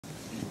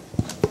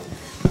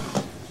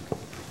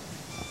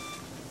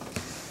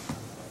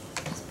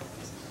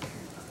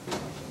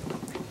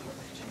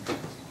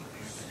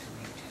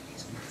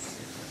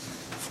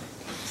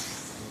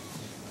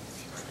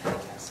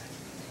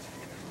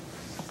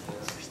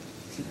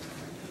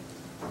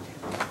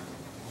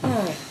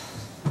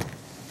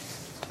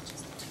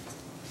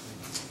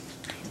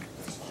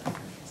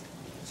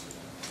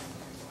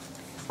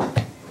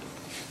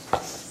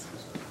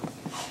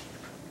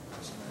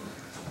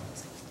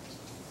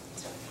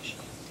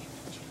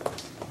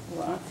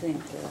Well, I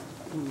think,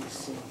 let me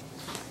see.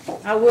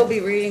 I will be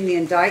reading the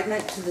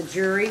indictment to the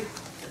jury.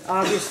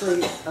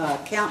 Obviously,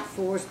 count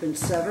 4 has been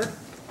severed.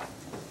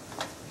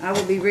 I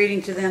will be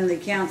reading to them the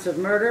counts of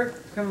murder,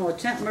 criminal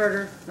attempt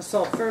murder,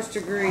 assault first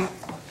degree,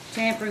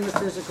 tampering with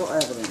physical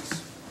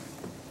evidence.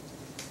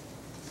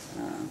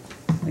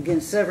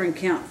 Again, severing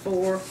count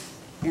 4,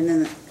 and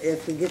then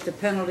if we get the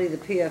penalty, the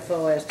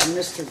PFO as to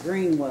Mr.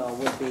 Greenwell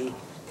would be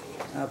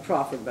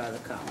proffered by the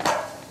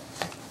Commonwealth.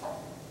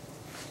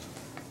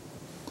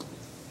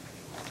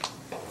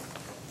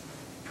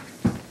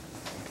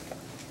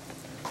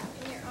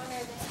 Your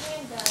Honor, the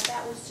handgun,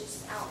 that was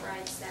just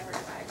outright severed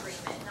by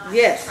agreement, not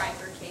Yes.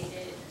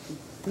 trifurcated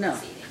No,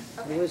 proceeding.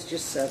 Okay. it was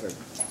just severed.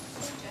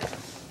 Okay.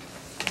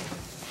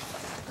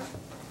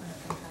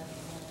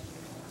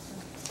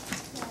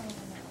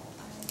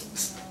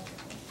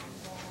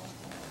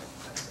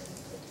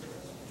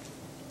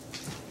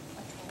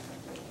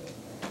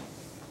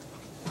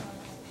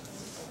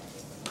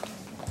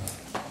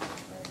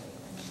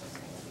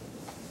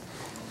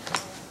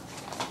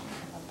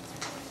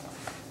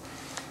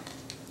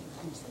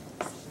 Thank you.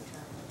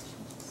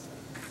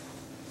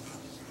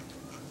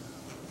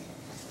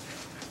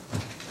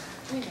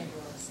 We may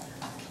roll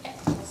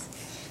aside.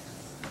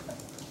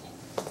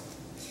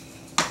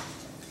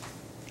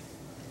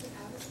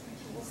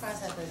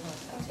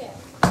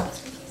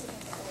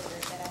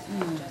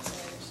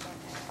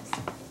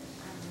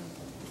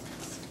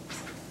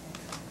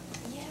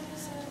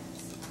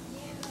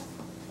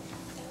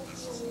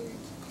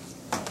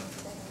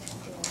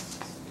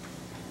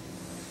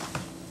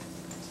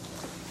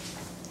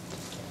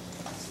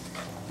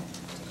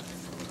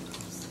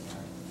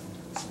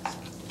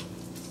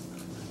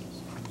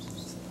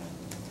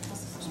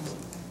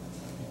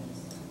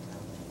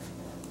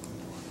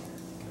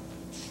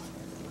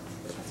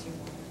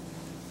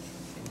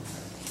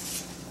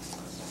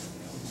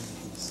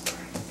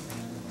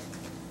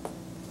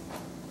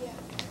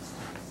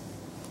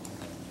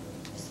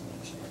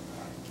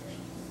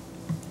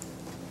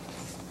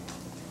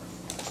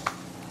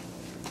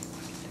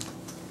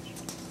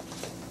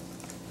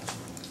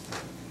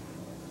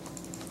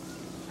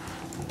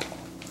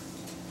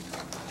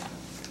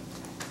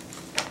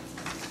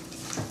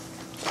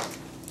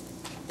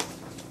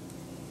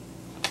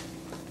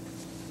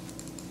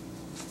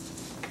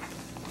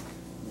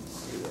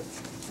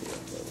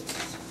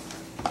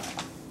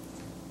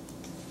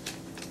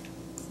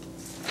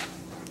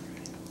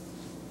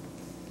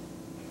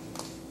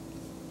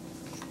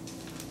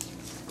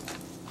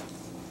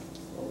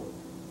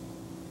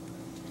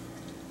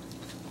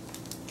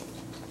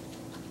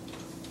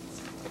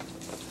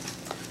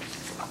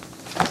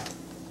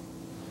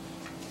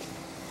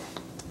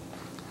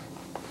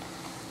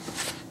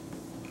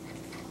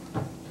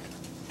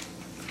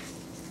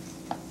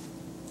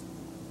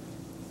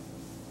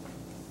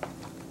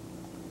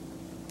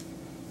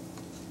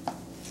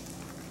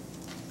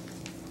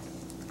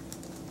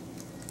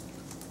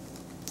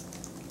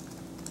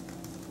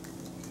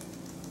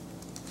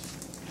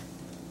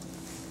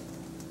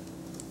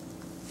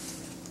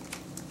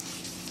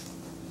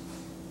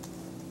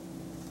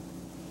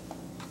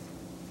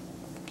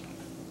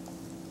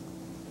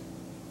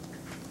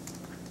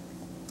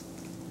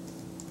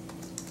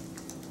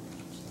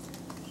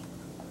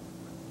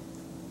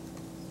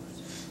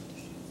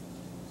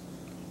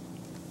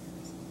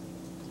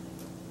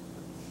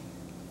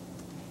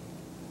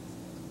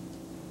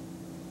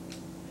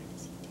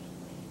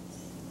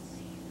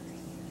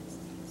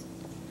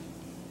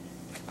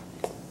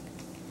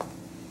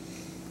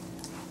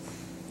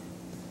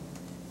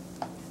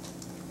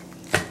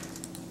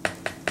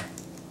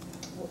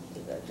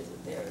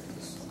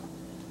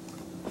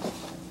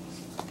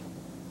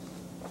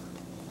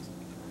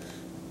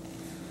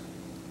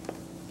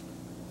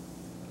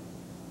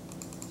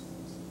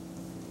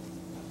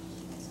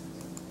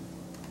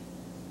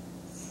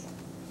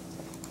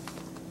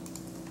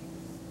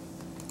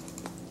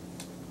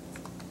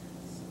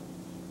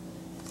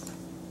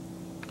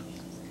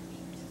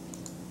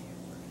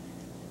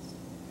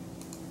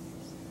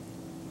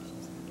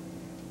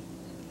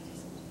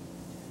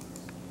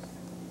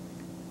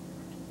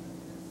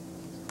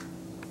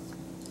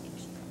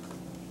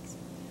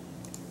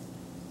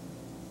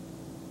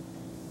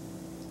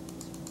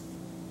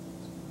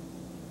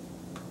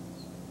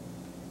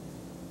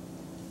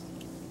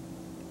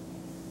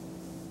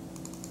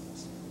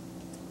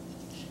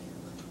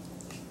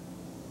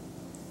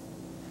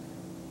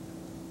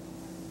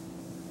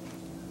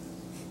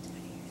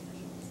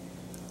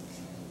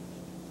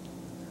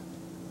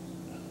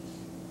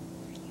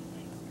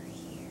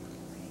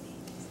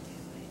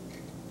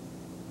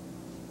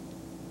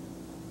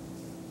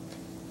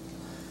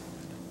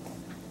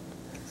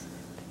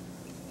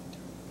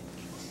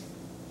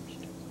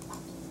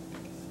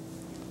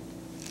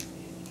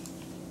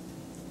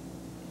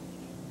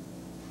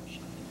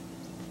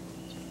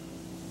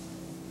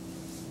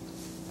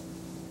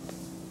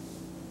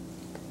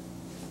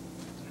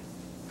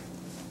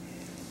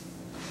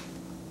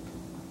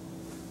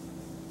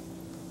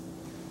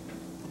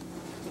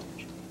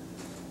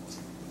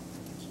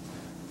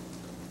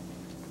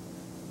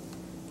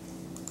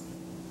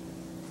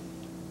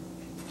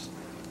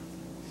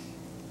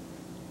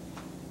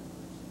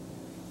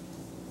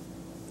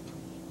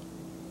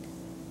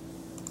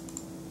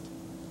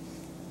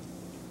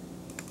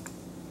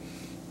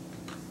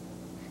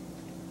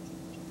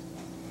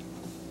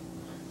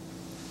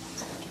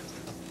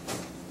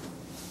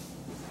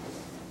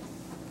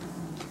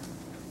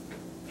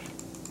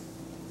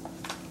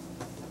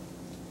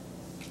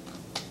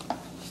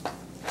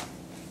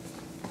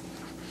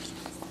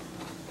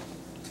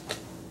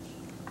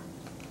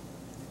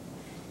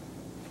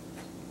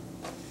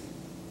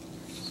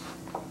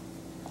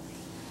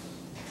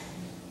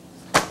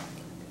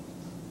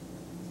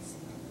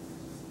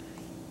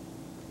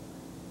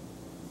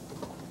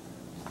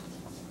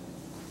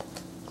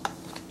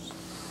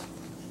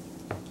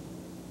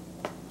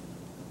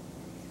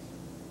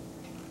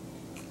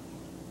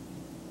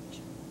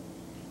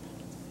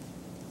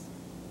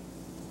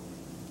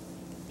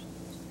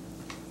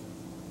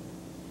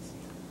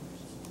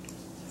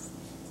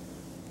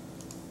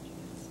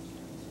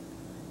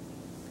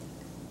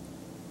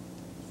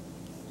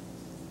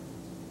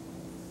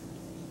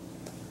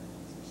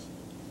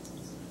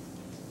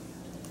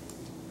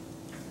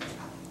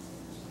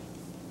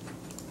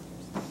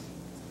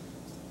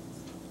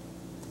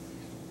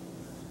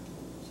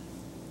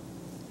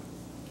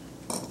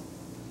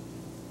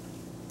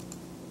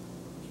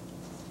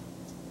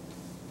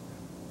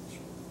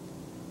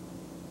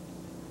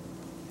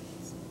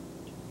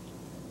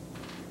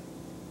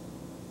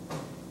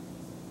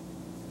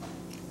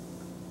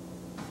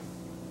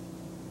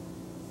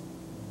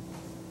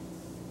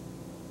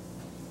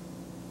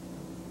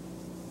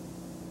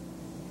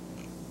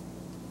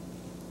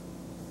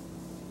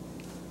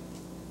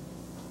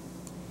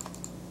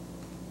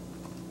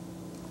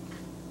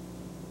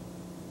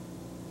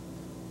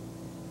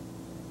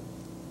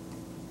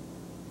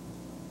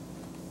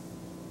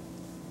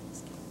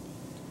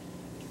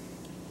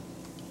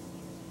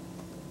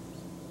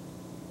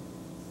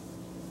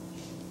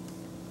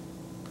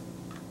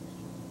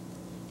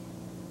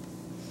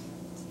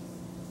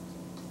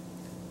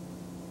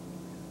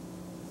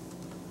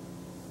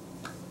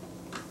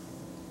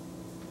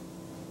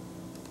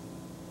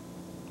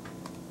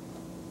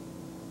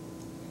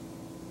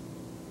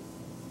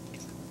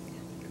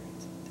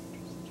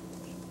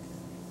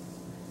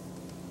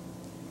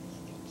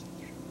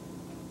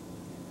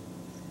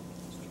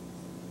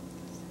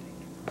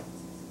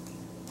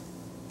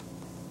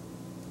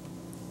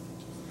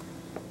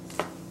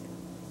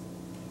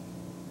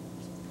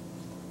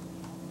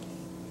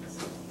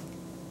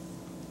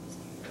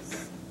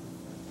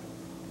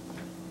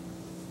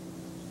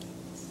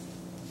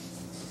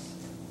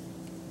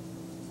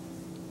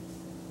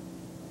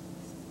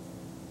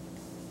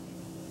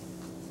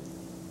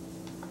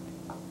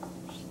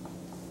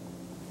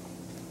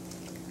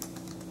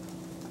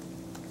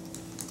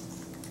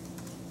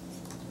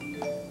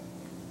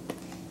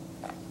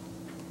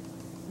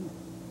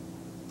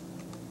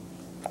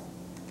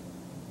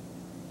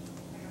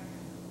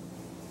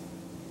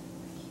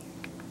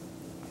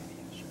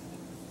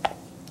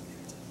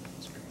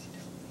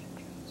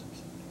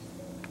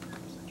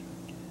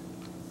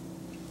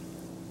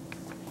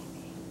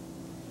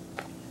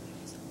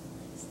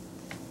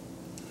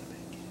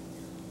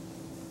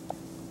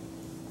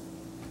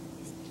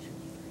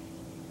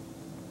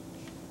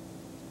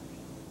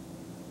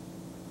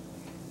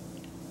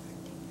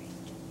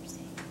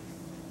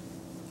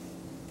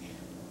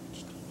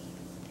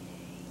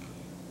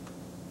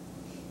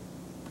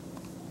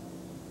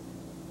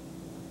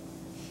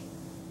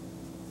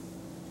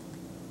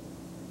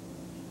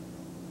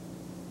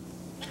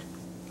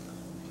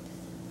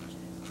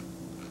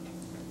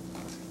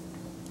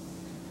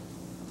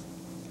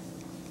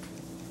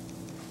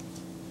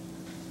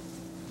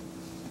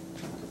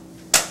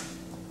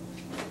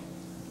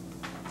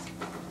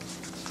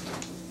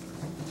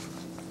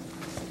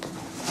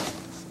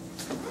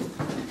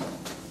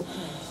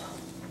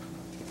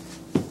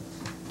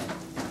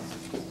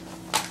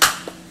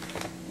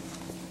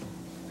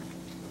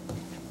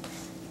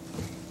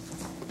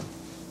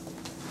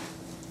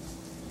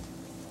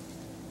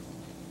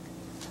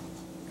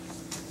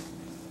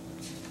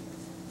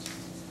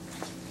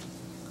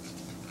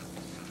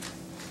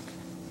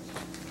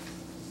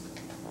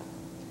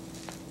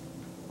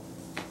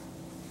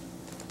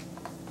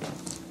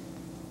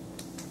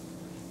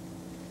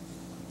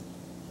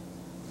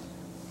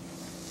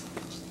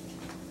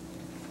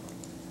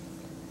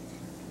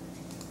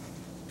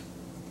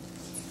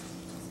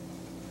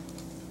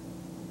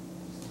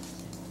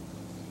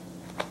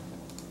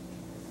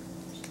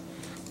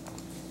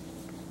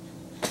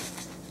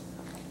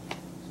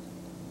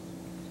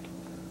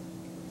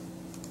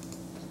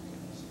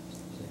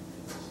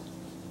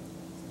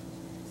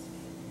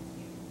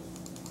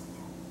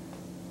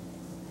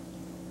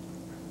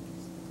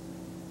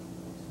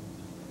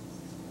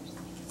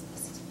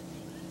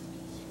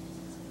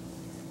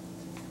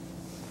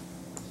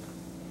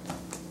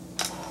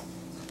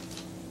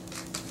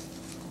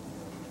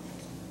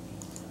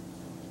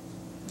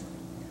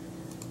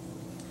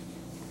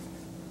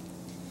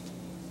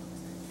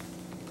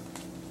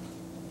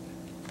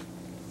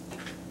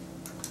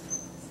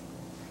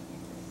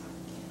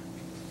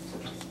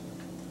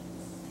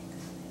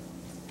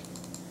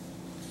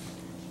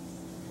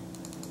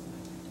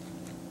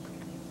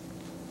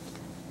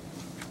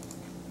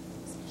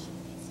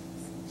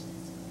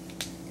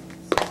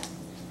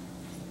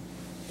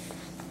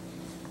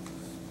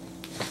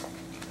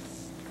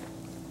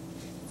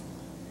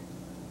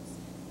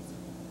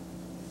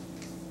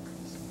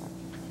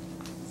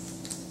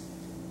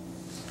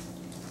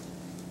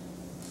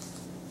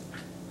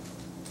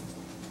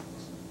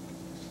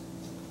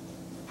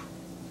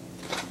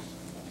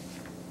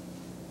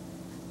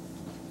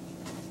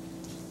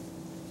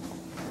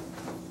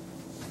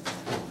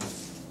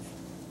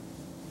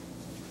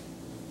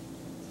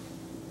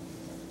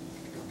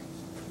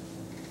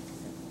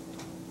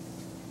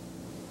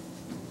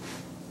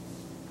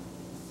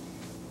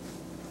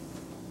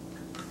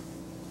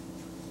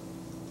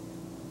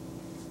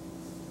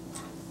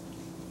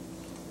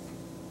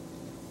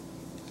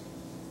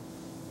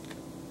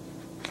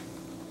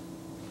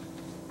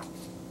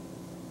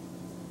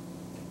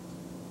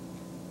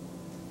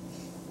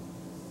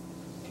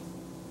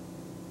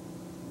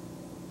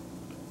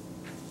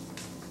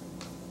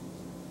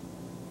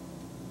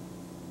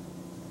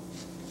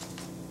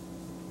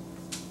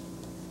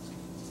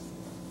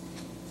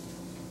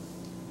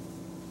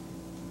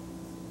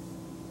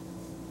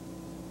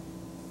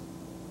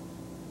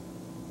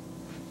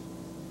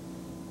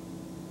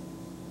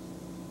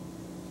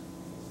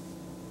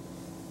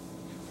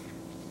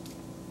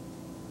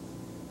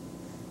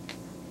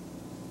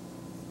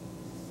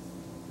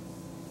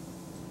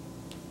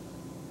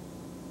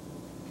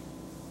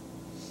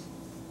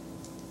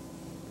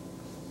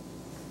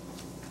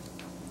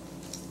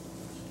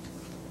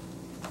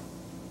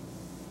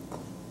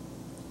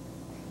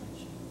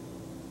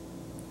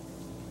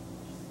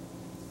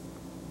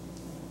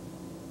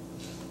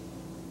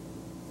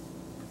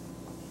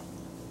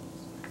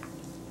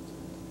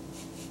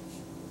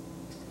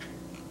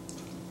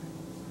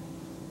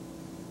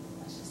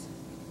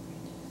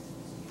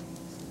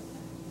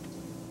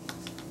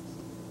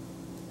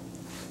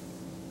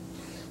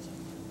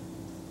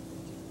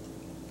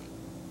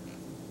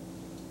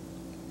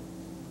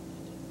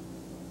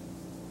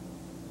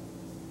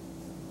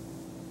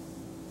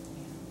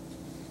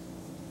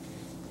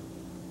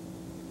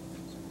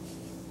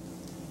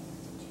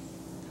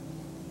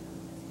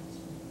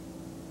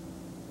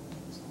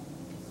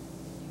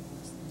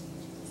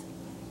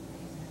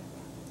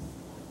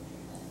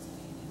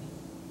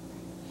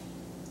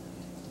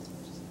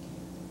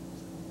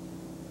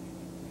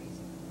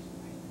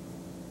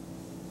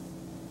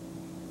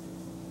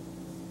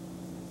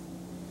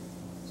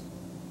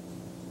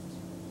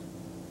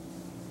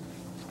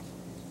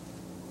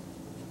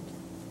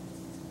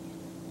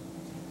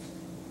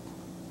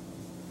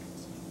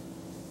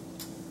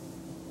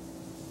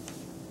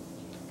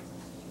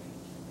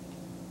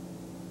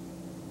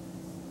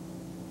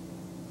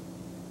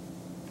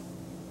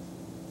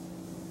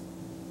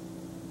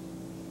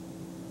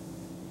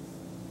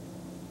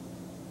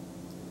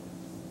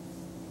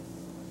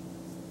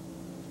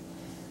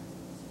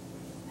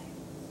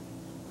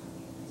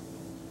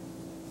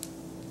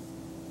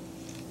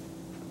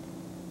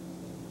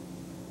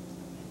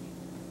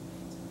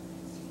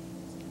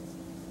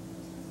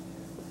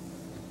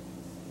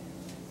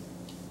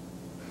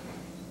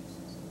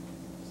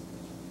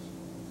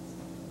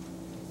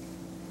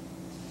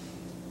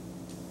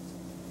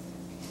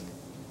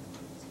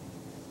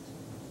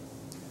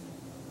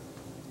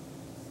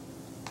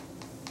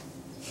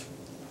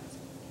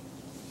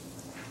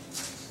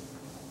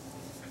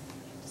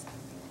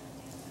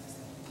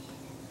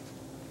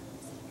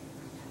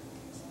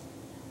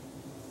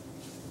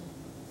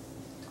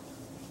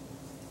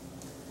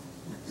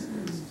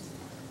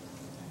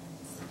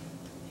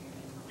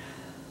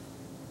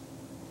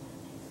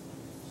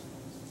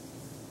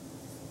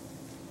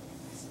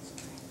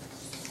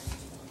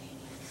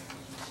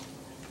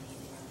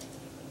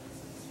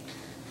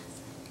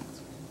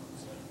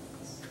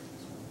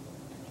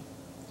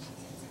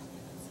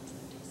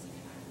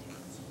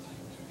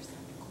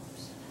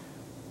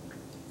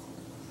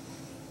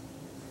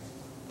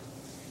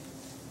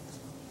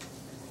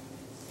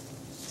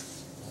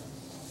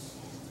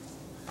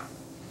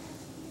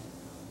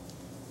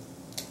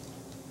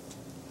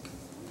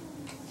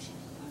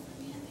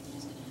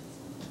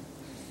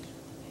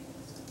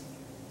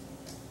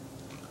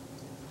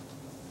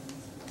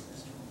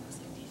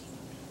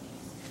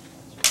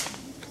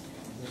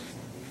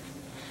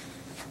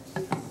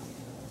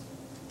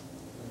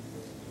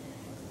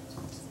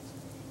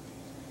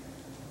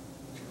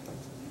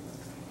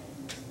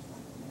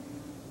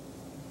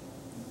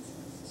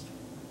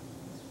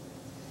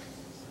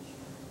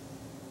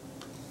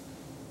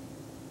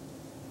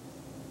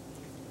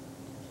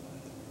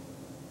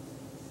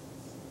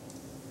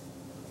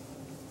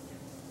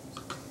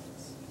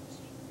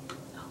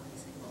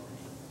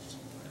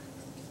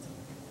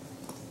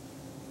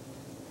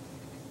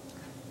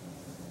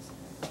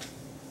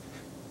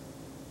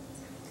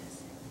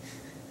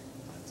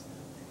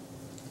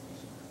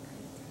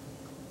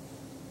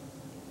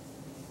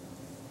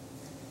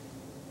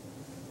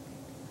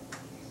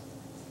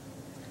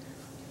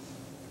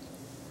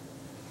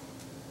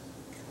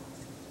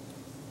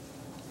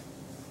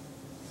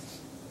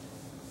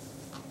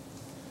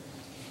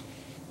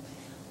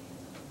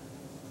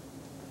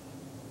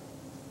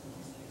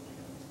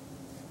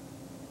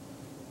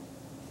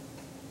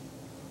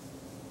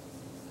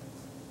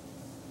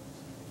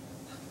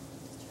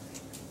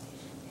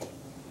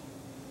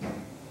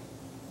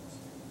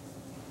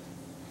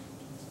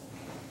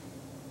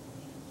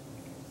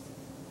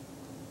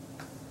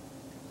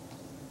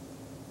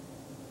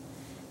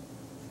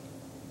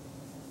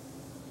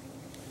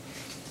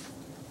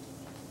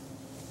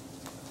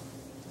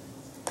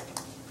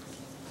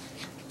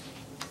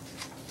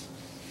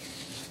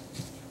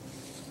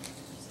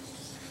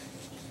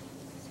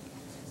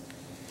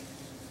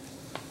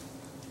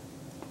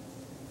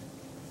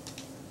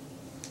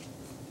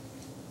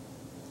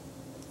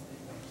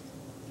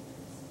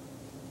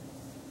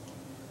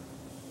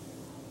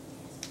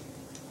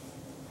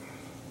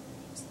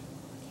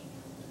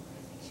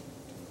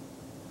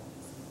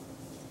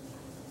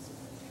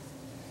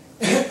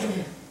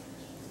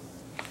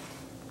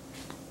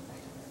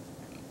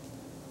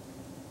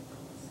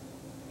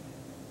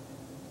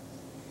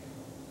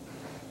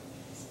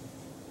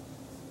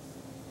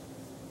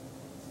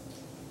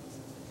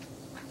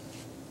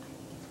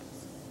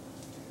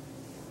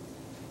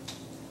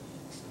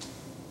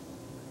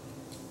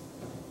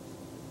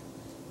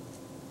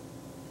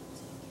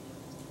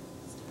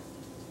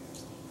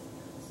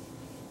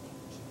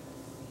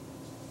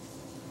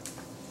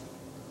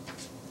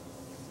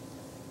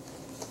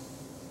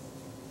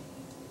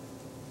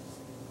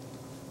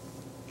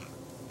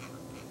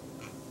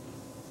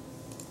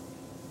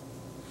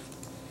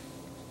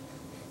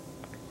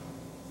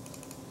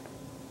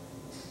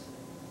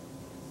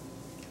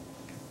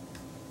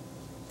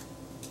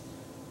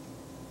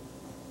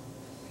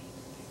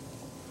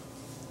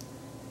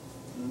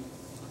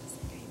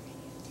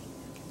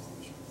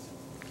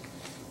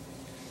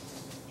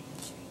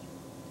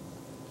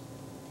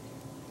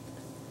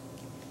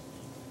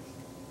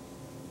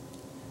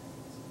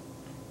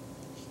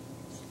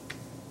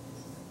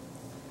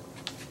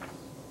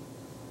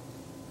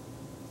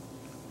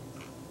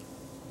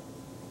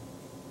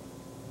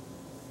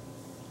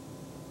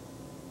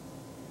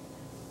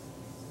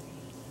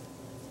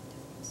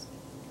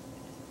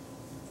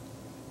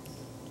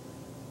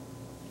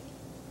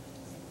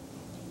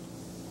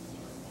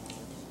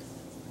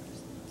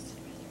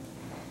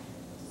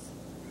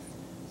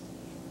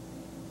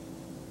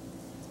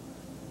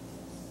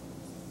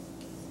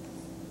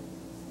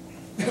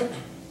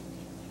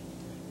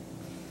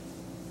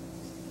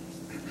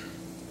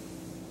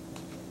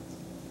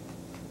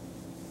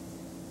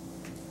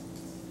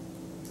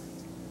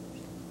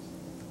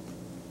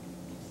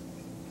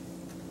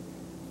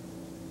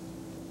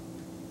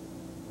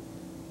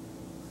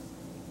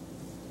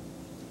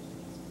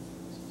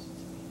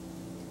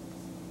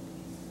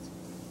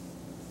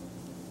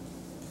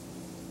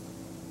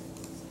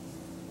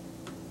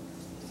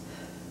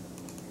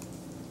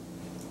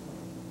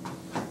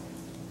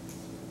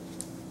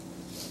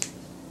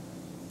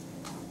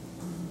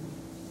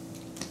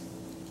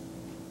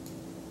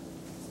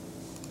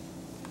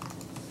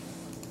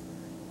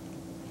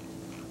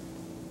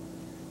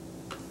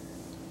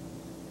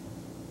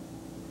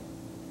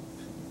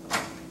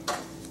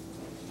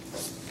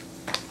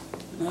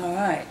 All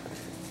right.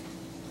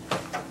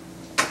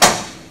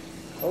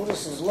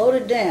 Otis is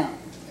loaded down.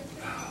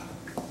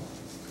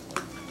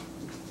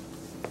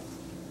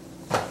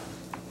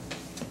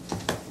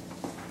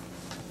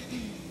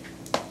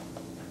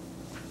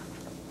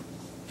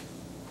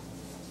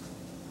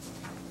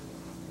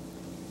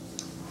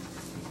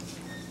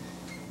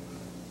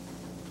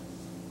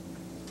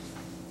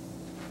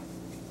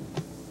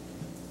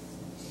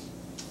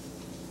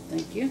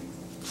 Thank you.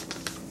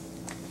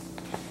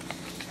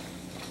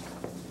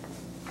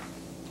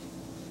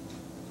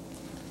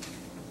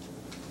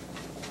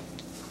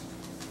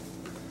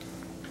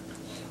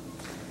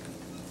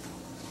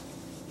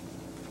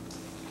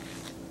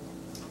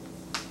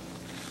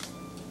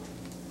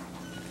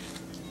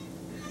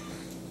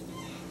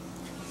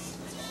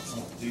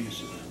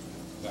 These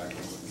back over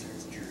there,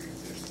 jury.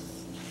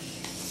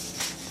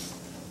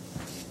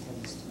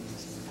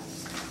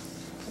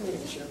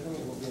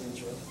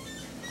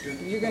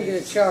 You're gonna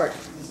get a chart.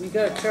 You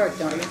got a chart,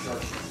 don't you?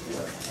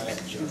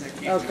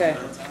 Okay.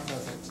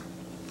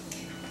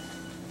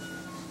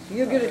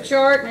 You'll get a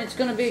chart, and it's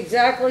gonna be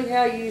exactly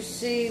how you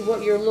see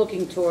what you're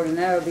looking toward, and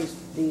that are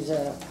these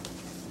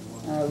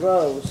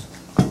rows.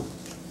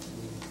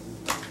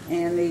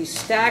 And the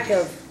stack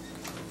of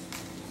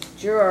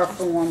juror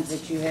forms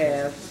that you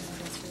have.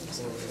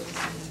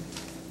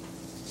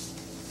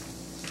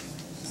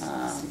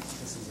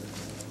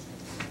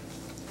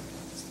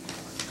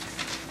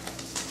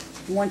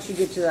 Once you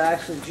get to the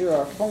actual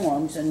juror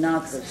forms and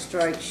not the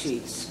strike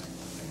sheets,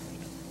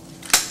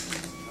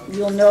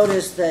 you'll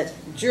notice that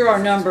juror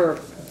number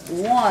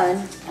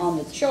 1 on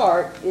the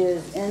chart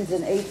ends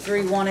in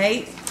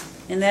 8318,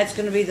 and that's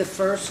going to be the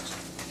first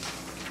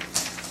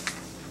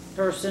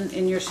person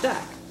in your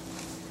stack.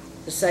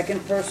 The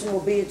second person will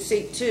be at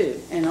seat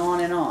 2, and on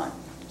and on.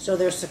 So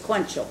they're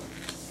sequential.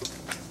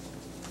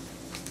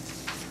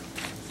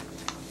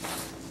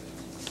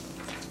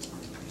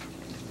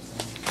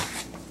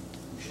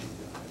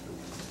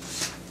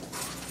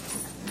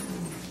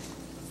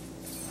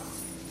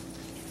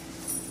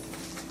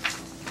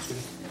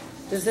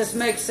 Does this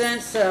make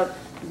sense? Some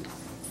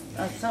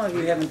of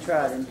you haven't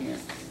tried in here.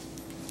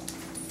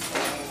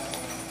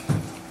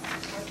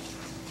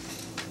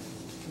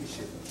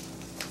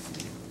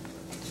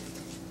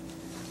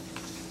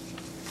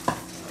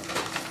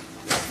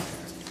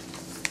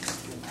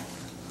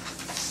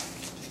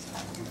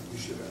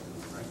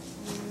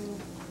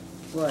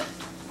 What?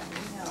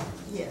 No.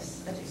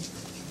 Yes, I do.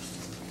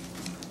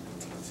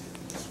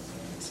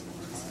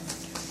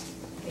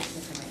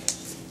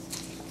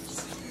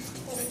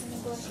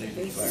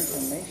 Case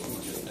information.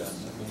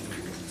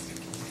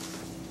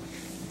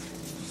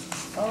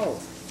 Oh.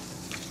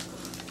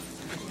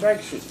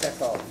 Strike sheet,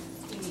 that's all.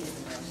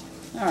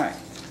 All right.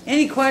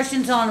 Any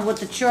questions on what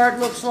the chart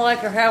looks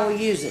like or how we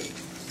use it?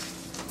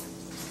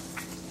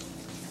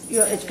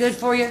 It's good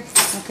for you?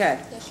 Okay.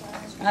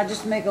 I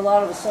just make a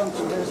lot of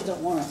assumptions. I just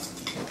don't want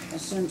to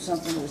assume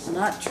something that's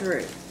not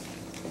true.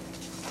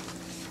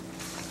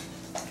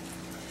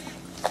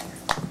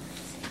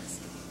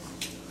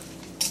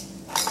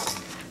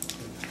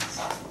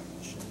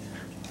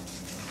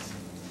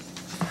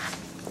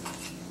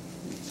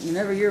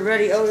 Whenever you're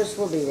ready, Otis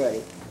will be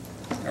ready.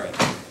 All right.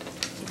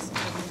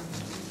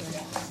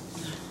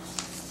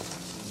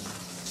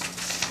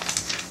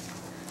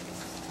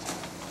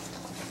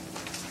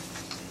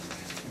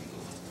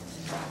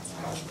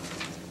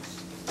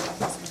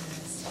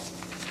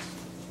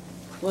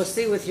 Well,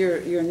 see, with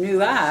your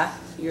new eye,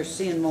 you're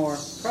seeing more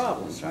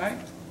problems, right?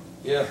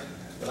 Yeah,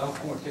 but I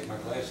want to take my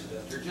glasses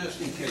out there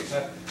just in case.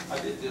 I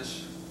did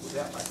this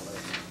without my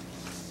glasses.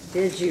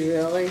 Did you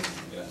really?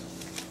 Yeah.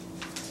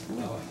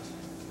 No,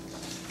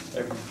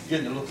 they were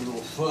getting to look a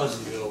little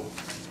fuzzy though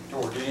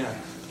toward the end.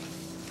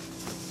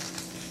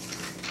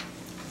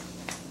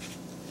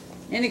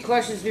 Any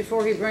questions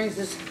before he brings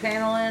this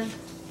panel in?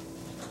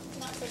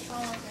 Not for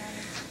Colin,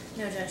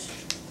 No, Judge.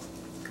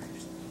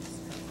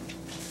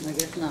 I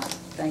guess not.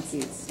 Thank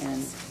you.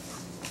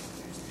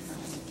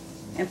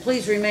 And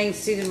please remain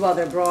seated while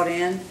they're brought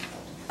in.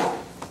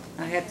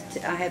 I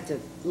have to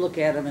look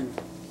at them and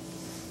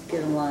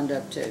get them lined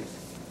up too.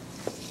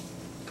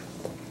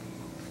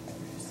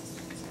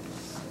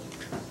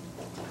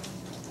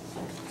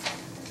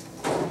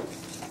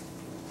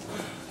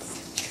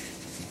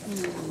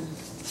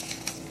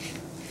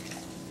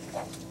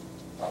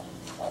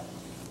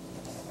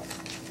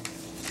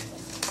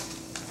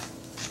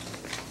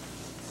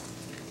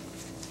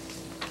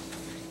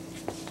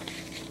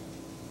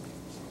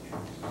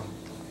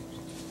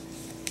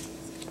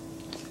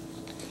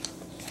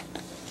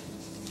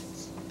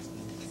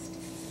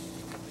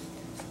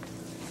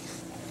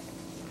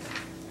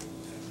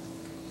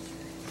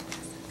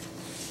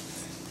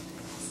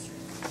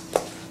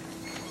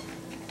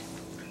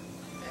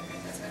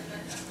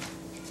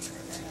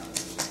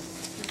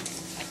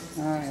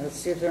 All right, let's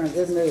see if they're in a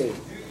good mood.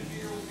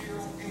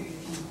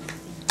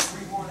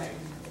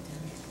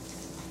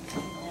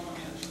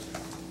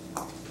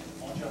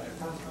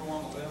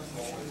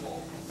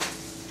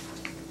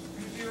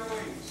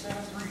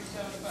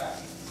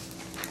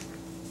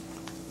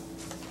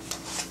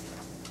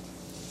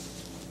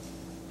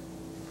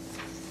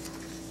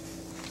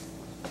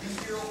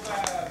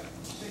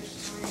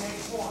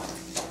 205-6381.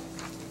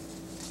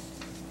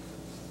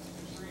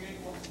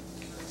 6381.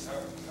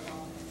 Come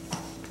on.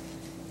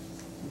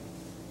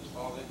 Just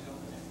follow that down.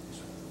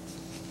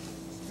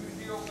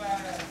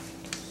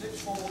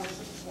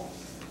 205-6461.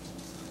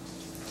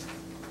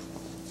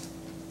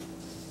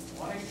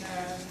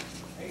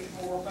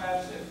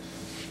 189-8456.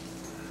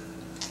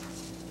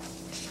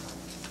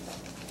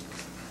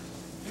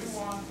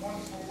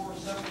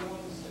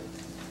 21-24-716.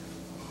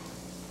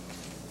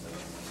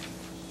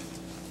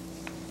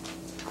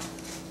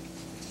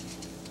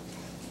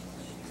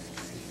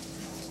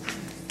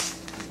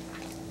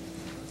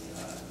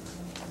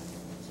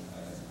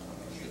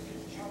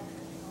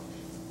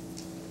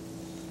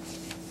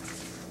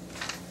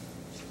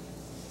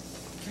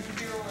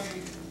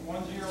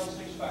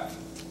 208-1065.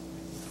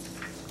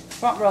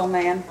 Front row,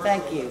 ma'am.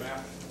 Thank you.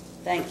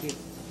 Thank you.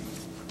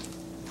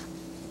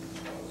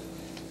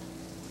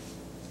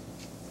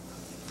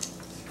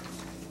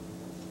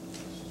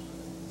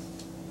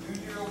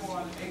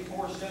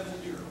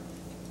 201-8470.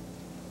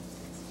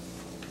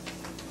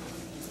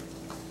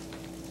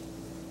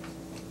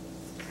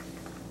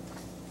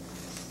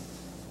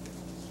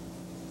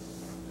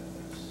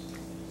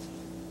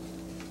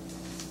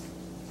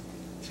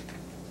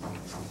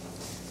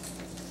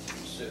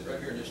 'Sit right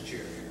here in this chair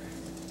here.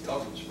 Y'all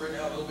can spread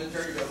out a little bit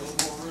there. You got a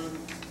little more room.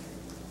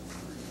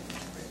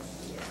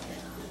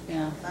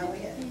 Yeah.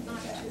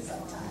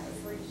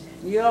 Freezing.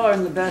 You all are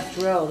in the best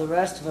row. The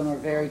rest of them are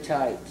very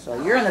tight.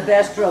 So you're in the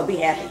best row. Be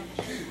happy.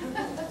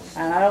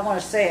 And I don't want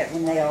to say it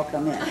when they all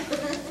come in. And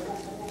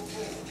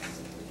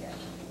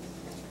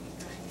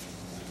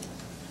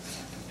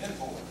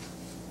forward.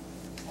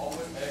 All the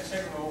way back,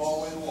 second row,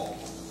 all the way to the wall.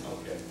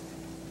 Okay.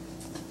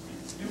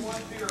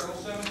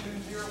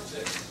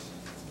 210-7206.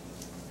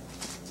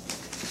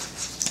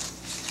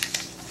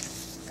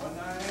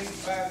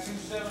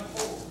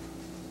 198-5274.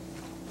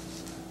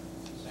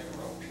 Second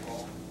row,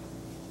 wall.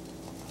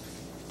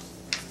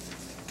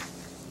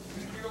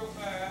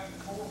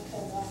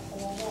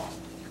 205-4441.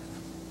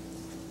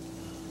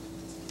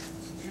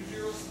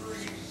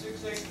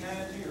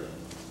 203-6890.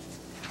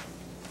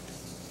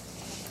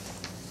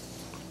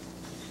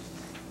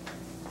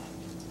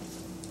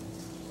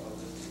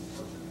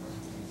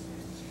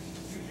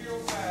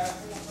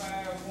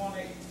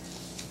 205-4518.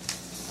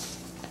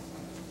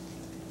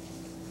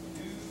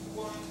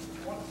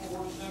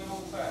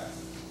 2114705.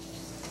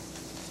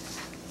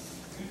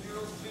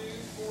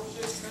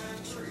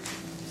 202-4693.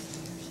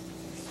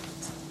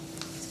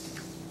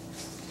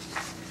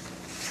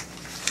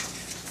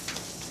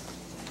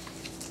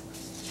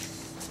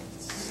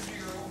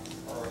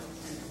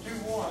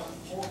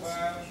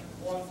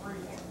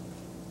 2145131.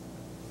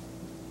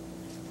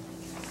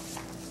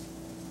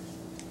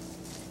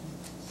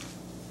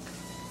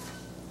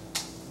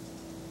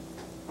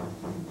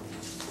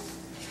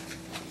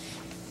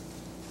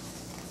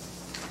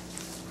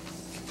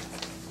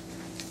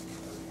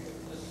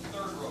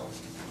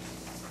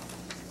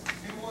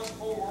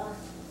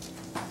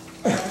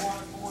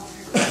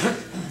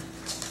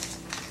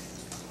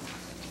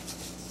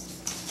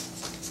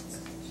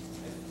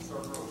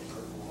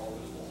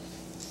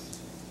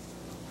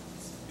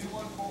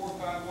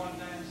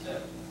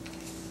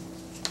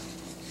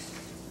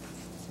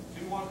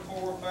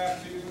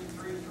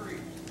 2145233.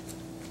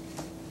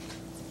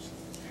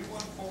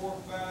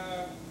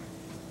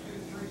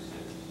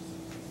 2145236.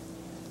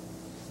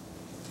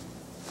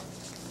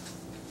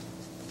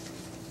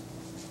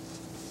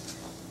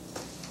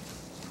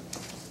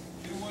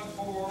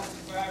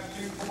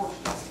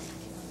 2145246.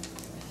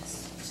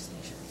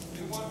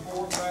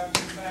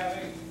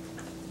 2145258.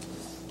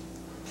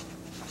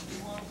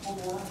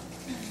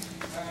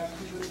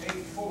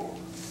 2145284.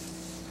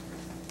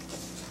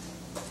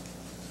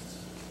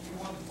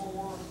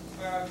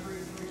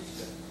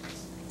 2145336.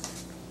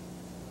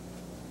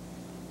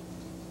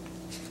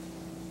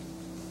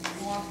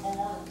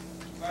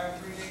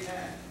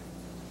 2145389.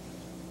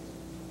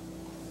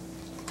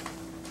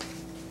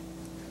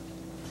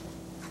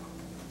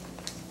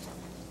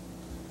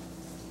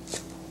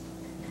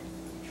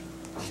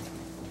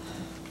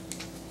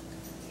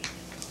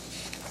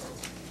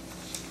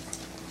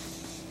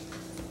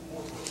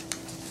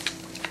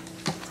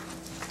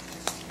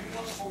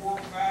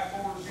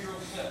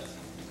 2145407.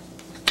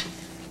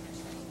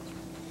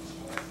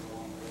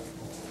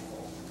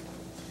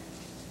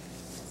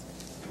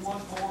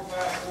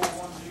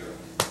 2145410.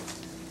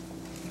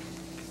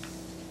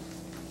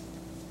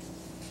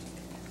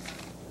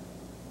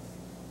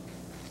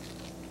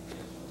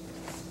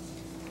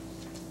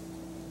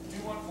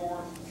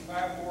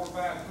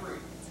 2145453.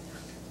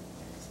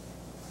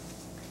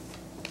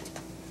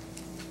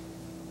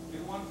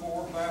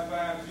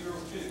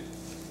 2145502.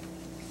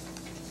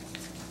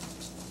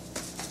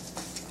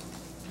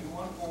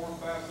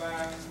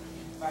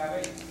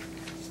 2145558.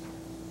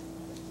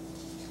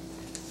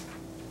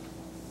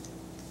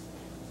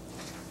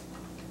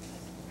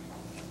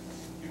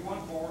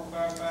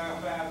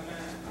 2145559.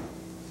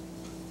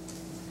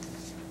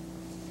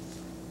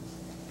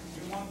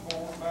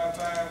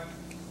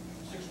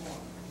 2145561.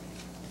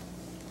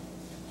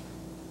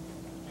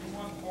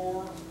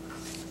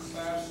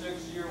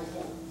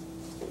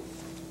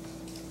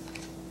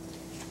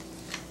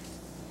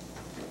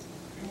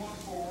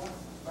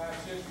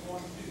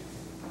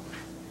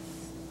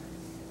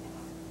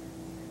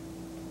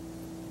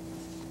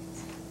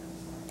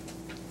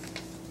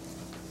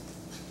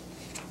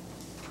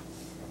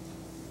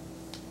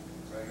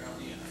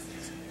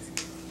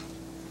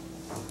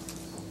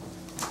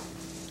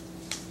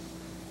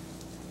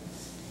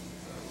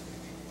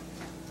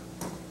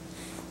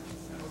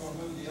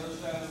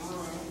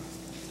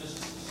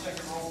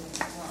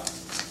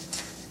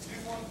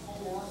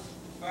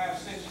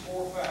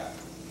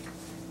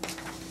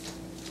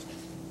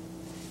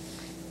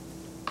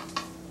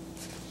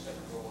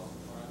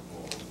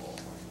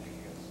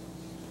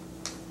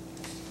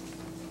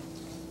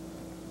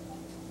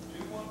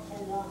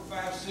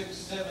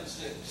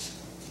 214-5676.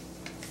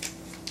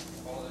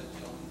 Follow that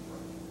gentleman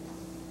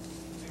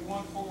first. 214-5695.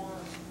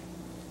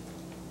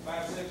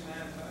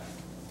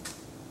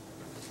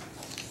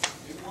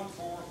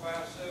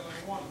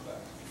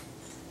 214-5715.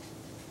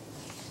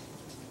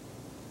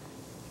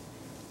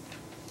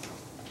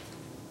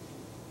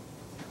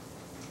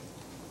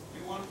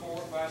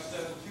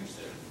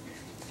 214-5727.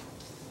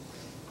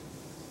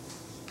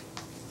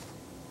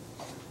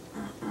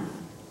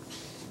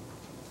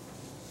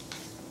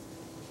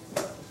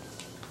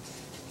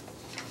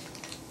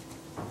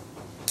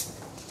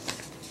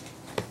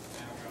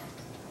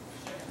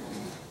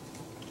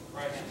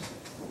 Right hand side.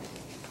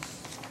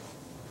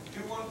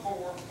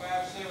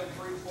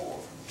 214-5734.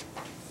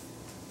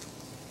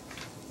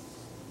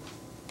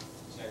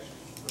 Section.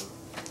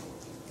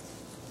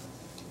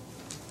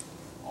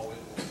 Always.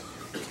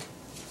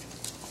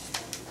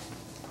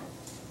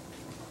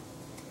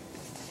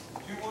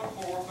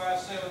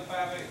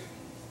 214-5758.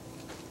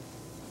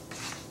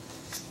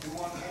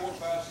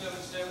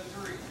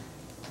 214-5773.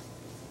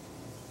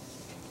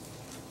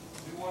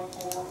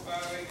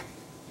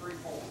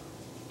 214-5834.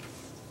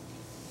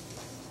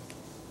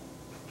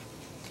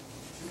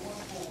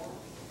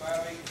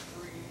 214-5838.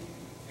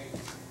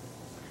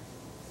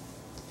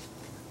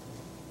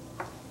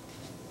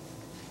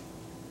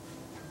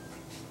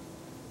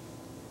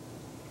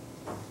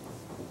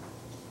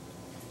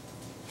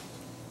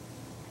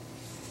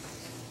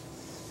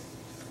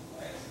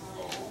 Last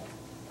row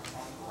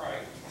on the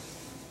right.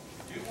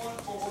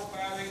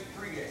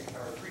 214-5838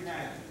 or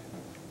 39.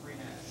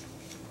 39.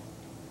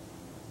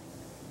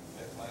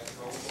 That last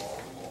row is all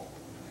the wall.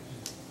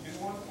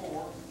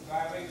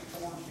 214-5840.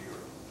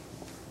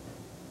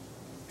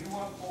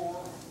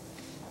 214.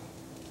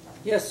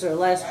 Yes, sir,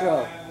 last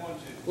row.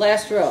 5912.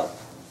 Last row.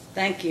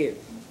 Thank you.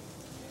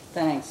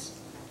 Thanks.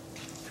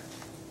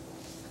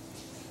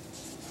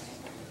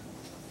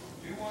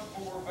 214-5919.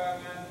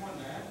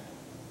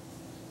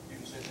 You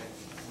can sit there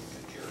with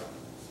the chair on.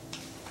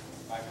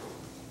 Back row.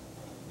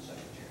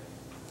 Second chair.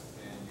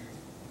 And you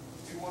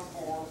 214-5935.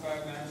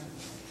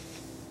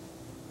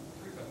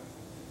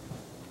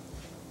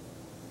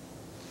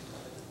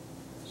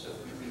 So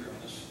you're on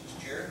this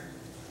chair.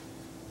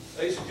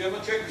 Ladies and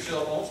gentlemen, check your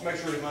cell phones. Make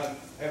sure you might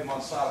have them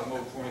on silent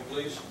mode for me,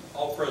 please.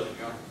 All present,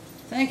 Your Honor.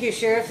 Thank you,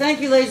 Sheriff.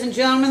 Thank you, ladies and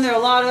gentlemen. There are a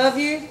lot of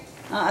you.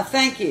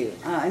 Thank you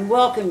and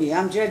welcome you.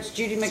 I'm Judge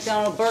Judy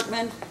McDonald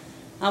Berkman.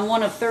 I'm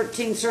one of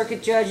 13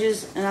 circuit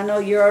judges, and I know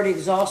you're already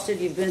exhausted.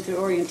 You've been through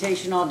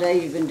orientation all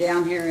day. You've been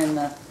down here in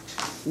the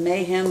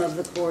mayhem of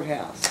the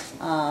courthouse.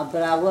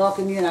 But I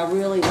welcome you, and I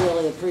really,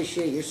 really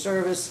appreciate your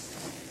service.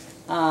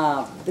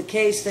 The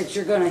case that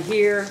you're going to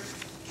hear,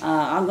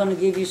 I'm going to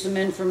give you some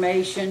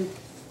information.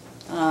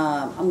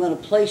 I'm going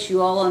to place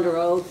you all under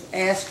oath,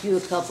 ask you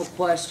a couple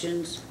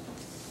questions,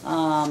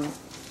 and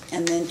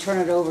then turn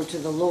it over to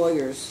the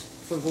lawyers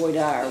for voir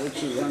dire,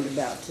 which you learned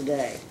about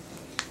today.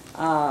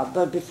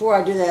 But before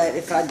I do that,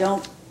 if I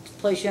don't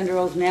place you under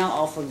oath now,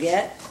 I'll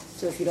forget.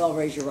 So if you'd all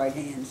raise your right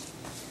hands.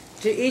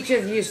 To each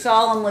of you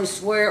solemnly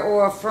swear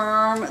or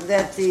affirm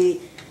that the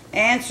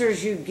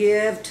answers you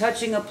give,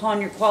 touching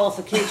upon your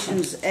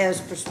qualifications as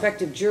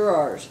prospective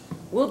jurors,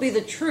 will be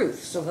the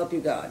truth, so help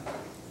you God.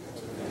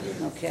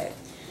 Okay.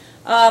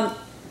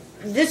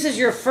 This is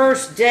your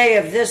first day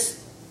of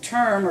this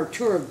term, or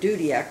tour of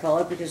duty, I call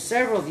it, because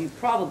several of you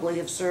probably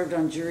have served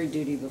on jury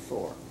duty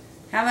before.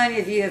 How many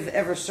of you have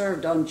ever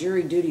served on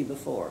jury duty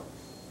before?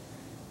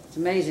 It's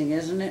amazing,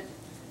 isn't it?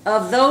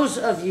 Of those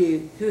of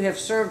you who have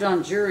served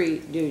on jury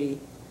duty,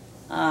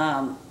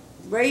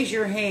 raise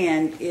your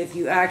hand if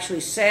you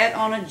actually sat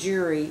on a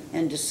jury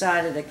and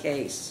decided a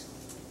case.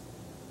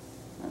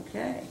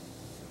 Okay.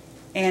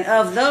 And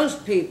of those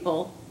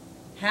people,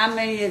 how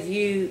many of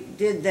you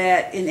did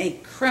that in a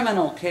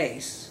criminal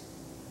case?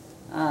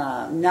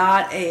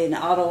 Not an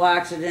auto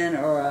accident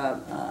or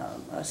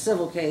a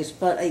civil case,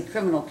 but a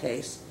criminal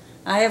case.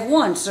 I have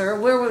one, sir.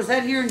 Where was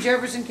that? Here in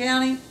Jefferson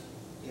County?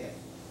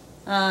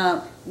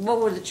 Yeah. What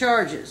were the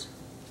charges?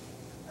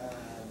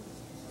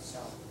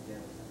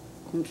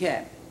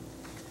 Okay.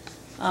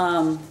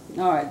 All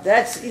right.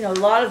 That's, you know, a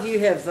lot of you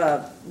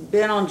have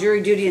been on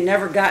jury duty and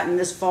never gotten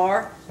this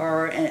far,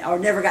 or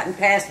never gotten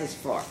past this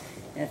far,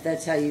 if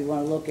that's how you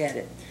want to look at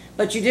it.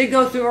 But you did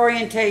go through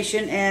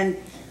orientation, and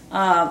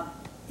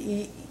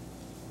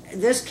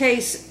this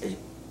case,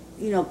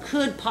 you know,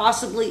 could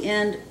possibly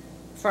end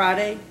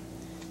Friday,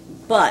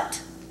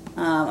 but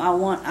I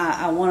want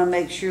to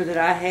make sure that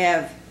I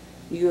have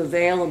you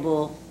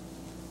available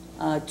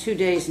 2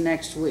 days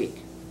next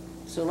week.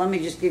 So let me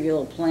just give you a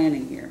little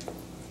planning here.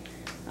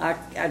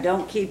 I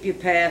don't keep you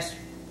past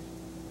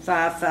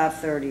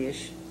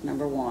 5:30ish,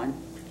 number one.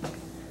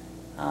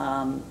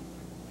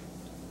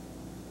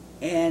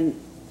 And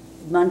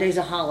Monday's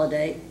a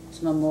holiday.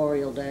 It's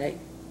Memorial Day.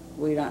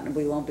 We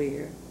won't be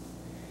here.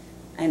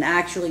 And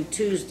actually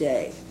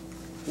Tuesday,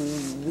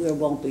 we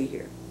won't be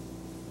here.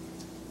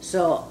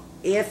 So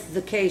if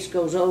the case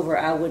goes over,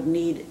 I would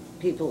need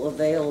people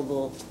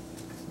available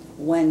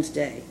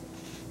Wednesday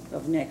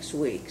of next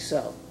week.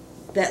 So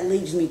that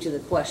leads me to the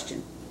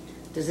question.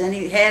 Has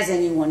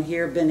anyone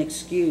here been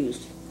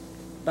excused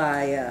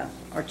by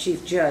our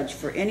chief judge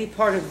for any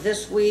part of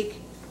this week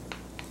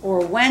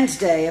or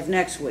Wednesday of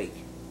next week?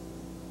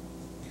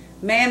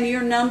 Ma'am,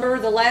 your number,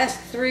 the last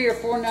 3 or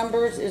 4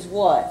 numbers is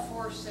what?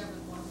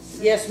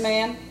 4716. Yes,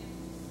 ma'am?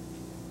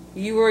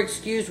 You were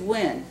excused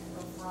when?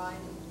 Friday.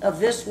 Of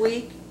this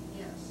week?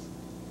 Yes.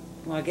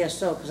 Well, I guess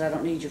so, because I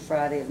don't need your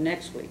Friday of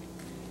next week.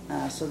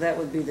 So that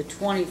would be the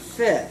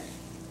 25th.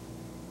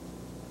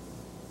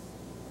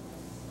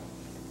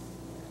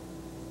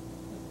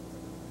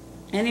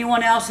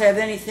 Anyone else have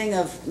anything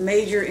of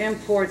major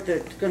import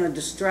that's going to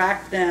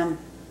distract them?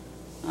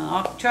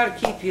 I'll try to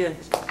keep you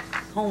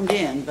honed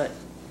in, but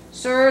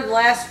sir, the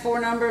last 4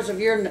 numbers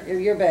of your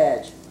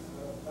badge.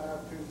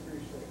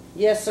 5236.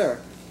 Yes, sir.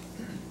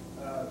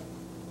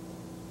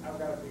 I've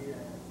got to be in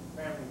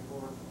family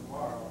court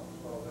tomorrow,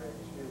 so they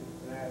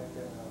excused that,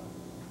 and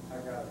I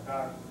got a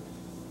doctor's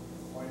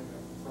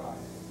appointment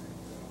Friday.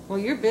 Well,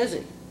 you're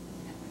busy.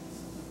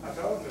 I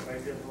told you they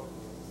just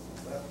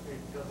left me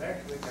till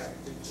next week. I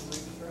could be 2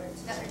 weeks straight.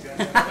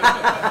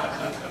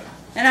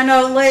 And I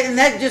know, and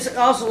that just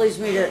also leads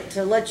me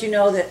to let you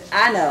know that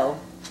I know,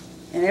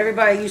 and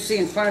everybody you see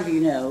in front of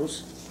you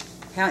knows,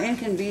 how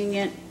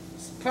inconvenient,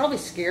 probably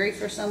scary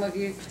for some of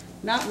you,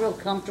 not real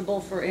comfortable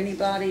for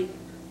anybody,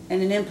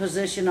 and an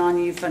imposition on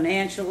you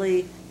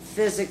financially,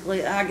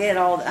 physically. I get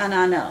all, and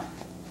I know.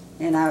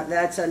 And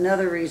that's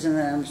another reason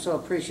that I'm so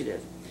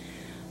appreciative.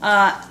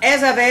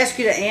 As I've asked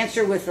you to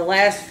answer with the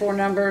last 4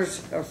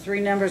 numbers or 3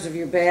 numbers of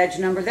your badge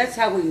number, that's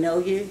how we know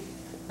you.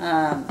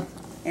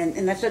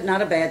 And that's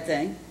not a bad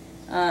thing.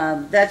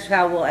 That's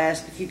how we'll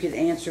ask if you could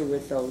answer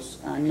with those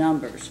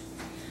numbers.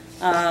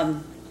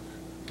 I'm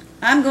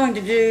going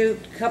to do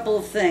a couple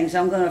of things.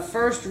 I'm going to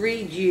first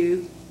read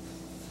you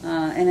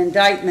an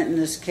indictment in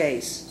this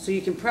case, so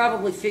you can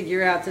probably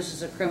figure out this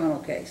is a criminal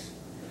case.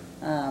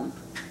 And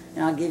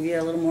I'll give you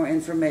a little more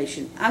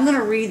information. I'm going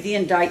to read the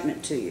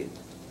indictment to you.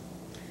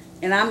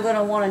 And I'm going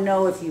to want to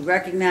know if you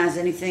recognize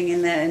anything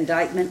in that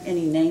indictment,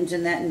 any names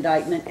in that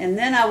indictment, and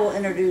then I will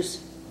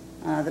introduce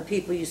the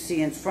people you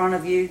see in front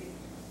of you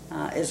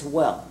as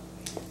well.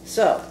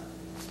 So,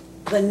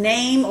 the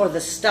name or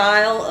the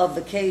style of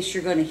the case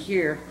you're going to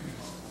hear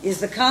is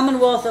the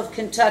Commonwealth of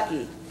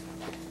Kentucky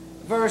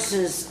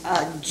versus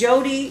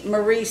Jody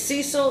Marie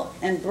Cecil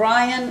and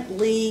Brian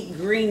Lee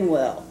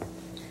Greenwell.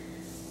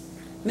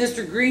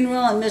 Mr.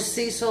 Greenwell and Ms.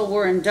 Cecil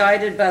were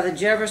indicted by the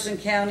Jefferson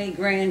County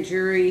Grand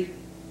Jury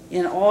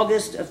in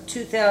August of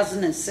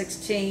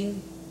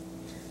 2016.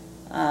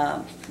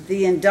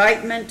 The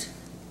indictment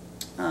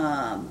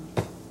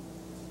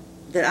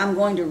that I'm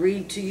going to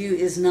read to you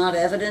is not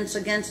evidence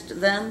against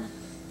them.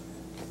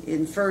 It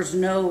infers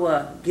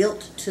no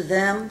guilt to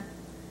them.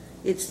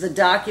 It's the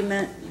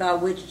document by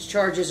which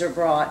charges are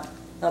brought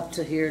up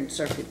to here in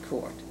circuit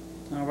court.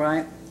 All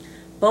right?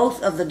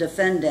 Both of the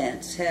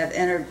defendants have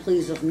entered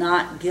pleas of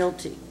not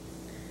guilty.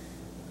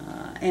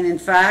 And in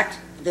fact,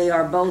 they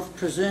are both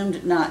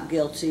presumed not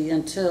guilty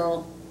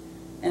until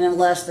and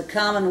unless the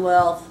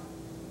Commonwealth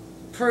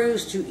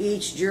proves to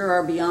each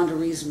juror beyond a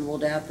reasonable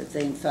doubt that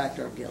they in fact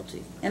are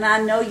guilty. And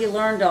I know you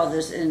learned all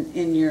this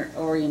in your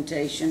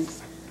orientation,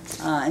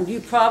 and you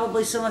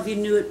probably, some of you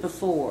knew it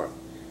before.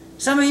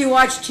 Some of you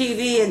watch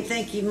TV and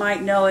think you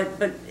might know it,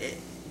 but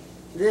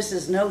this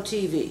is no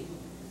TV.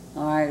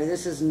 All right,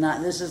 this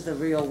is the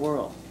real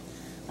world.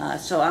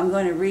 So I'm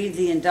going to read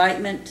the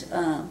indictment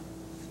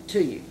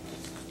to you.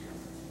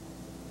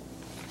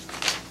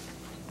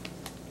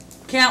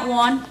 Count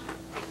 1.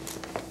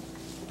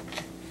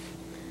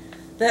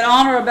 That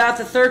on or about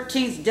the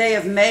 13th day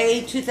of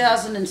May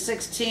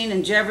 2016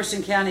 in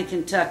Jefferson County,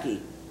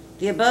 Kentucky,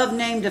 the above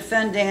named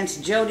defendants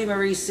Jody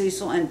Marie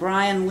Cecil and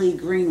Brian Lee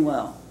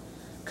Greenwell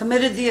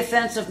committed the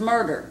offense of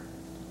murder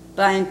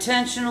by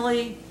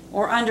intentionally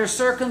or under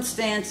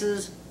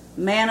circumstances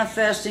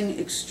manifesting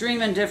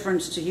extreme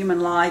indifference to human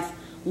life,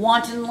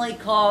 wantonly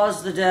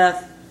caused the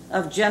death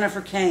of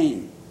Jennifer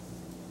Kane.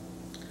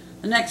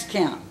 The next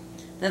count.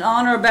 That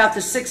on or about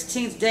the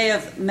 16th day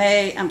of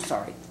May,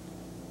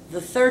 the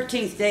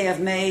 13th day of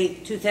May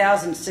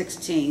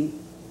 2016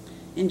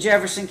 in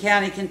Jefferson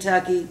County,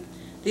 Kentucky,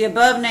 the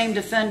above named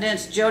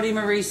defendants Jody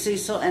Marie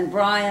Cecil and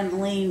Brian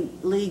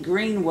Lee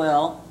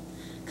Greenwell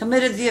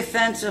committed the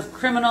offense of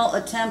criminal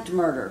attempt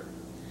murder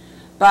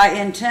by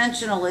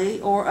intentionally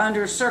or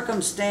under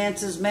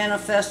circumstances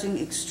manifesting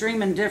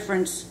extreme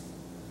indifference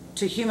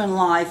to human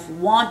life,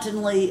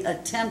 wantonly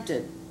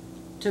attempted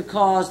to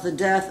cause the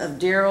death of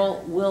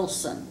Darrell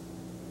Wilson.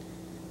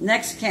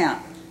 Next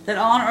count. That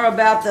on or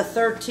about the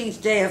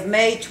 13th day of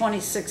May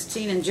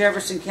 2016 in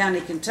Jefferson County,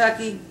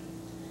 Kentucky,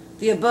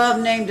 the above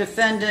named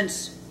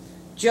defendants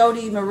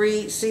Jody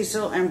Marie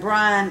Cecil and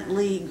Brian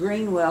Lee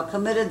Greenwell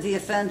committed the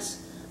offense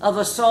of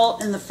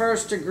assault in the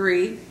first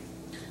degree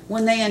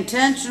when they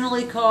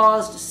intentionally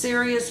caused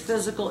serious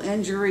physical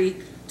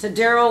injury to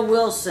Darrell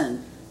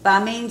Wilson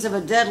by means of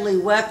a deadly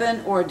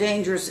weapon or a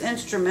dangerous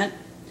instrument,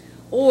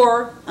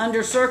 or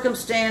under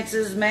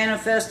circumstances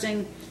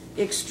manifesting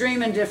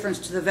extreme indifference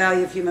to the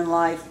value of human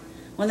life,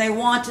 when they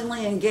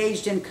wantonly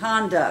engaged in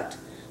conduct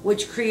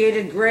which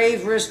created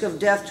grave risk of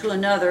death to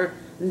another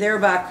and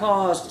thereby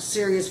caused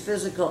serious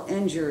physical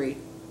injury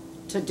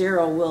to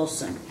Darrell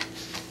Wilson.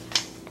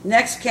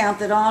 Next count,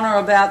 that on or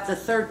about the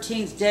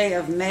 13th day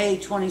of May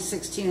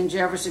 2016 in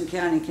Jefferson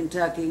County,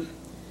 Kentucky,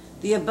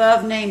 the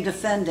above-named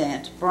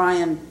defendant,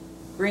 Brian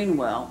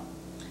Greenwell,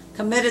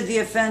 committed the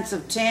offense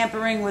of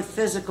tampering with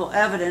physical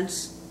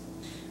evidence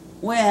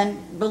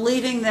when,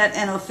 believing that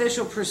an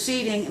official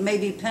proceeding may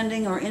be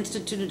pending or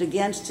instituted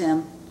against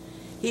him,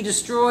 he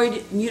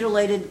destroyed,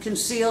 mutilated,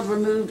 concealed,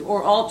 removed,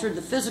 or altered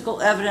the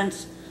physical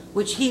evidence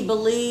which he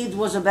believed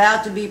was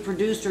about to be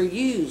produced or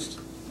used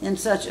in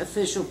such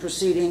official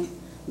proceeding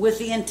with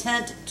the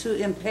intent to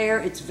impair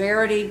its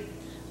verity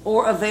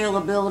or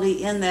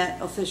availability in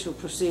that official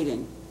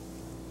proceeding.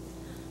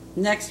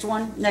 Next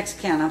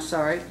count, I'm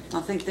sorry. I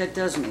think that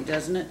does me,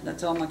 doesn't it?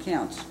 That's all my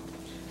counts.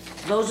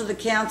 Those are the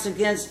counts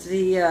against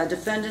the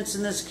defendants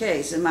in this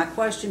case. And my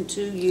question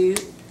to you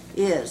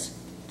is,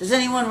 does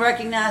anyone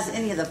recognize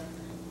any of the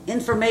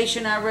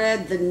information I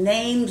read, the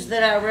names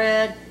that I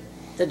read,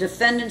 the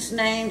defendants'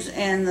 names,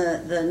 and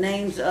the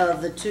names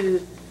of the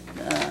two,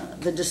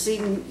 the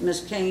decedent,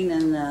 Ms. Kane,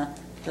 and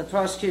the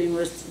prosecuting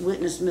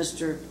witness,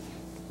 Mr.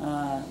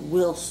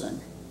 Wilson?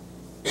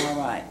 All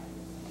right.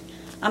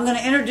 I'm going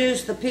to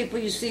introduce the people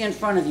you see in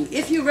front of you.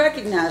 If you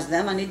recognize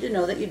them, I need to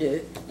know that you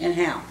do, and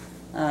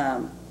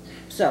how.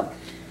 So,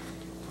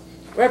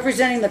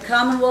 representing the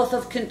Commonwealth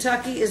of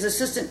Kentucky is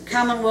Assistant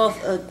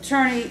Commonwealth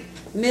Attorney,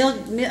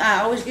 I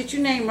always get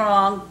your name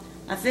wrong.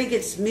 I think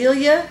it's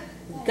Melia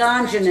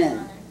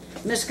Gonjanin.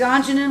 Ms.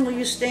 Gonjanin, will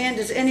you stand?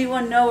 Does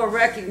anyone know or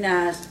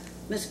recognize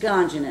Ms.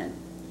 Gonjanin?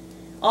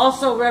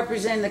 Also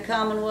representing the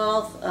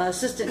Commonwealth,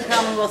 Assistant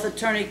Commonwealth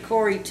Attorney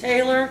Corey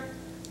Taylor.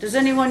 Does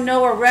anyone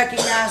know or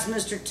recognize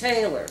Mr.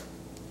 Taylor?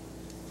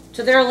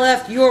 To their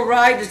left, your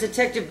right, is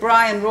Detective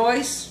Brian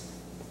Royce,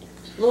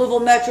 Louisville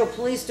Metro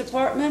Police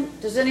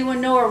Department. Does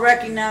anyone know or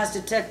recognize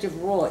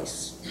Detective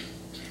Royce?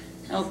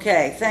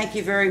 Okay, thank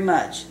you very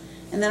much.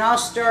 And then I'll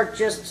start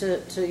just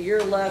to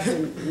your left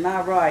and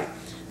my right.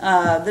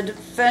 The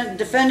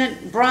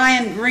defendant,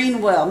 Brian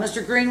Greenwell.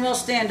 Mr. Greenwell,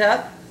 stand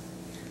up.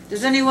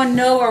 Does anyone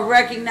know or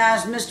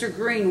recognize Mr.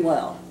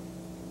 Greenwell?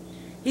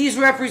 He's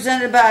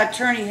represented by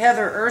Attorney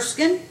Heather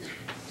Erskine.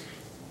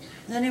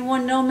 Does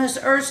anyone know Miss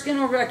Erskine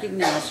or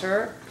recognize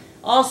her?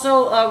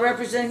 Also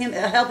representing him,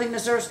 helping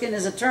Miss Erskine,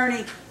 is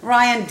Attorney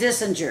Ryan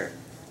Dissinger.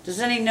 Does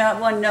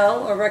anyone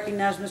know or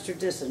recognize Mr.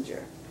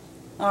 Dissinger?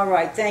 All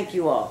right, thank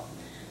you all.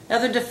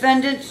 Other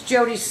defendants,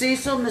 Jody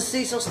Cecil. Miss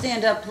Cecil,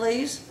 stand up,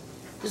 please.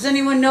 Does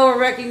anyone know or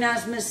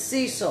recognize Miss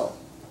Cecil?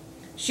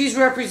 She's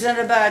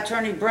represented by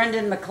Attorney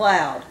Brendan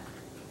McLeod.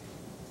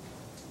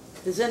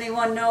 Does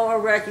anyone know or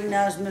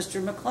recognize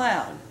Mr.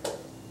 McLeod?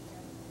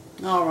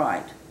 All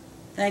right.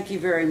 Thank you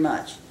very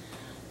much.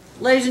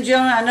 Ladies and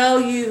gentlemen, I know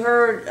you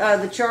heard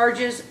the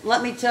charges.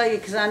 Let me tell you,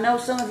 because I know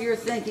some of you are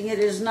thinking it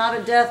is not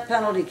a death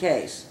penalty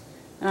case.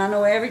 And I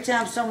know every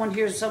time someone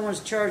hears someone's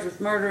charged with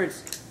murder,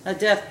 it's a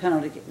death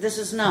penalty case. This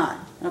is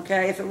not,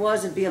 okay? If it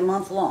was, it'd be a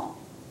month long.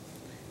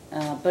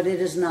 But it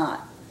is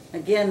not.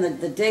 Again,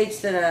 the dates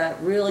that I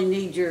really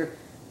need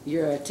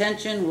your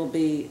attention will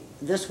be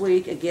this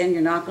week. Again,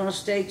 you're not going to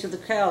stay till the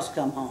cows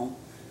come home,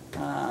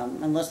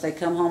 unless they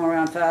come home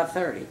around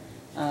 5:30,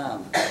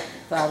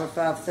 5 or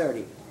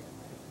 5:30.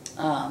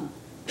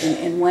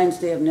 And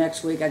Wednesday of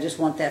next week, I just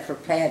want that for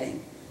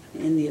padding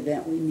in the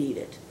event we need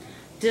it.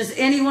 Does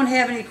anyone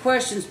have any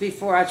questions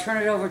before I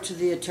turn it over to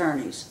the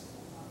attorneys?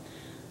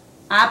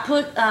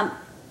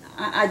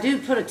 I do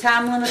put a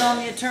time limit on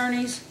the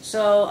attorneys,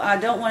 so I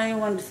don't want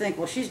anyone to think,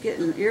 well, she's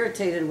getting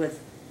irritated with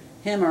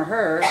him or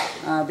her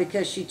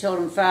because she told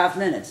him 5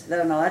 minutes.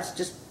 No, that's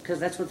just because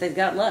that's what they've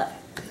got left.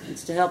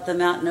 It's to help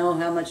them out know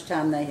how much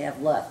time they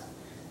have left.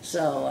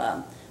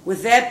 So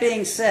with that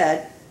being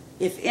said,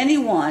 if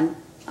anyone,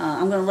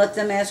 I'm going to let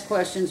them ask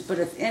questions, but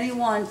if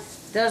anyone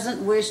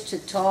doesn't wish to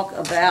talk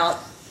about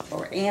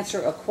or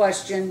answer a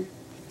question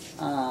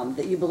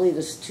that you believe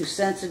is too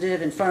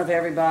sensitive in front of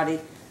everybody,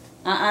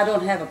 I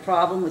don't have a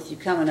problem with you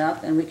coming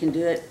up, and we can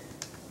do it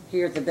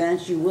here at the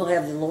bench. You will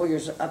have the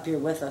lawyers up here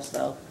with us,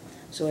 though,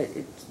 so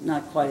it's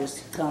not quite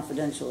as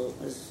confidential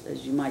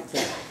as you might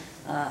think.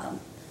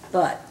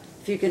 But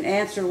if you can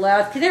answer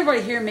loud. Can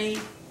everybody hear me?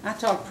 I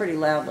talk pretty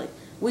loudly.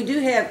 We do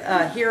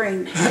have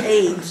hearing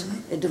aids,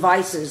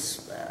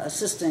 devices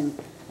assisting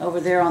over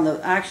there on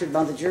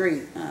the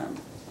jury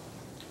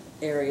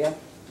area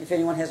if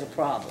anyone has a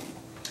problem.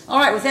 All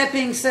right, with that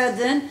being said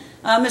then,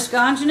 Ms.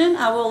 Gonjanin,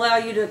 I will allow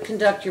you to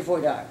conduct your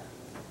voir dire.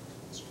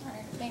 Your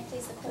Honor, may it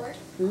please the court?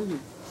 Mm-hmm.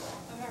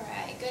 All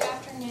right, good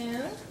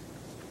afternoon.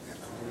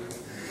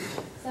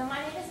 So my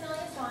name is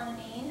Melia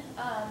Swanamine,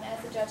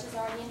 as the judge has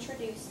already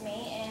introduced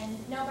me,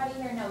 and nobody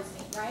here knows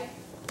me, right?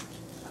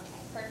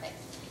 Okay, perfect.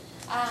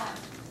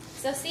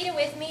 So seated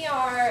with me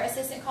are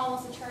Assistant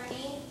Commonwealth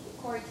Attorney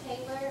Corey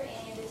Taylor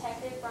and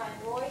Detective Brian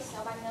Royce.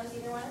 Nobody knows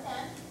either one of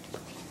them.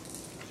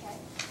 Okay.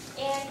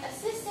 An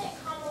assistant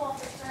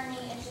Commonwealth attorney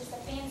is just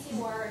a fancy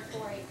word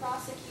for a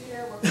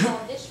prosecutor. We're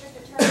called district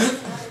attorneys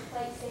in other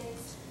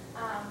places.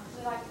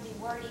 We like to be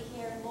wordy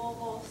here in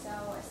Louisville, so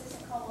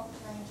assistant Commonwealth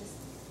attorney, just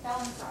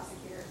felony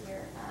prosecutor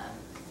here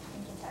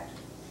in Kentucky.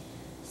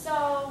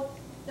 So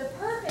the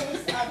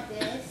purpose of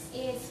this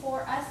is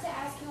for us to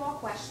ask you all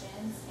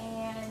questions,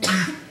 and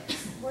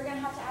we're going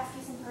to have to ask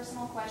you some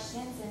personal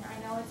questions, and I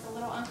know it's a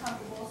little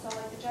uncomfortable, so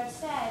like the judge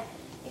said,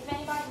 if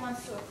anybody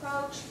wants to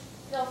approach,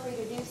 feel free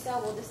to do so.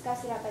 We'll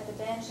discuss it up at the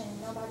bench,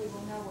 and nobody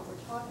will know what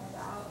we're talking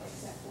about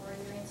except for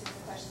your answer to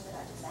the questions that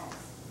I just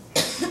asked.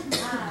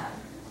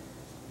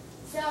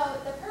 So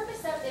the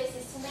purpose of this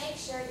is to make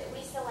sure that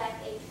we select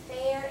a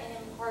fair and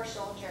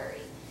impartial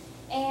jury.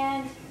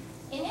 And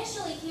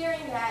initially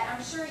hearing that,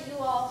 I'm sure you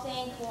all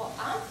think, well,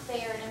 I'm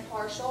fair and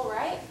impartial,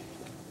 right?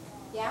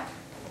 Yeah?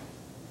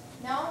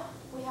 No?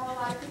 We have a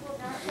lot of people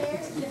that aren't fair?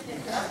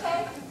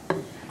 Okay.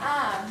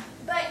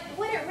 But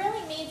what it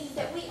really means is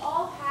that we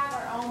all have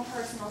our own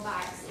personal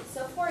biases.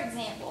 So for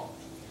example,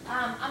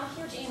 I'm a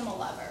huge animal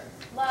lover.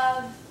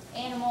 Love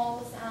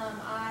animals.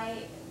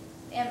 I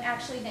am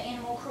actually the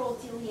animal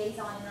cruelty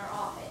liaison in our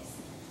office.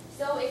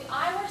 So if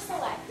I were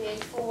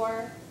selected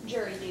for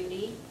jury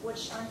duty,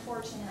 which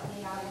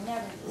unfortunately I will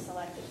never be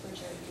selected for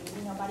jury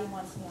duty, nobody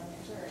wants me on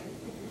their jury,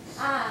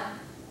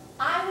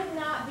 I would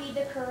not be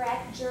the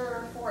correct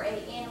juror for an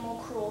animal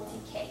cruelty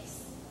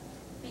case.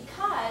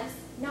 Because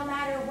no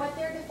matter what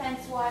their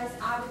defense was,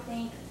 I would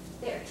think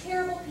they're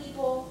terrible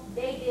people,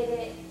 they did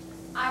it,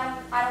 I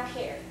don't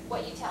care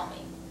what you tell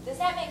me. Does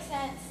that make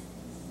sense?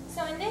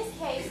 So in this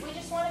case, we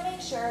just want to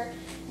make sure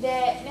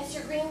that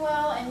Mr.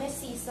 Greenwell and Ms.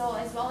 Cecil,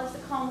 as well as the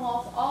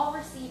Commonwealth, all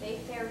receive a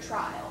fair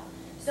trial.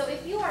 So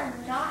if you are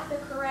not the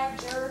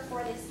correct juror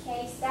for this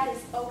case, that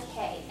is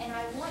okay. And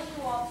I want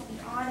you all to be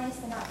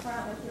honest and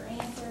upfront with your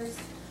answers,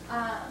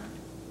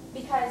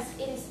 because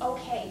it is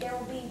okay. There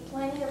will be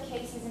plenty of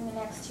cases in the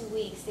next 2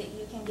 weeks that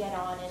you can get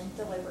on and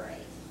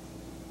deliberate.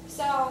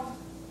 So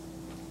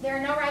there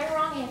are no right or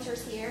wrong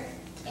answers here.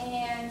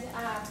 And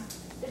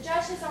the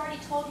judge has already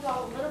told you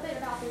all a little bit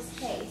about this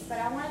case, but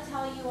I want to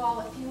tell you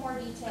all a few more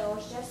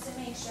details just to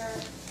make sure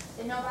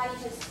that nobody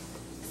has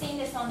seen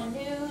this on the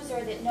news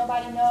or that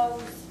nobody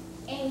knows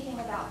anything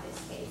about this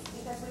case,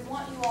 because we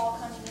want you all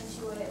coming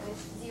into it with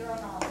zero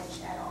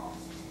knowledge at all.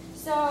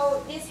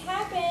 So this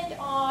happened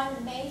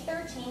on May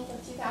 13th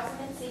of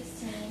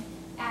 2016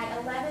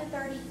 at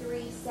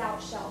 1133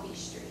 South Shelby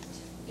Street.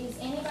 Is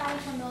anybody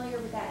familiar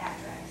with that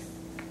address?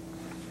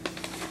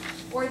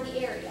 Or the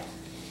area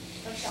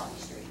of Shelby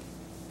Street?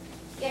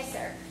 Yes,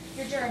 sir.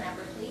 Your juror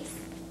number, please.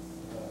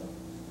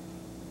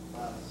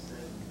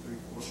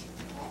 5734.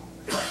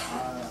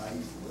 I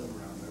used to live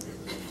around there.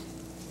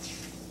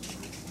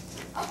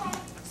 Okay.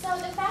 So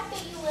the fact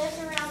that you lived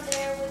around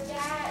there, would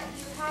that, do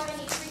you have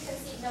any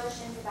preconceived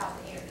notions about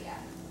the area?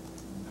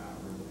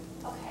 Not really.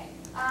 Okay.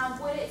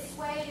 Would it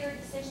sway your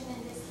decision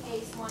in this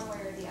case one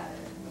way or the other?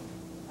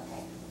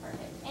 Okay,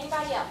 perfect.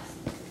 Anybody else?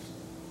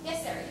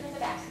 Yes, sir. You in the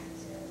back.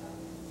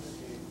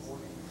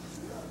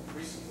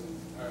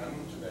 Recently, I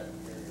moved to that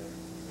area.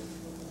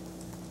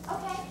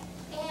 Okay.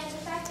 And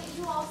the fact that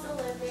you also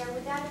live there,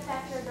 would that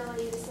affect your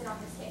ability to sit on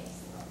this case?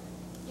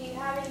 Do you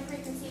have any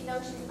preconceived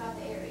notions about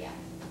the area?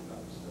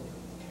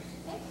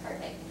 Okay,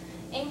 perfect.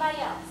 Anybody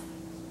else?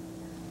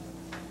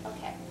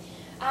 Okay.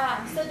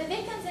 So the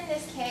victims in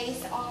this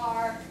case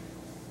are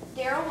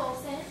Daryl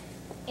Wilson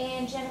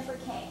and Jennifer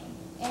Kane.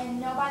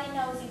 And nobody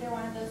knows either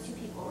one of those two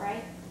people,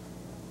 right?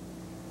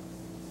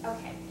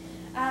 Okay.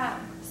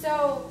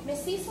 So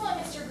Ms. Cecil and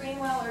Mr.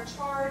 Greenwell are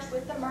charged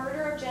with the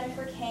murder of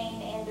Jennifer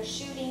Kane and the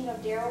shooting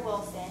of Daryl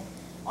Wilson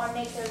on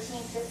May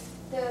 13th.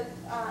 The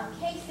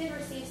case did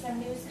receive some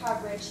news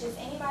coverage. Has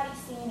anybody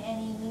seen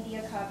any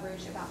media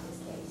coverage about this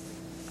case?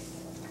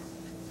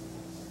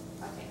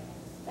 Okay,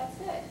 that's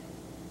good.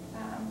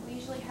 We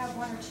usually have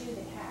one or two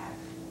that have.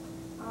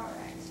 All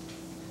right.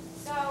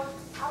 So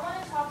I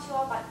want to talk to you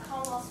all about the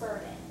Commonwealth's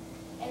burden.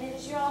 And it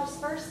is your all's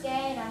first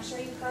day, and I'm sure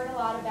you've heard a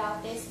lot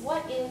about this.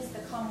 What is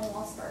the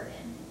Commonwealth's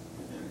burden?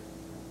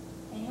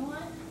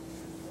 Anyone?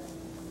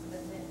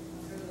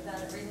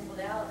 Without a reasonable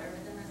doubt, or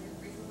within a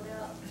reasonable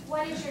doubt.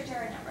 What is your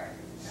juror number?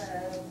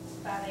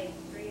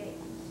 5838.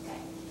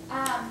 Okay.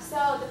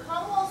 So the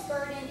Commonwealth's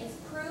burden is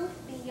proof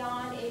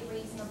beyond a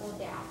reasonable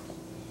doubt.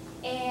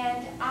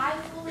 And I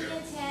fully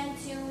intend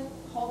to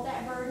hold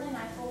that burden, and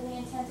I fully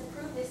intend to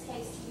prove this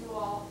case to you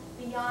all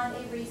beyond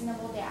a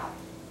reasonable doubt.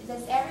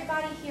 Does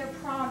everybody here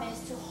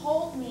promise to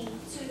hold me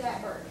to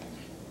that burden?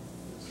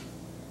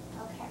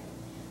 Okay.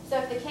 So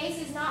if the case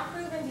is not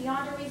proven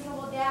beyond a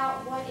reasonable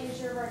doubt, what is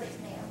your verdict,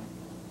 ma'am?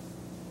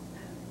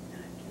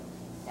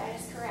 That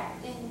is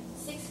correct. In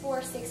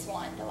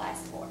 6461, the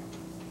last four.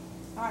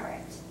 All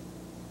right.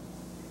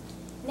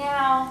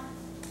 Now,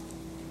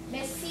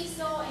 Ms.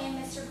 Cecil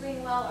and Mr.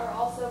 Greenwell are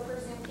also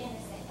presumed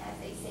innocent as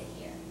they sit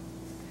here.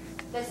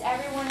 Does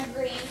everyone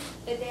agree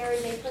that there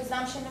is a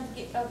presumption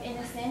of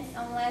innocence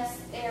unless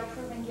they are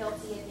proven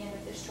guilty at the end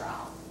of this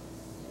trial?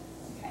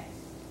 Okay.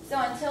 So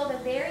until the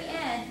very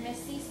end, Ms.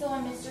 Cecil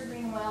and Mr.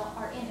 Greenwell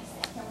are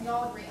innocent. Can we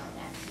all agree on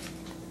that?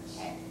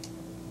 Okay.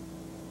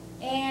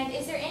 And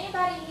is there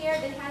anybody here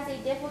that has a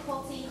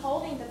difficulty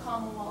holding the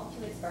Commonwealth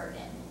to its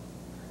burden?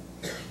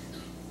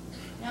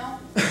 No?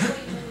 We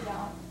really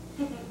don't.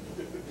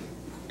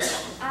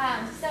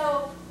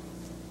 So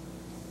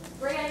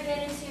we're going to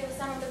get into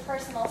some of the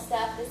personal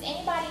stuff. Does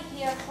anybody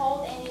here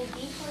hold any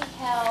deeply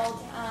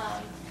held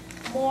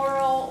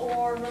moral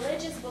or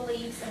religious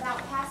beliefs about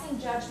passing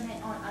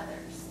judgment on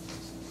others?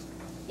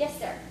 Yes,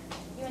 sir.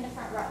 You in the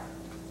front row.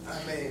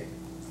 I'm a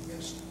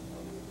minister.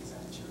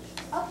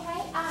 Okay.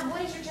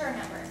 What is your juror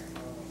number?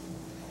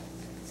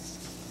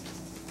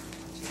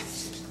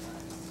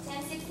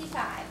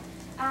 1065.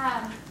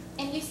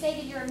 And you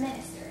stated you're a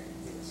minister.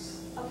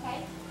 Yes.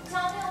 Okay.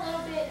 Tell me a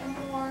little bit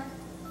more.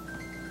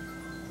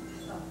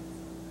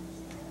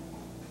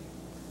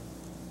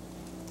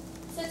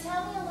 So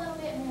tell me a little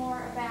bit more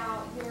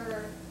about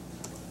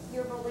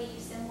your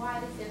beliefs and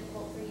why it's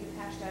difficult for you to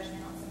pass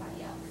judgment on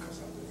somebody else. Because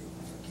I believe in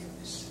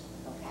forgiveness.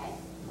 Okay.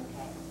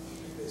 Okay.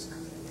 It's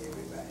good in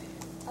everybody.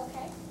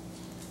 Okay.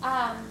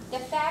 The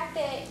fact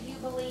that you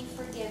believe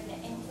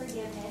in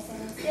forgiveness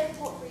and it's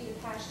difficult for you to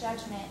pass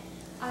judgment,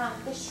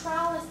 this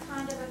trial is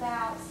kind of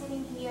about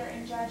sitting here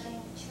and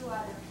judging two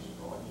other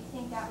people. Do you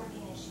think that would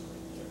be an issue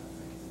with you?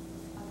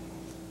 Okay.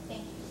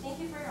 Thank you. Thank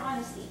you for your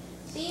honesty.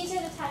 These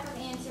are the type of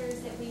answers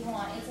that we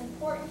want. It's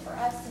important for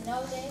us to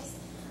know this.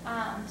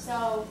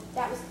 So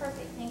that was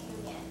perfect. Thank you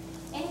again.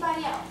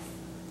 Anybody else?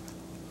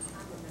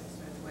 I'm a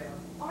minister as well.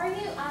 Are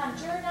you?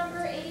 Juror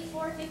number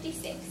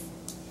 8456.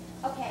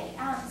 Okay,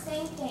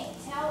 same thing.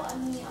 Tell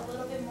me a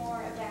little bit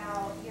more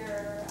about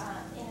your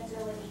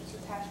inability to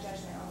pass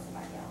judgment on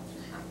somebody else.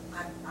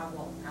 I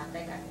won't. I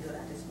think I can do it.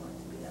 I just want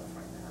to be up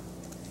front now.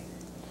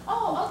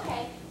 Oh,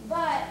 okay.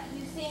 But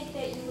you think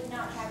that you would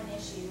not have an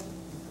issue.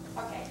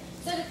 Okay.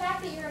 So the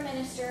fact that you're a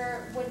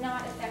minister would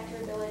not affect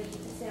your ability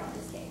to sit on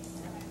this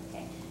case.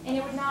 Okay. And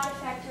it would not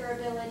affect your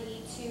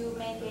ability to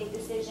make a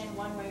decision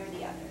one way or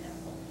the other.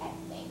 Okay.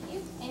 Thank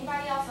you.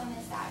 Anybody else on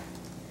this side?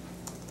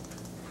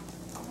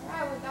 All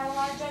right. We've got a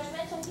lot of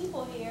judgmental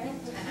people here.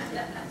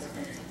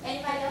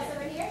 Anybody else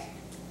over here?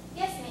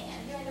 Yes,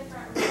 ma'am. You're in the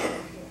front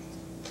row.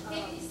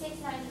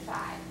 5695.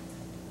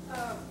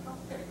 I work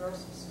at a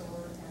grocery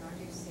store, and I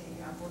do see,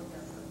 I've worked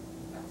there for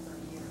about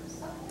 30 years.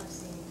 I've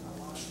seen a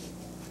lot of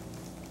people,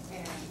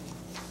 and,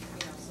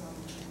 some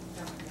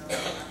don't know.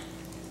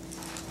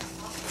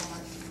 Also,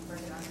 I bring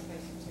it on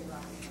occasion too,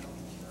 I don't know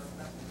for sure,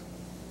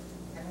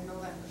 and I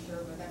know that for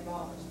sure, but that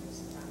bothers me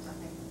sometimes. I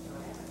think,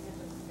 I haven't been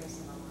to the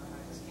case in my mind,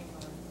 I just can't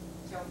really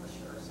tell for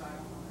sure, so I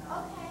don't know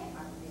how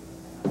I feel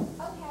with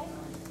that. Okay.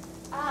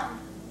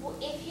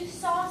 If you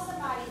saw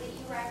somebody that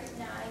you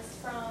recognized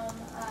from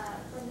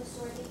the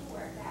store that you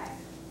work at,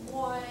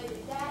 would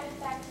that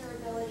affect your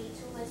ability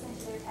to listen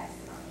to their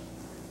testimony?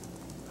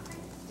 I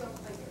don't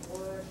think it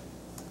would.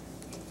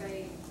 If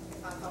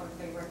I thought if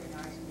they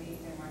recognized me,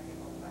 they might be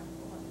more like,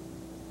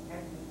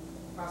 have me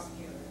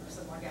prosecuted or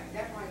something like that.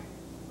 That might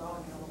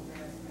bother me a little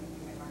bit.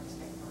 Maybe they might just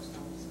take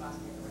personal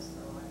responsibility the rest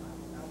of their life. I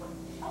don't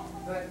know.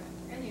 Okay. But,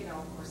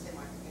 of course, they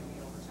might give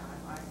me overtime.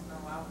 I don't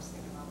know. I was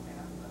thinking about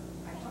that, but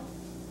I don't.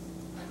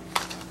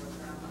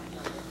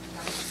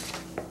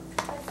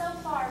 But so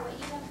far, what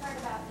you have heard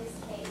about this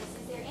case,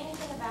 is there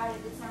anything about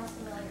it that sounds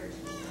familiar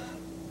to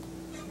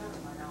you? None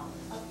of my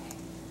knowledge. Okay.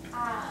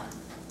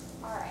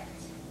 All right.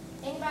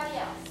 Anybody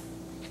else?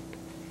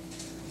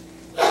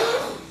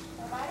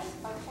 Nobody?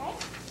 Okay.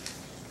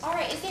 All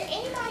right. Is there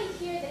anybody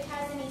here that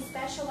has any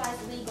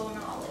specialized legal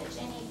knowledge?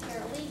 Any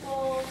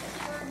paralegals,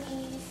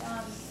 attorneys,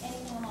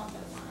 anything along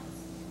those lines?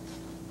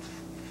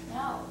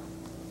 No.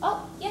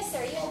 Oh, yes,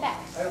 sir. You in the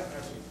back. I don't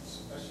have any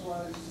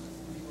specialized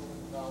legal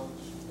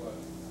knowledge, but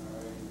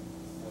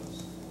I was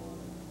for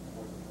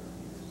more than 30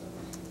 years. I was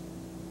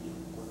a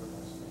reporter.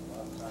 I spent a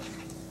lot of time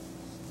in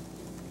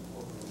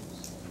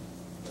courtrooms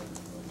and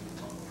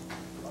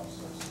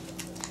process.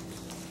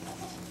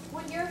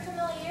 Would your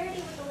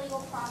familiarity with the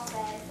legal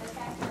process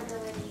affect your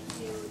ability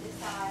to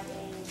decide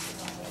a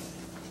criminal case?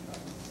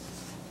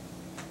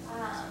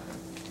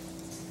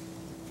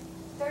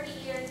 30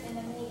 years in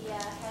the media,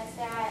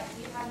 do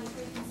you have any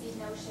preconceived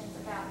notions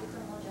about the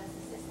criminal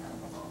justice system?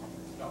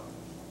 No.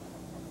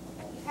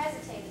 You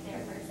hesitated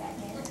there for a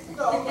second.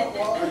 No,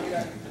 well,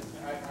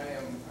 I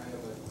am a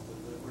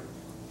deliberate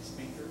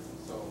speaker,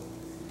 so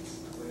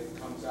when it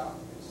comes out,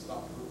 it's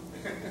not true.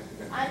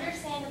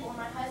 Understandable.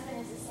 My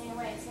husband is the same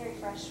way. It's very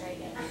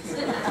frustrating.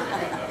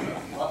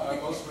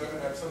 Most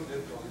women have some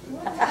difficulty.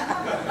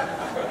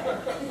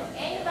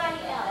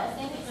 Anybody else?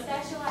 Any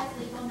specialized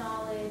legal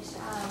knowledge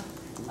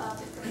of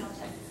the criminal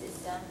justice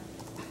system?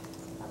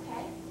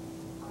 Okay.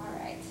 All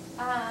right.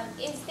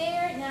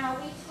 Now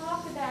we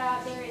talked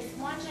about, there is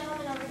one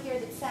gentleman over here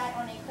that sat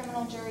on a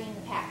criminal jury in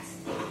the past.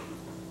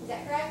 Is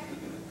that correct?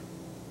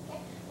 Okay.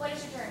 What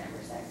is your jury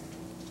number, sir?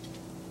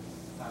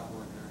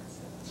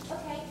 547.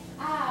 Okay.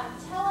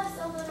 Tell us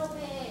a little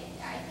bit,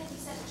 I think you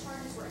said the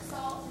charges were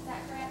assault, is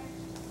that correct?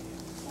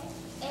 Okay.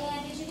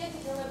 And did you get to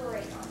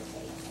deliberate on the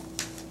case?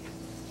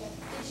 Okay.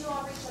 Did you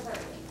all reach a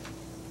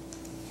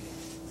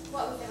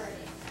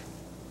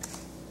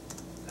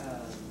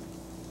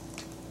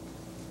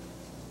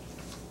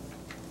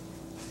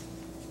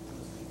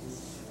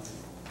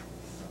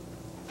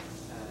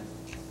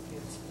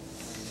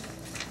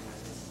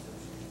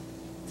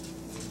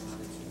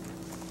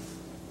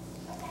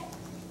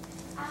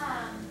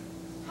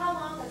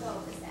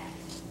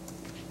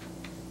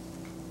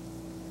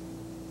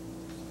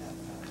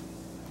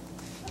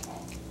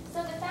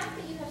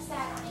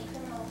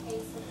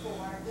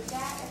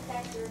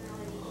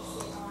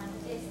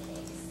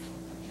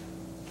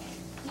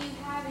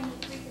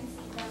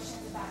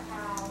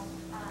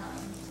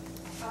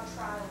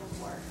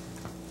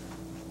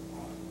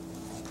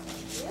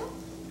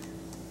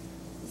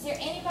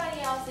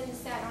else that has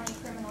sat on a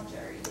criminal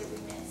jury that we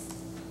missed?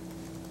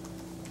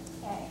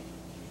 Okay.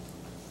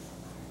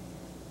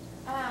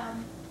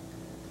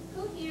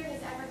 Who here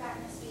has ever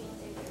gotten a speeding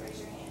ticket? Raise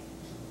your hand.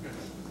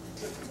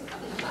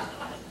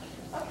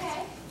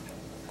 Okay.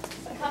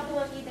 A couple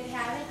of you that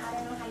haven't, I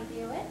don't know how you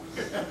do it.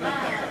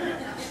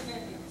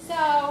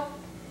 So,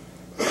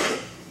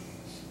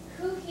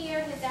 who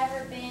here has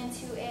ever been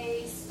to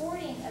a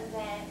sporting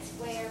event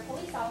where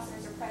police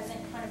officers are present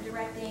kind of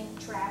directing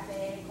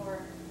traffic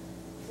or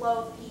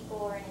flow of people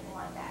or anything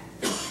like that?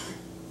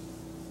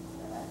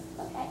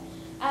 Okay.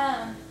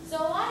 So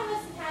a lot of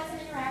us have had some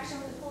interaction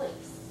with the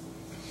police.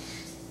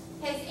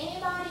 Has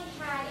anybody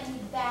had any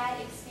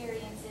bad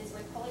experiences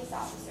with police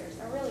officers?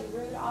 A really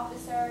rude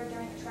officer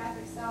during a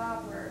traffic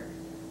stop or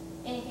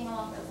anything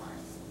along those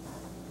lines?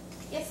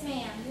 Yes,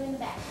 ma'am. You in the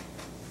back.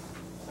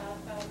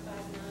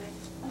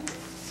 5559.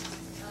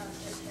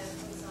 Just had a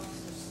police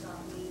officer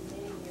stop me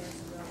many years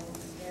ago,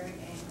 was very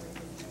angry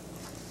with me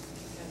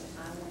because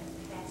I went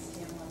past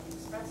him on the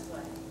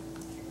expressway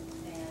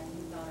and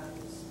he thought I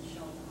was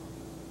showing off.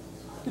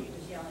 So he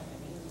was yelling at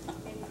me, he was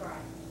maybe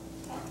crying.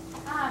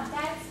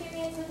 That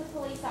experience with a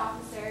police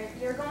officer,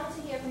 you're going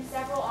to hear from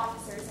several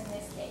officers in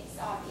this case,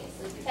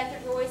 obviously.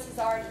 Detective Royce is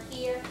already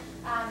here.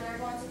 There are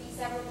going to be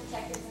several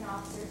detectives and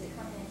officers that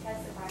come in and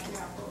testify here,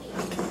 I believe.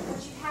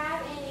 Would you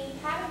have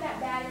having that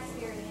bad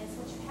experience,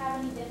 would you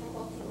have any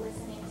difficulty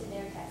listening to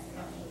their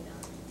testimony?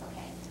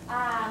 Okay.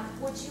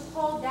 Would you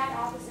hold that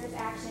officer's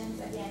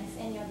actions against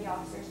any of the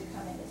officers who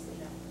come in this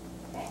week?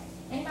 Okay.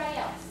 Anybody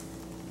else?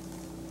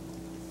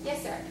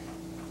 Yes, sir.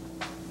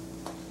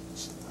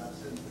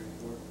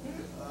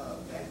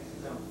 Back in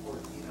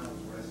 2014, I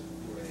was arrested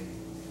for a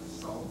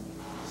assault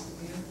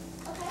misdemeanor.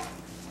 Okay.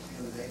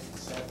 It was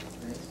actually several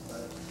things,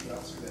 but the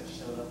officer that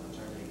showed up was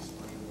trying to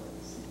explain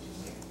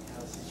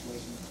how the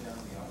situation was down.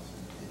 The officer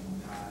did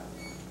not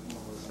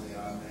mostly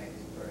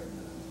automatically threaten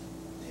to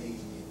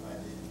tase me if I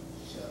didn't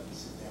shut up and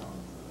sit down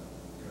on the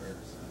curb.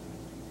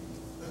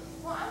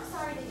 Well, I'm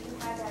sorry that you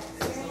had that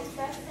experience.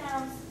 That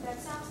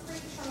sounds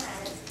pretty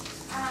traumatic. It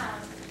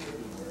could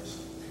be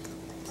worse.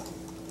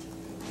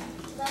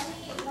 Let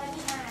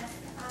me ask,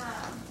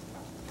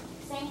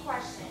 same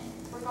question.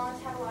 We're going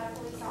to have a lot of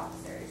police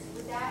officers.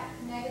 Would that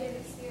negative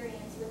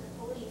experience with the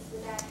police,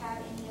 would that have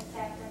any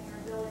effect on your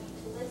ability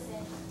to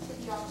listen to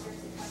the officers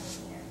that come in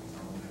here?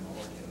 I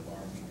work at a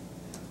bar meeting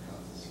and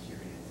comes to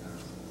security at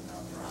times, so it's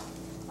not a problem.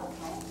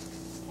 Okay.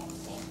 Okay,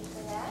 thank you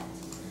for that.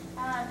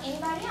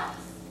 Anybody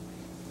else?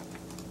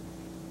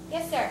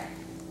 Yes, sir.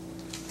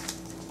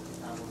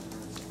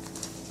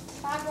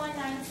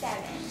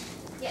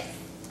 5197. Yes.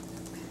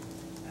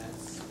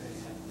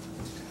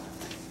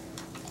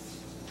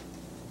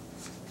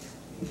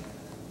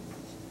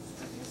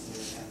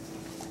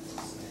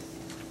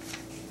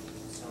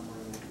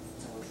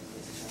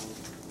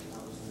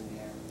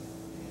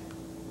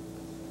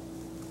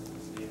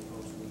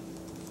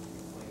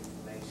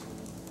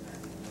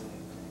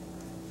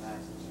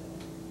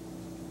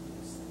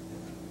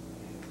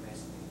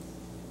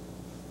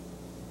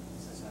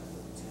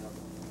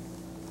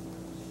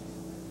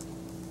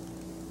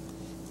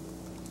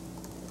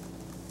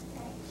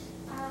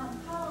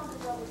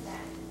 What was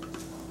that?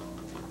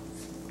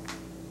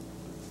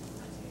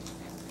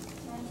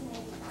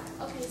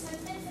 1985. Okay, so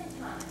it's been some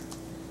time.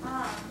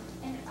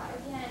 And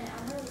again,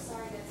 I'm really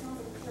sorry. That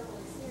sounds like a terrible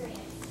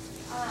experience.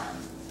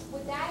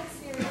 Would that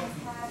experience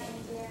have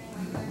any bearing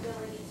on your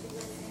ability to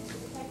listen to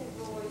Detective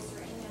Royce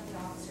or any of the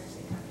officers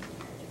that come in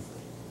here this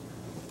week?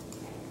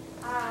 Okay.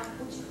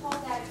 Would you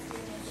hold that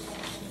experience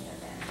against any of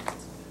them?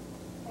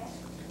 Okay.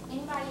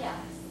 Anybody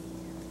else?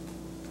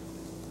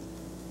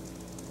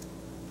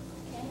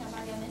 Okay,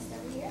 nobody I missed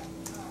over here.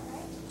 All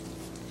right.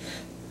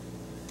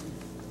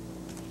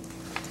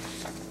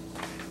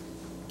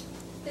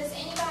 Does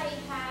anybody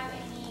have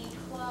any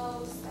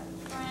close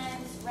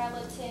friends,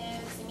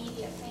 relatives,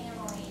 immediate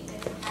family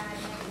that have had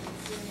negative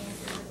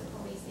experiences with the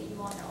police that you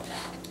all know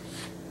about?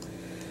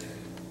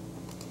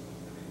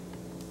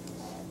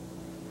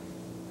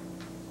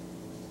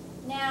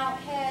 Now,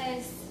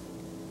 has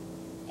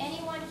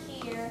anyone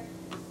here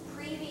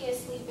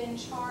previously been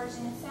charged,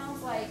 and it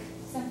sounds like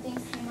some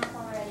things came up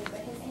already,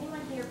 but has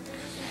anyone here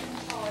previously been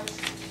charged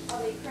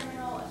of a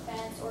criminal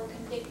offense or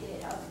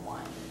convicted of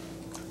one?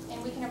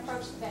 And we can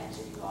approach the bench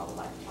if you all would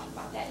like to talk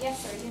about that.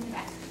 Yes, sir, you in the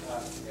back.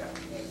 Yeah, that's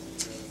been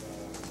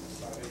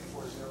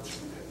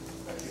 5840,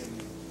 back in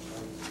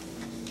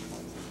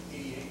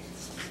 1988.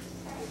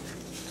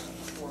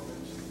 4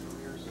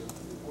 careers as a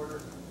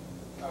reporter.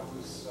 I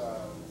was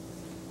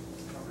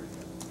covering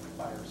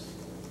fires,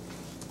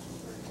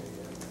 2:30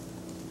 a.m.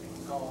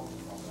 Call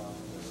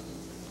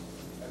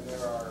and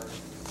there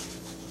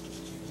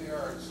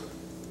are sort of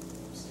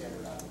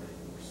standard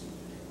operating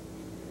procedures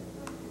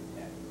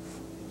and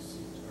these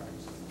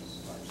crimes and these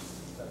fires.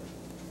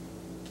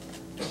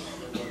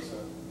 There was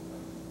a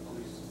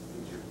police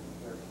major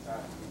there at the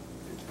time who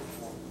didn't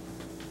perform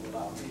to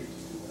allow me to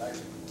do what I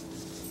did.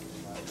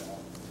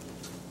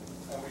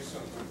 And we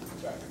sort of went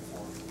back and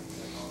forth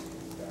and on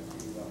back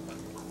to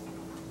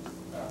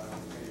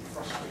any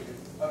frustrated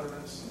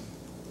utterance.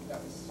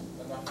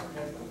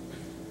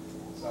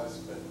 So I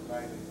spent the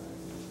night in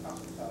the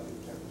hospitality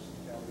of Jefferson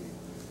County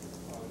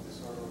on a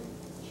disorderly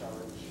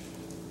charge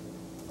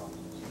from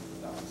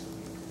 $2,000 a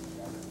week.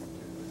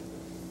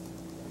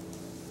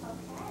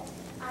 Okay.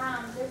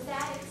 Does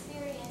that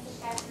experience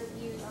affect your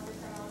views on the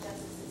criminal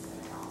justice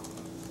system at all?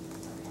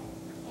 Okay.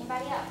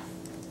 Anybody else?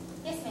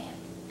 Yes, ma'am.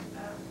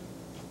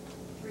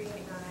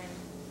 389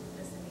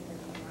 misdemeanor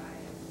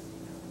DUI.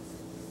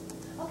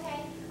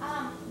 Okay.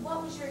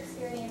 What was your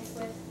experience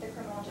with the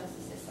criminal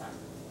justice system?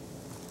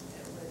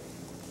 It was,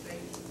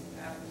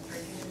 I was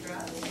drinking and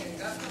driving and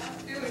got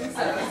caught doing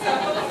so.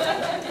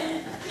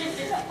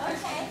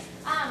 Okay.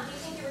 Do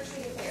you think you were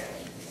treated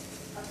fairly?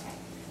 Okay.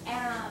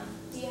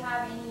 Do you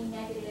have any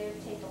negative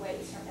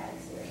takeaways from that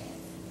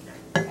experience?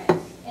 Okay.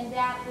 And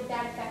would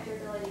that affect your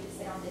ability to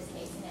sit on this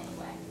case in any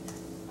way?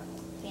 Okay.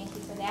 Thank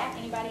you for that.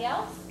 Anybody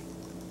else?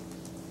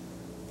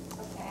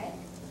 Okay.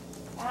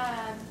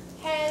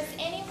 Has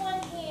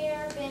anyone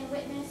here been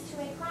witness to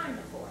a crime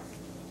before?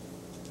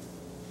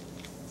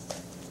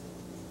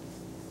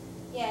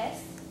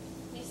 Yes.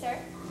 You, sir?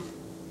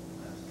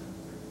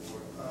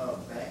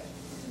 Back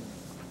in,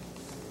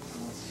 I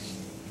want to say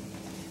maybe 2016,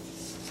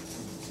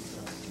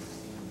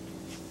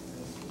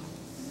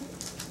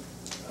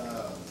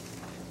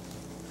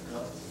 a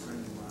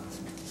friend of mine,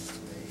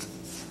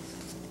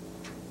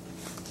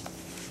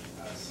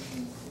 I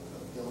seen a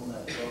bill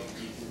that felt to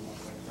do my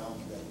friend tell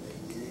me that they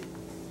did it.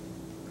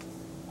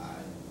 I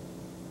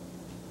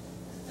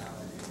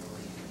didn't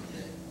really think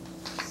that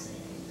say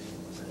anything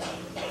was that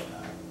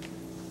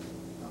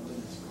I'm in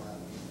this class,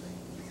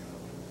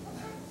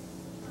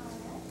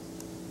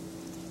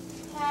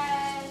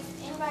 Has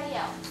anybody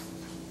else?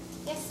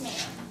 Yes,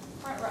 ma'am.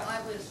 Front row.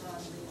 I was on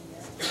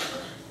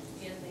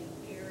in the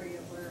area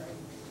where a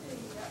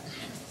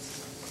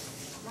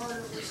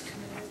murder was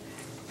committed.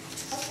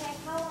 Okay,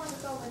 how long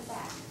ago was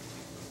that?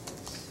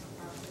 That's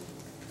probably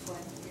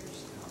 20 years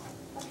ago.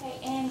 Okay,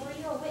 and were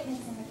you a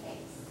witness in the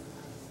case?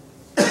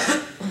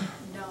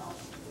 No,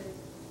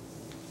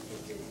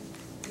 it didn't.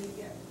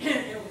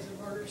 It was a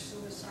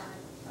murder-suicide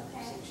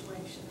Okay.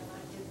 situation, and I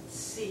didn't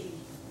see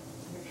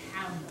it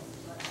happen,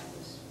 but I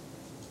was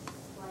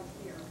right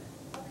here.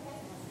 Okay.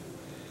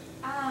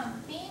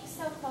 Being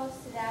so close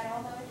to that,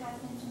 although it has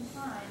been some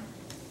time,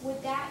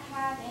 would that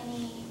have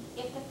any,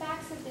 if the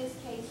facts of this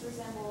case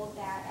resembled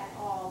that at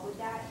all, would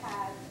that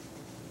have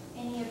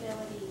any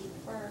ability,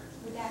 or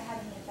would that have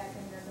any effect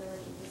on your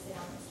ability to sit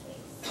on this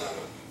case?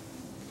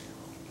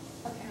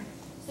 Okay.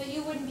 So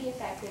you wouldn't be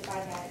affected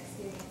by that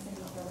experience and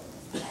being a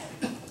witness today?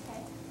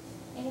 Okay.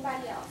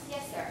 Anybody else?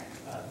 Yes, sir.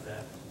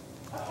 Theft.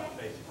 Okay.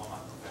 Based upon my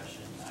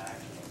profession, I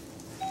actually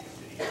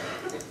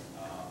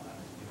I'm in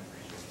human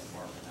resources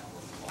department. I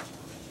work for loss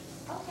prevention.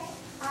 Okay.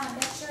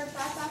 That's your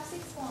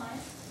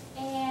 5561.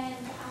 And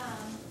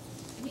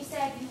you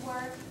said you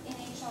work in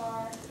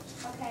HR,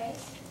 okay?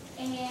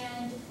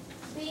 And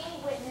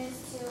being witness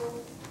to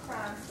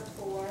crimes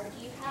before, do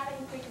you have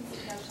any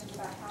preconceived notions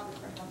about how the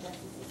criminal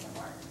justice system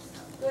works?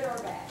 Good or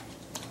bad?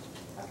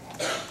 Okay.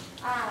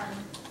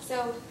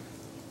 So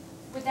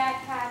would that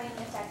have any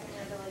effect on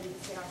your ability to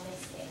sit on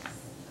this case?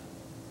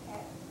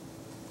 Okay.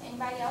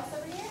 Anybody else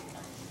over here?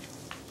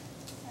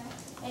 Okay.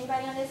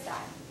 Anybody on this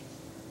side?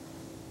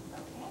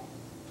 Okay.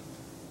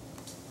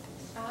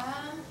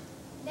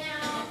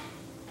 Now,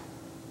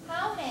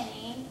 how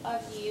many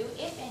of you,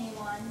 if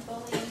anyone,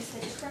 believes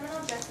that the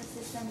criminal justice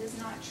system does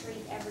not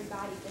treat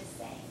everybody the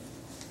same?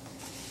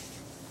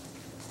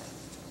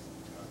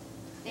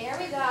 There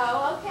we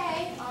go.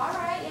 Okay. All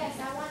right. Yes,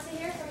 I want to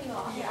hear from you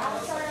all. Here, I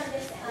will start on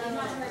this end. We've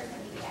not heard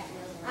from you yet.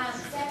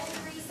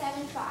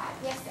 7375.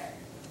 Yes, sir.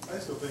 I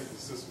still think the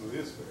system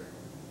is fair.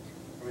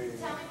 I mean,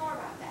 Tell me more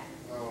about that.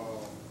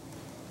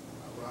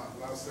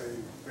 when I say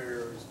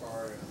fair as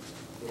far as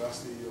what I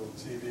see on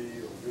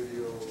TV or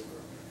videos,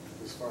 or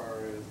as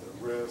far as the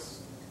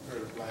arrests,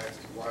 compared to blacks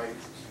to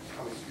whites,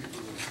 how many people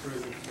in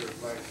prison compared to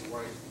blacks to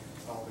whites,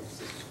 I don't think the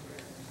system is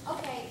fair.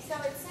 Okay, so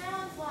it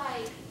sounds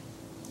like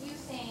you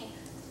think,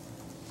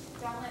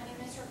 don't let me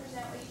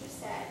misrepresent what you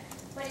just said,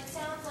 but it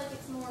sounds like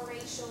it's more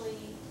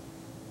racially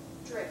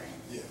driven.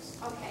 Yes.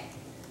 Okay.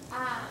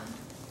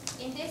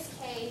 In this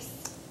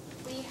case,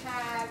 we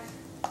have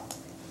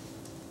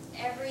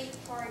every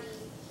party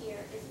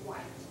here is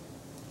white.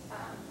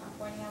 I'm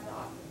pointing out the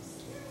obvious.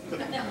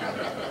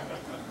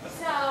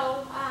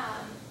 So,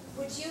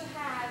 would you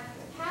have,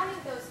 having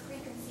those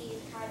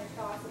preconceived kind of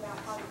thoughts about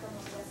how the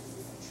criminal justice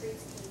system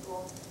treats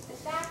people, the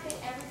fact that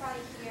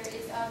everybody here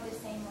is of the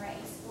same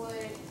race,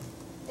 would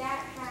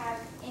that have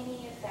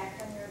any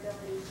effect on your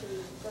ability to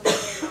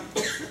deliberate on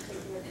this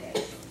particular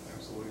case?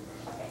 Absolutely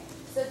not. Okay,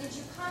 so did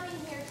you come in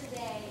here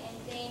today and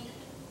think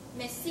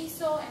Ms.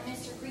 Cecil and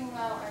Mr.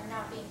 Greenwell are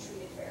not being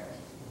treated fairly?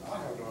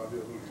 I have no idea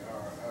who they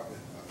are. I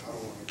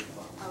don't want to get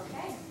involved.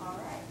 Okay, all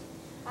right.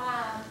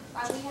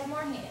 We have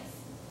more hands.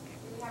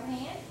 Do we have a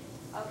hand?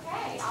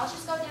 Okay, I'll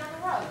just go down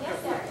the road. Yes,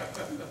 sir.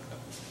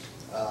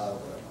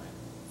 What am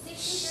I?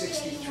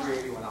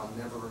 6381, I'll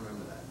never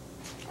remember that.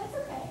 That's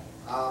okay.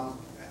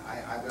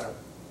 I've got a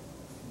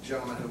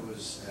gentleman who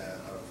was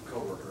a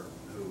coworker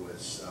who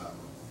was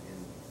in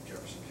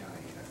Jefferson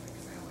County, I think,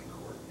 Family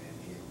Court, and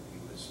he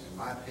was, in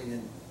my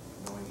opinion,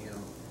 knowing him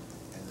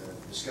and the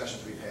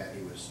discussions we've had,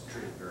 he was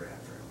treated very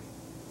unfairly.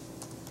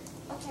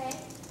 Okay.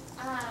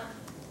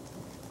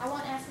 I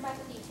won't ask about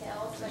the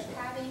details, but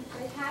having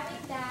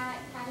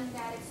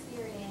that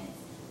experience,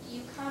 do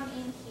you come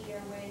in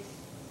here with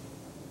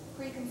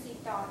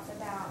preconceived thoughts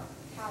about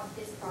how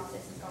this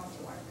process is going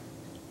to work?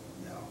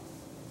 No.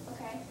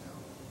 Okay. No.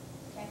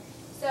 Okay.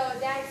 So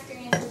that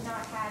experience would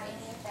not have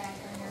any effect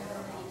on your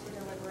ability to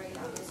deliberate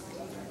on this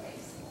particular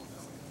case.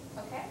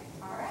 Okay.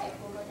 All right.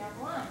 We'll go down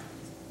the line.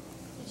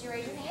 Did you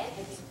raise your hand?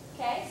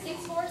 Okay.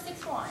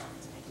 6461. I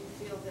do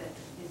feel that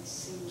it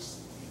seems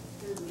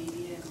through the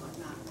media and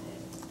whatnot that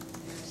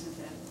there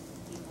isn't an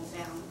equal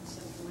balance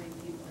of the way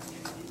people are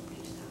treated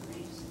based on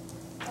race.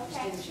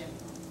 Okay. Just in general.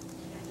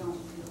 I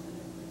don't feel that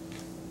it would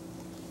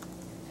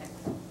affect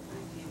my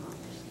view on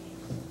this case.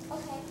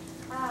 Okay.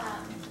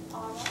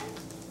 All right.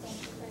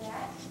 Thank you for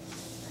that.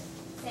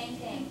 Same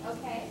thing.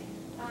 Okay.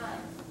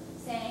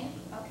 Same.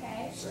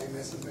 Okay. Same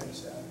as the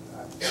minister,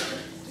 I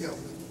dealt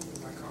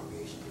with my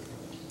congregation,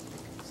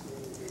 some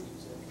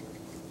individuals that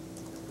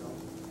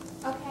don't.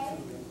 Okay.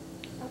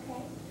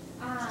 Okay.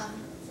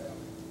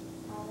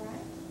 All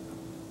right.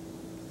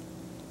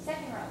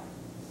 Second row.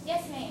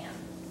 Yes, ma'am.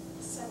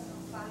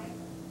 705.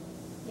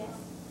 Yes.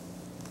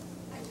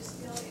 I just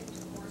feel in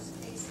divorce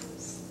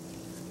cases,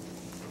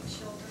 the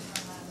children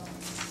are not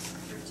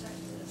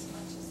protected as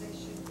much as they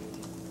should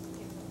be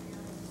if the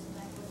parent is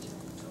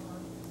negligent or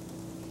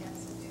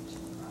has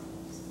addiction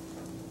problems.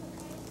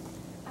 Okay.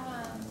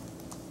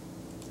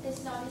 This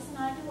is obviously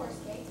not a divorce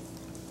case.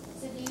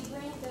 So do you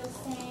bring those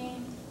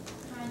same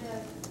kind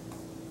of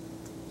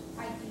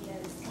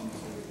ideas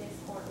into this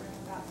courtroom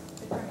about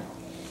the criminal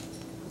case?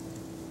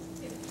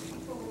 If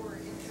people who are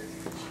injured in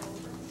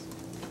children,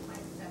 it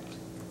might affect them.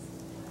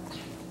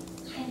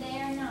 And they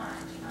are not.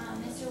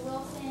 Mr.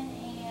 Wilson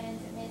and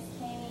Ms.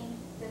 Kane,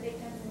 the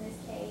victims in this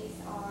case,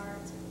 are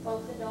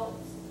both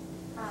adults.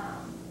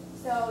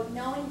 So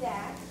knowing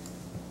that,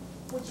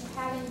 would you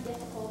have any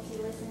difficulty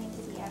listening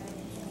to the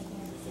evidence and making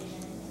a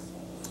decision in this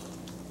case?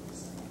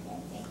 Okay,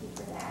 thank you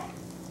for that.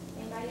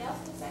 Anybody else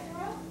in the second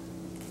row?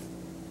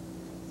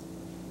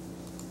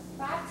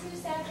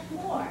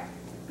 5274.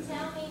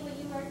 Tell me what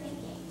you were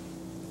thinking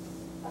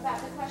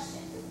about the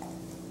question.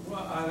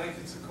 Well, I think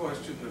it's a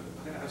question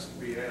that has to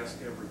be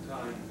asked every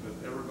time, but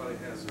everybody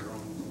has their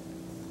own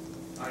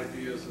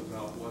ideas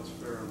about what's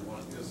fair and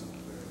what isn't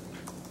fair.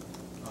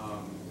 A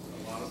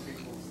lot of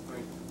people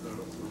think the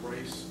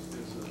race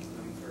is an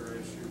unfair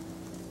issue.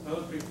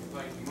 Other people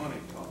think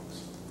money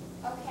talks.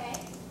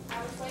 Okay, I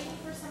was waiting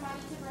for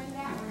somebody to bring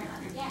that one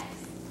up. Yes,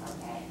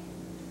 okay.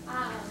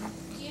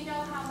 Do you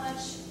know how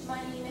much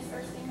money Ms.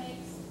 Erskine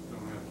makes?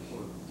 Don't have a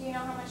clue. Do you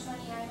know how much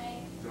money I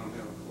make? Don't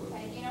have a clue.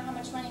 Okay, do you know how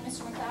much money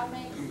Mr. McLeod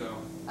makes?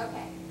 No.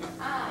 Okay.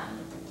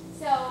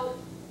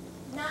 So,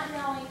 not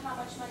knowing how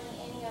much money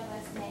any of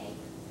us make,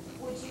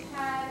 would you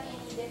have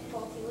any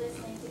difficulty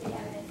listening to the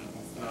evidence in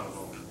this case?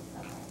 No.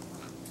 Okay.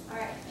 All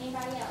right,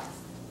 anybody else?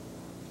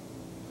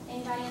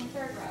 Anybody in the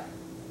third row?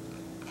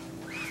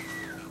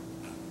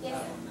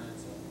 Yes, sir.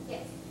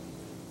 Yes.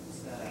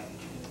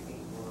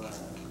 Anything for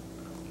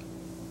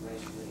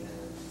basically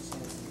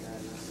sentencing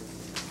diagnosis,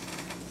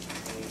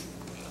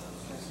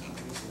 especially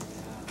recently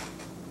now,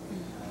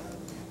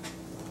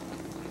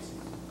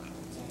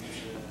 tends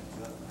to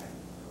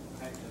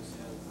practice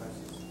health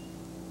versus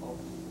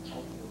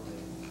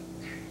opioid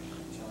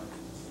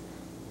charges.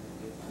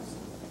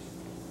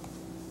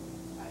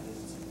 I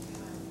didn't see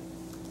behind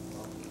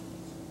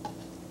opioids.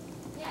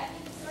 Yeah, I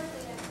think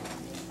certainly that's a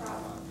huge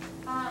problem.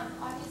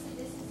 Obviously,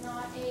 this is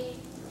not a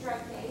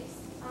drug case.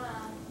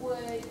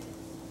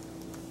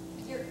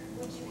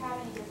 Would you have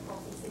any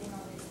difficulty sitting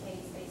on this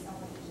case based on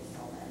what you just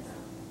told us?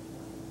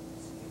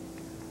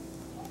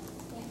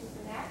 Thank you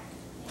for that.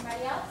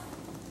 Anybody else?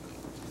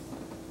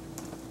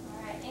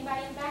 All right.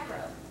 Anybody in the back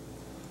row?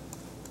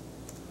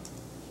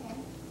 Okay.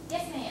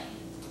 Yes, ma'am.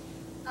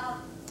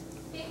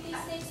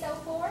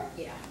 5604?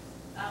 Yeah.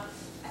 I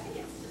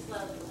think it's just a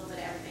little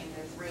bit of everything.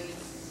 There's race,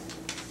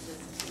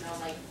 just,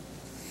 like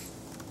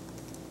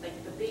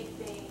the big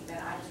thing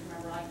that I just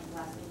remember, like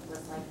last week,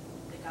 was like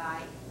the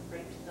guy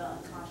raped the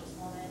unconscious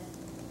woman,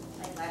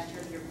 like last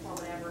year, the year before,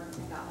 whatever,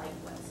 and got 6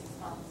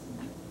 months.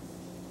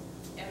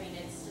 I mean,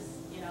 it's just,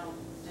 it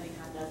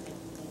kind of does make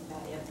you think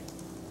that if,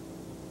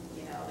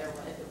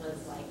 it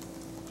was like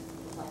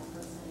a black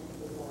person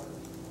or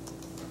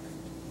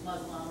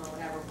Muslim or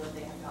whatever, would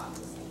they have gotten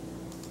the same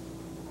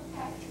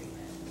Okay.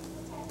 treatment?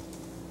 Okay.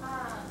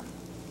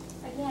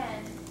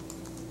 Again,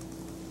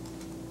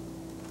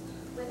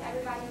 with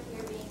everybody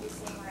here being the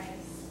same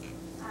race,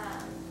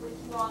 with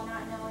you all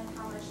not knowing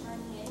how much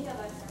money any of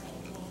us are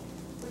making,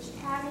 would you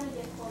have any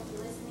difficulty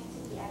listening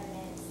to the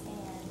evidence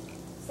and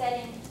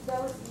setting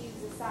those views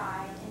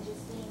aside and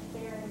just being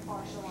fair and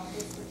impartial on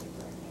this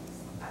particular case?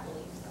 I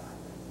believe so. I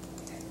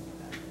would. Okay.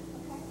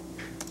 Okay.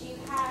 Do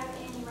you have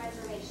any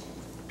reservations?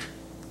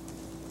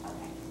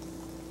 Okay.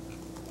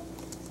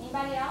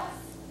 Anybody else?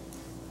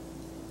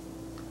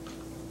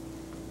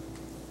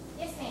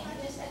 Yes, ma'am. I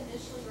just had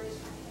initially raise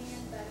my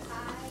hand, but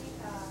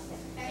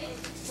and it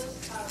was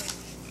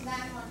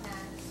 919.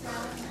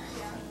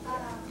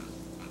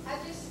 I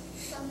just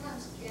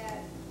sometimes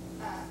get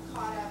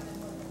caught up in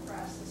what the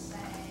press is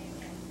saying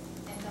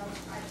and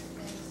those types of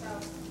things. So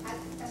I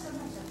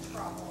sometimes have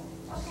trouble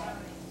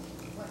discerning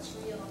what's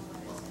real and what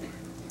isn't.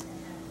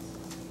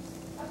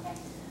 Okay.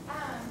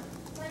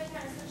 Let me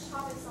kind of switch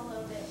topics a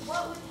little bit.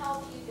 What would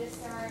help you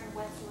discern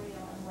what's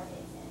real and what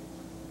isn't?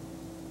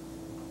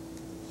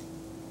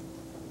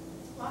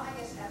 Well, I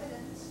guess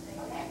evidence.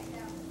 Okay.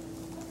 Yeah.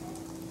 Okay.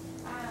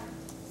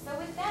 So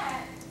with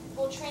that,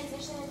 we'll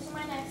transition into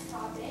my next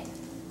topic,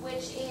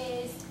 which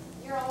is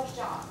your all's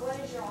job. What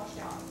is your all's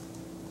job?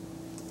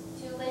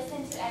 To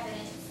listen to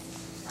evidence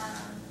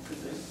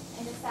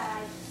and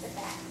decide the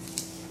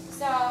facts.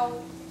 So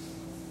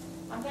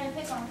I'm going to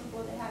pick on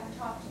people that haven't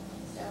talked to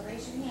me, so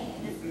raise your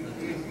hand.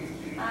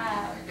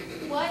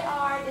 What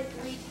are the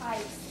 3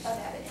 types of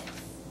evidence?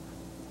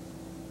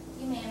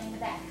 You ma'am in the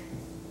back.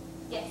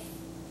 Yes.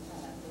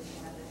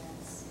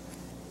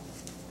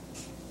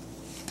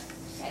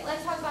 Okay,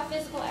 let's talk about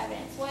physical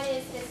evidence. What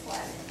is physical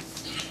evidence?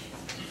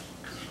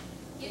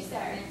 You,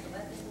 sir.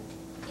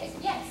 Yes,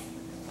 yes.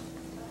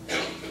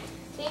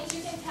 Things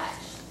you can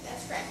touch.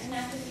 That's correct. And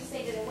that's what you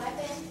say to the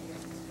weapon.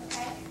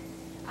 Okay.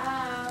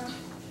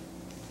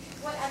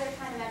 What other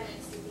kind of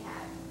evidence do we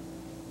have?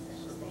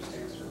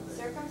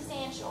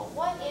 Circumstantial.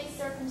 What is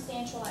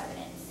circumstantial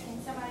evidence?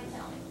 Can somebody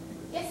tell me?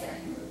 Yes, sir.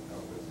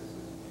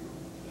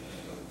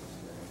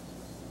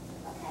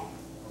 Okay.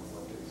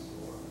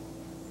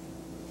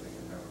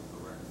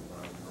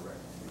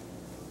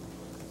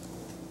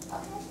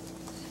 Okay.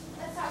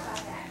 Let's talk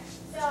about that.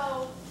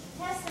 So,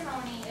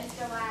 testimony is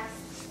the last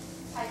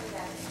type of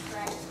evidence,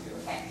 right?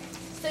 Okay.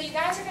 So you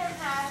guys are going to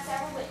have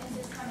several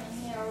witnesses come in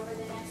here over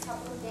the next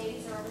couple of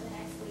days or over the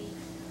next week,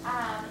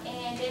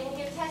 and they will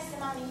give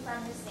testimony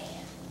from the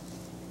stand.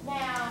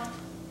 Now,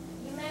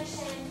 you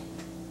mentioned,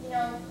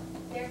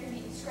 there can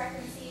be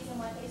discrepancies in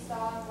what they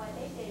saw and what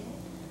they didn't.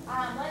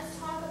 Let's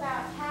talk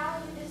about how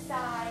you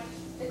decide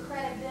the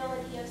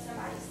credibility of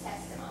somebody's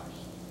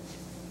testimony.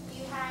 Do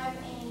you have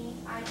any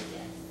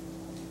ideas?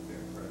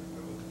 Their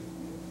credibility,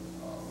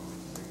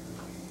 they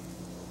could be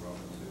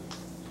relative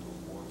to a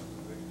force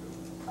victim.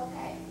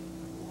 Okay.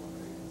 Or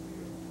they could be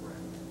a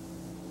friend,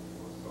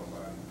 or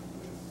somebody who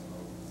is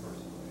of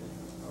personal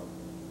interest of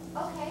them.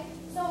 Okay.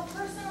 So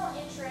personal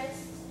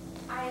interest,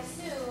 I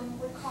assume,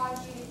 would cause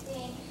you to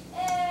think,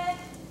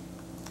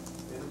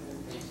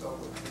 In some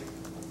cases,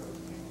 because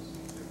people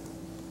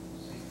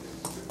see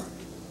things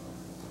differently than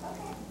others.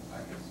 Okay.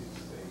 I can see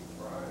the same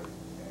crime,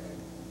 and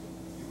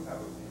you have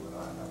a view and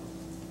I have a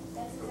view.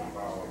 That's Because of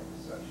exactly our true.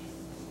 perception,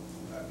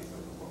 not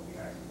because of what we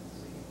actually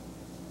see.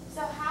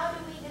 So how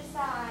do we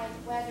decide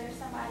whether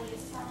somebody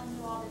is telling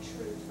you all the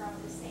truth from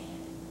the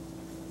stand?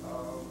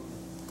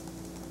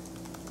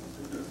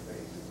 Just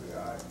basically,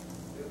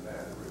 their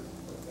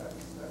mannerisms, but that's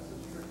a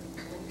tricky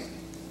thing.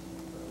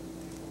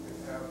 People can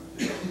have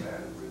different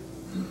mannerisms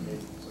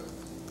in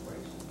certain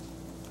situations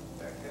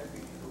that can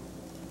be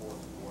truthful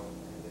towards one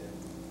and then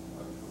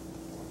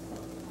untruthful towards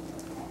another.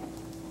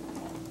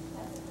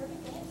 That's a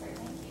perfect answer,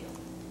 thank you.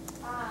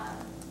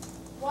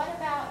 What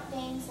about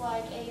things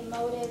like a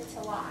motive to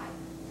lie?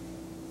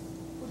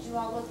 Would you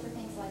all look for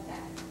things like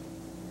that?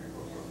 There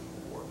goes on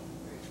the board,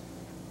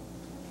 basically.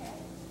 Okay.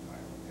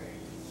 Like, hey,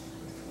 it's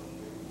a little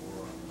bit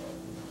more,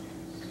 you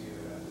can see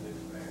it as an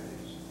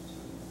advantage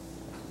to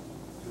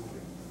do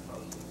it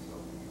because of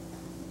something.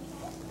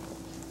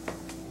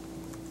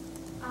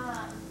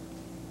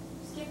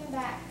 Skipping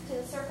back to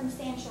the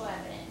circumstantial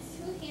evidence.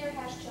 Who here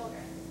has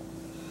children?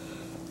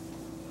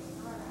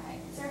 All right.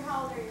 Sir,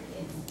 how old are your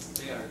kids?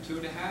 They are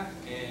 2.5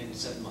 and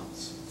 7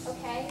 months.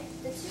 Okay.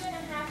 The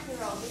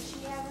 2.5-year-old, did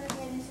she ever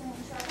get into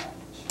any trouble?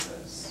 She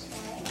does.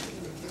 Okay.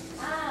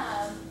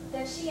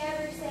 Does she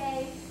ever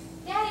say,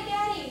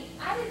 Daddy,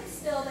 I didn't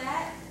spill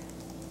that?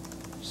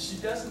 She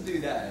doesn't do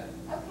that.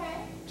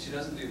 Okay. She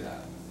doesn't do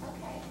that.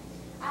 Okay.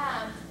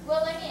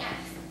 Well, let me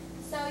ask.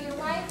 So your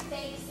wife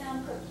bakes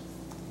some cookies.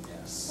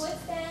 Yes.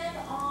 Puts them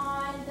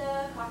on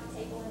the coffee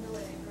table in the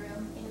living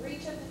room in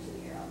reach of the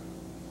 2-year-old.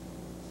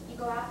 You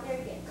go out there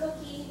to get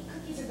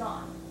cookies are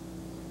gone.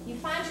 You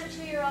find your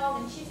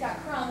 2-year-old and she's got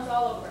crumbs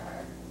all over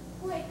her.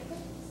 Who ate the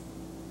cookies?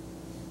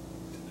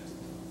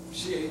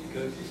 She ate the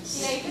cookies.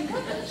 She ate the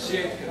cookies. She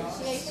ate the cookies.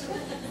 She ate the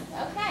cookies.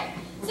 Okay.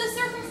 So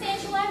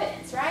circumstantial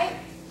evidence, right?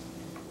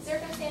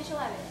 Circumstantial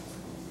evidence.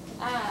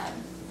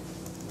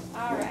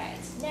 All right.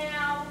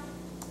 Now,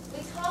 we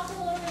talked a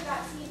little bit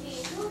about TV.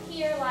 Who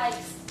here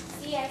likes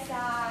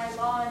CSI,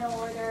 Law and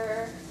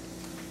Order?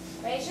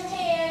 Raise your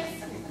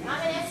hands.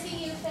 I'm an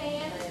SVU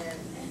fan.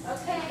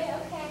 Okay.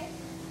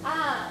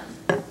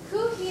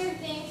 Who here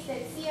thinks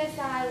that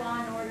CSI, Law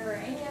and Order, or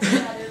any of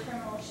the other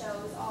criminal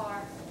shows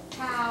are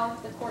how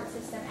the court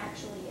system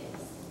actually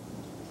is?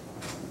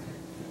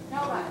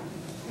 Nobody.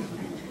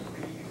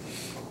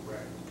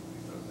 Correct,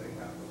 because they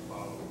have to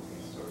follow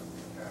a certain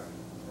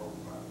character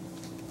profile,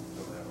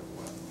 no matter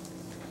what.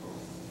 So,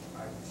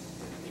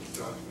 in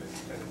judgment,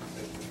 10%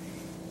 to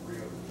be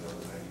real, the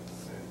other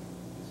 90%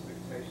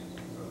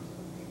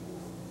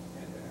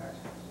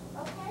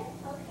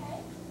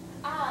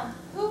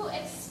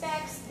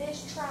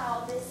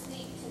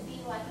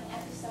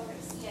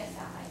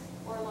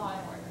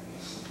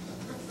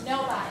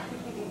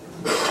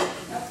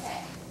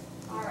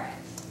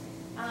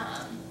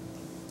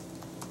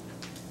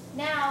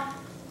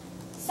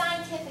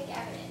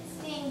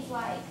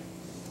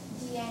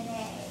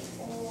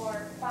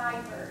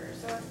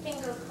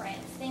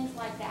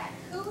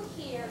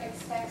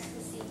 expects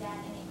to see that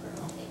in a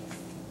criminal case?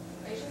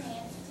 Raise your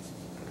hand.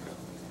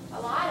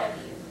 A lot of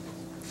you.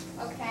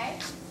 Okay?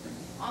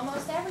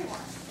 Almost everyone.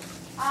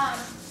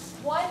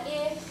 What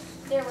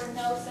if there were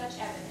no such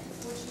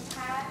evidence? Would you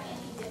have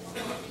any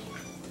difficulty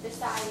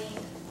deciding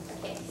a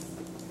case?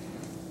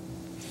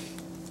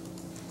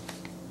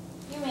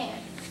 You man.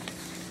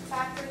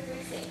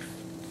 5336.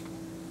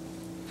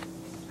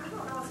 I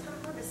don't know, it's kind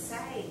of hard to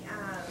say,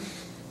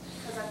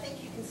 because I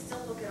think you can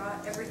still look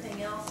at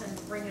everything else and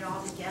bring it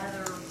all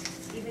together,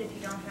 even if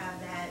you don't have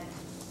that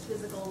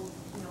physical,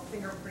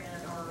 fingerprint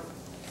or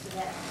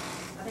that.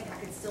 I think I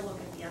could still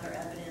look at the other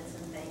evidence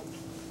and think,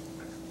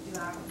 do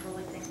I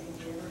really think they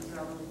did, or do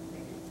I really think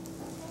they did?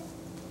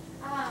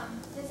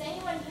 Does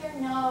anyone here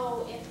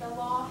know if the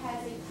law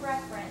has a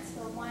preference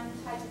for one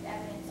type of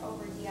evidence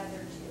over the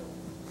other two?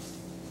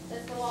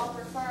 Does the law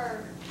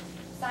prefer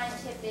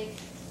scientific,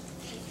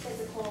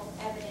 physical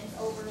evidence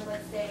over,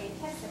 let's say,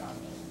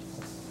 testimony?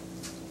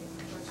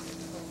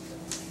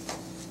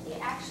 It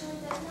actually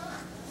does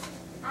not.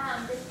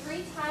 The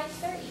three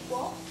types are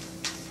equal,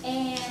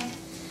 and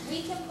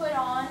we,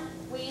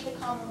 the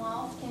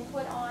Commonwealth, can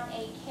put on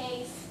a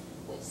case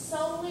with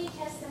solely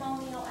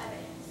testimonial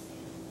evidence.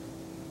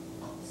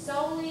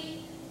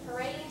 Solely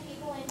parading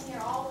people in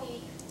here all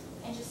week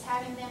and just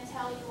having them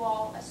tell you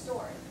all a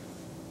story.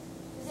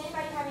 Does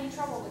anybody have any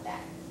trouble with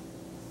that?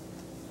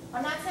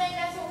 I'm not saying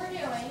that's what we're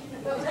doing,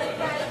 but would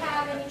anybody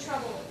have any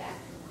trouble with that?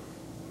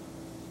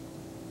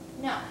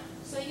 No.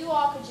 So you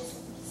all could just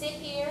sit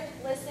here,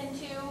 listen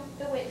to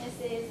the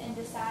witnesses, and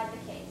decide the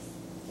case.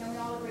 Can we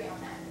all agree on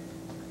that?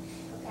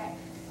 Okay.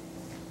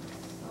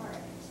 All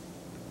right.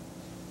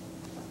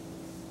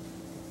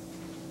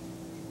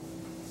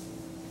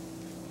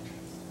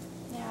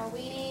 Now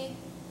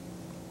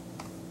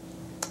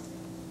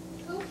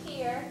who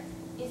here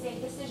is a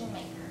decision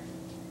maker?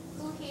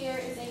 Who here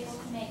is able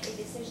to make a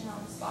decision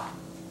on the spot?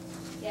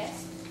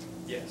 Yes?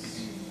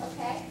 Yes.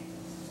 Okay.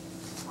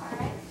 All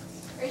right.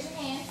 Raise your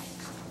hand.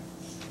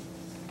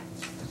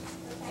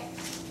 Okay.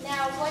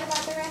 Now, what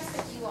about the rest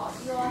of you all?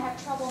 Do you all have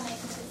trouble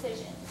making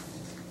decisions?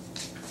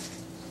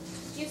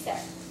 You, sir?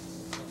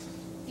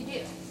 You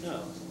do?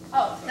 No.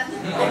 Oh. I thought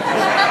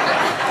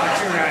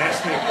you were going to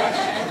ask me a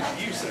question.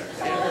 You, sir.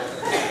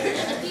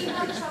 Do you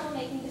have trouble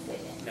making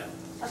decisions? No.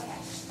 Okay.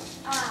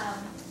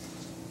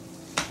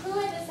 Who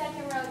in the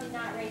second row did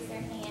not raise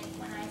their hand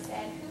when I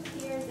said, who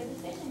here is a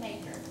decision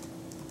maker?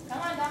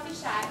 Come on, don't be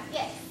shy.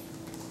 Yes.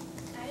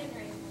 I didn't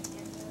raise my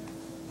hand.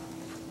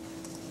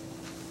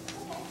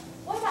 Okay.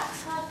 What about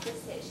tough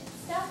decisions?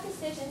 Tough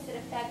decisions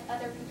that affect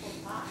other people's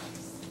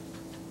lives.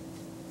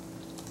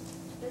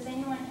 Does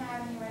anyone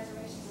have any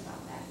reservations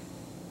about that?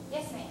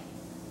 Yes, ma'am.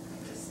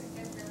 I just think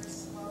they're very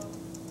slow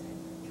in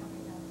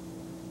coming up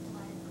with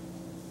my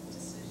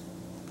decision.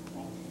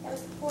 Okay. That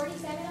was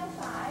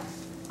 4705.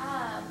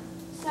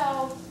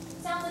 So,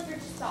 sounds like you're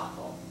just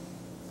thoughtful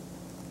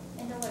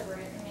and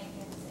deliberate in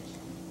making a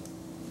decision.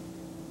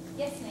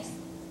 Yes, ma'am.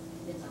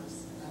 Depends on the,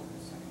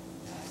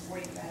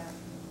 45,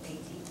 18.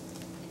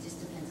 It just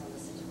depends on the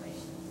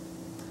situation,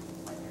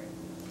 whether it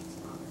takes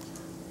longer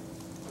time.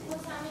 Well,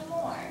 tell me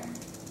more.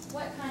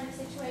 What kind of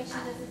situation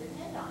does it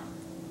depend on?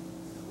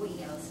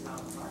 We listen to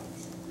all the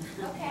parties.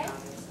 Okay.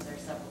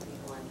 There's several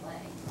people in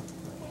play.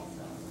 Okay.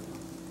 So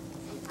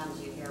sometimes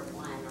you hear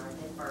one or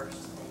the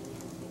first thing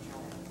and you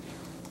try to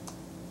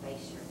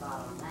base your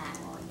thought on that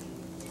while you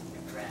think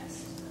the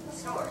rest of the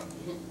story.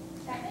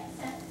 That makes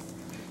sense.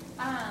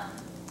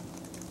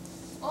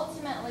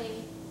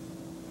 Ultimately,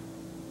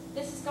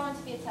 this is going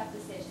to be a tough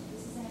decision.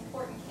 This is an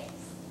important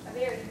case, a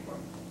very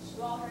important case.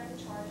 You all heard the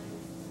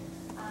charges.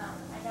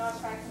 I know I've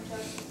cracked some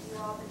jokes with you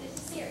all, but this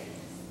is serious.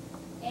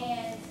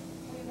 And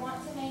we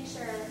want to make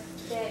sure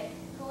that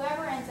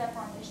whoever ends up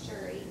on this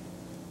jury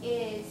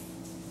is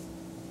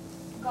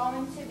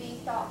going to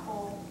be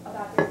thoughtful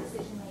about their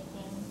decision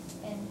making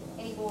and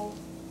able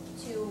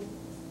to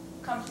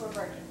come to a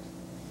verdict.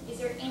 Is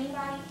there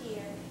anybody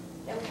here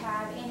that would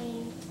have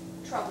any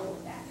trouble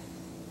with that?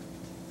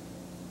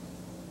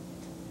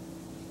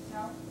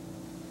 No?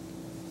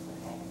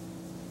 Okay.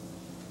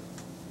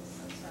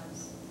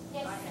 Sometimes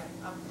Yes.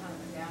 I'm kind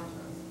of down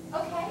to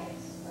Okay.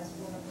 That's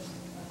one of the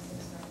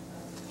things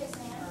Yes,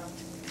 ma'am.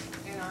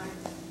 and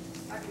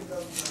I could go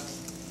for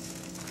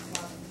a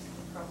lot of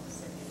trouble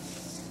sitting.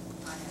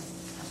 I have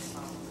a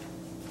problem with,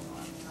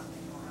 not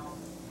being how,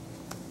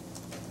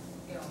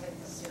 hit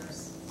the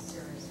serious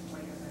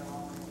weight of it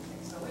all and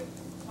everything. So it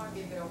might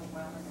be a bit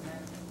overwhelming and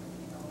then,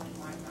 it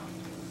might not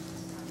be,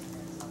 just kind of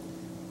depends on,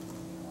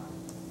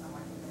 I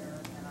might be there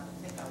and I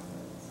think I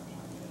would, something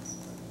like this.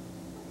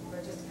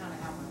 But just kind of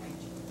how my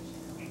nature is,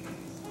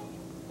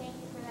 Thank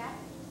you for that.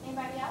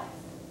 Anybody else?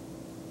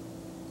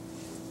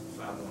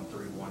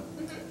 5131.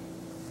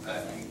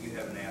 You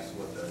haven't asked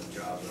what the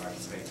jobs or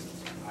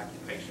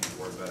occupations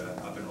were, but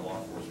I've been a law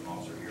enforcement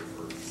officer here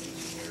for 18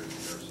 years in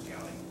Jefferson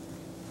County.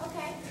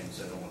 Okay. And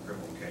so on a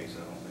criminal case,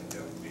 I don't think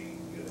that would be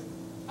good.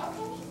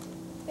 Okay.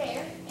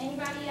 Fair.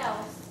 Anybody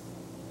else?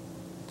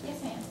 Yes,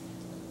 ma'am.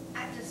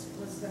 I just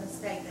was going to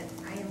state that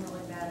I am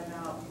really bad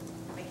about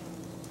making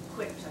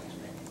quick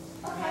judgment.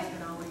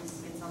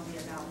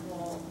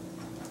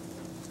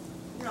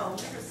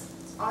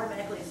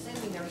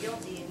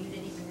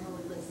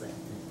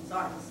 So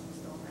I just was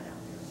throwing that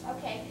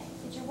out there. Okay,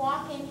 did you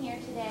walk in here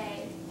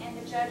today and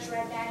the judge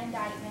read that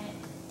indictment,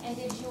 and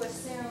did you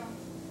assume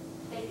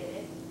they did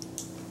it?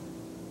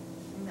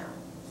 No.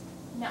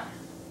 No.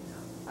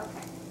 No.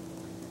 Okay.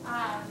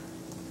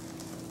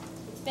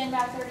 It's been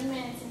about 30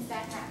 minutes since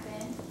that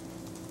happened.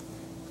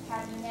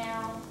 Have you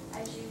now,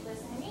 as you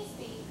listen to me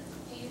speak,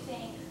 do you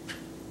think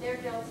they're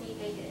guilty,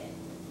 they did it?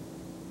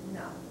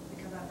 No,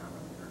 because I've not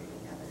really heard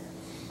any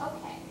evidence.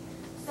 Okay.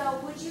 So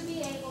would you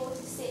be able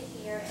to sit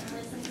here and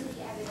listen to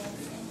the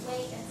evidence and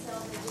wait until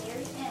the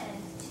very end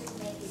to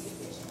make a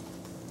decision?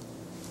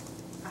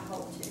 I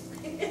hope to.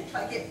 If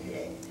I get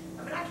big.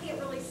 I mean, I can't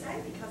really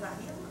say because I'm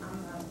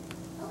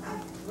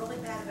really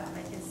bad about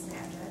making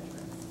snap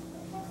judgments.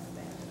 I'm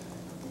bad.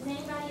 Does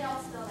anybody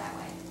else feel that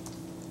way?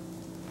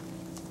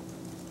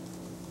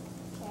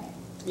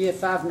 Okay. You have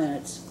 5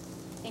 minutes.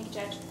 Thank you,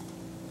 Judge.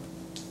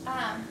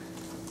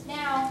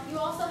 Now, you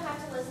also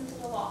have to listen to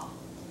the law.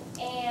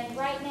 And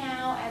right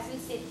now, as we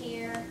sit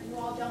here, you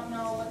all don't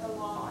know what the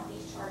law on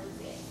these charges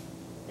is.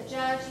 The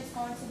judge is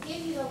going to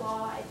give you the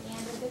law at the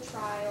end of the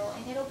trial,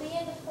 and it'll be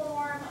in the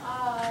form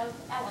of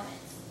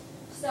elements.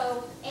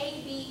 So,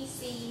 A, B,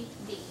 C,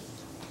 D.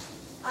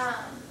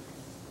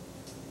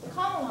 The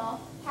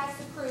Commonwealth has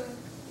to prove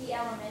the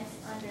elements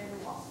under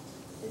the law.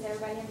 Does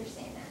everybody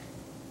understand that?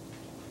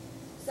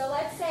 So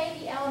let's say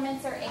the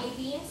elements are A,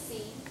 B, and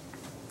C,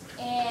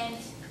 and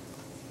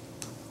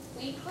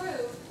we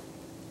prove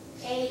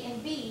A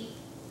and B.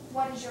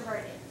 What is your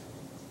verdict?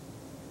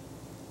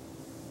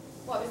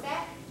 What was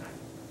that?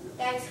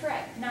 That is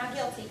correct. Not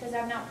guilty, because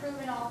I've not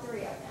proven all 3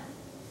 of them.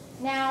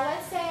 Now,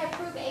 let's say I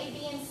prove A,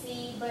 B, and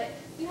C, but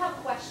you have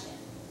a question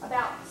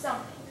about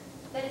something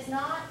that is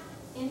not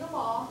in the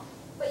law,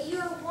 but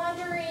you're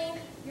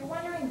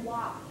wondering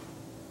why.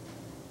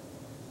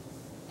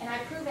 And I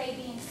prove A,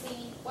 B, and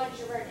C. What is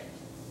your verdict?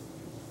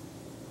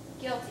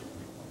 Guilty.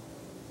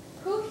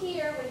 Who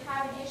here would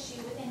have an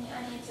issue with any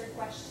unanswered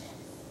questions?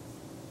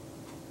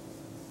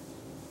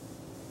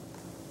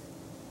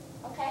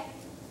 Okay,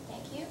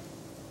 thank you.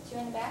 2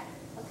 in the back?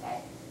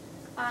 Okay.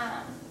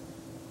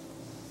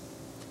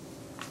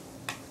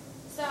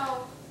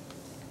 So,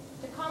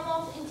 the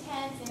Commonwealth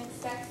intends and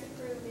expects to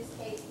prove this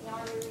case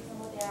beyond a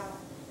reasonable doubt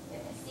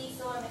that Ms.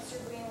 Cecil and Mr.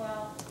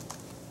 Greenwell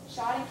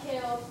shot and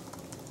killed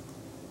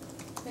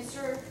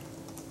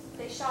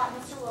they shot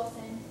Mr.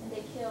 Wilson and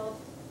they killed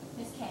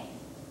Ms. Kane.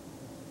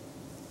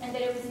 And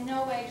that it was in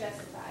no way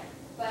justified.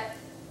 But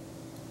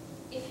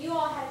if you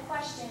all had a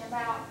question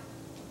about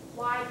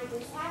why did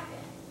this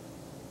happen,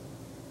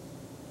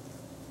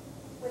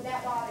 would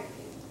that bother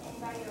you?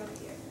 Anybody over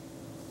here?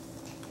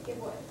 It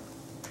would.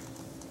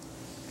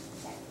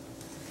 Okay.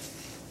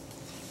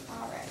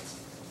 All right.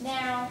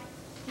 Now,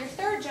 your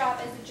third job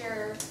as a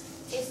juror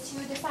is to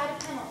decide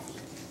a penalty.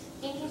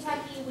 In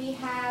Kentucky, we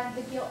have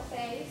the guilt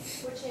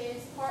phase, which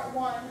is part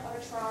 1 of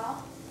a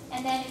trial.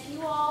 And then if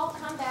you all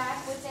come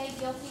back with a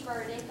guilty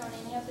verdict on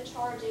any of the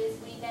charges,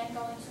 we then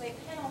go into a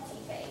penalty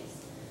phase.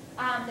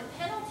 The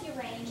penalty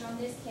range on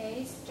this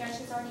case, Judge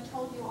has already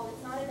told you all,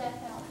 it's not a death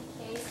penalty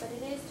case, but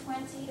it is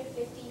 20 to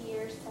 50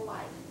 years to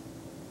life.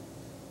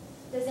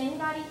 Does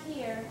anybody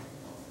here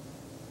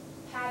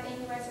have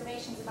any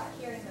reservations about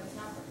hearing those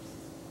numbers?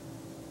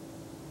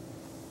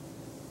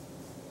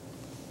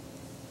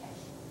 Okay.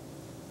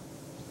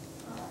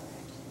 All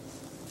right.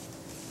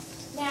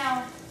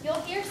 Now,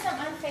 you'll hear some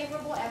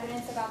unfavorable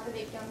evidence about the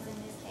victims in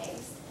this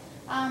case.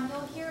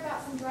 You'll hear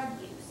about some drug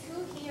use.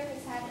 Who here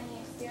has had any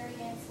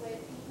experience with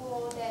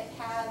people that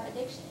have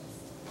addictions?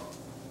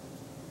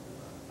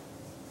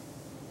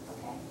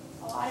 Okay,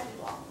 a lot of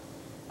you all.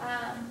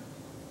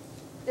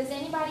 Does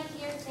anybody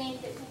here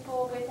think that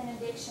people with an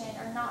addiction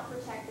are not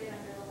protected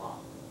under the law?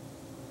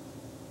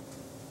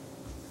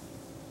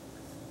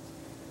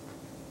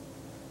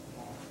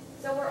 Okay.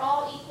 So we're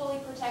all equally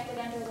protected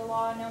under the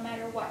law no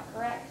matter what,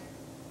 correct?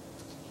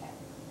 Okay.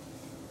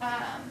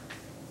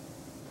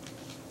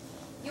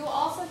 You will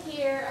also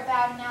hear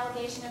about an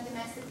allegation of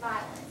domestic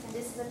violence, and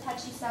this is a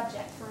touchy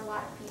subject for a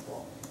lot of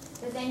people.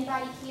 Does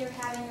anybody here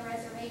have any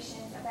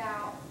reservations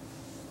about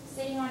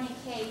sitting on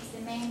a case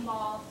that may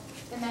involve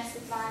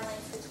domestic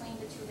violence between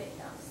the 2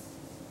 victims?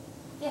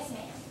 Yes,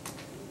 ma'am.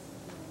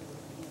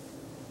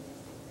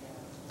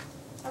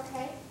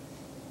 Okay.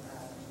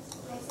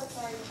 I'm so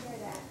sorry to hear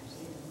that.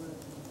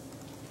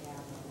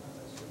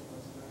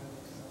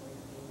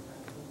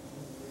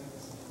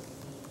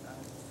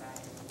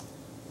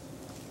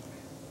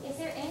 Is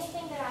there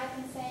anything that I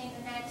can say in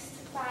the next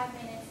 5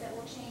 minutes that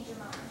will change your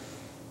mind?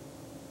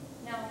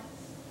 No?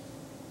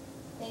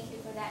 Thank you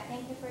for that.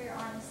 Thank you for your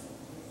honesty.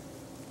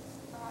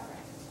 All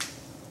right.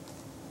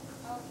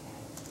 Okay.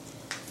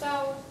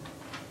 So,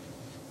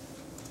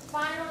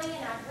 finally,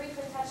 and I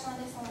briefly touched on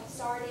this when we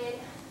started,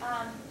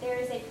 there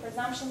is a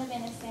presumption of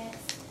innocence,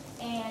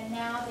 and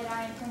now that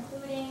I am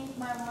concluding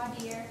my voir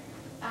dire,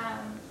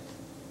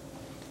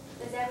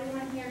 does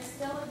everyone here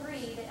still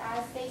agree that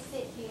as they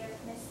sit here,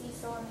 Ms.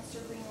 Cecil and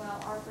Mr. Greenwell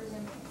are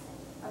presumed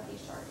innocent of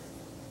these charges?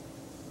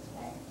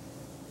 Okay.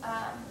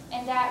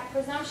 And that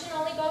presumption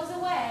only goes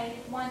away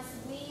once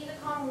we, the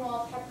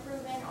Commonwealth, have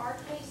proven our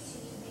case to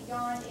you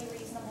beyond a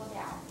reasonable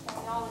doubt.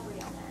 Can we all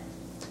agree on that?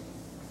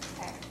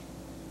 Okay.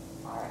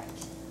 All right.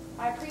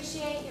 I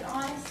appreciate your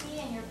honesty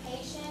and your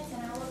patience,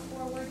 and I look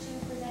forward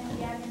to presenting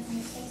the evidence in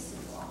this case to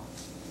you all.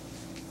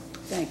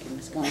 Thank you,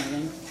 Ms.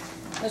 Gondelman.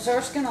 Ms.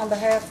 Erskine, on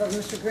behalf of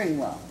Mr.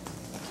 Greenwell.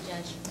 Thank you,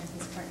 Judge.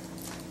 Ms. Clark.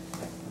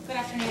 Good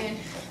afternoon.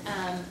 I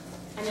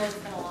know it's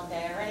been a long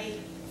day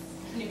already.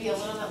 It's going to be a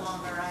little bit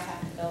longer. I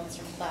have to go.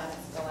 Mr. Platt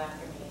has to go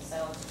after me. So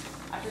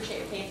I appreciate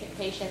your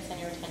patience and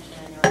your attention.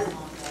 I know it's a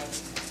long day.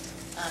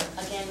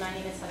 Again, my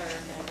name is Heather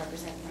Erskine. I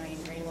represent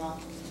Marion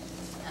Greenwell.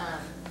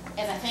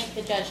 As I think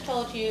the judge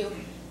told you,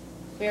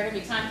 we are going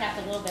to be time-capped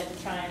a little bit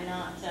to try and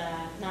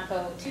not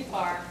go too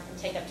far and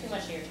take up too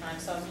much of your time.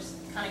 So I'm just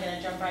kind of going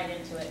to jump right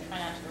into it, try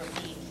not to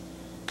repeat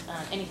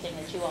anything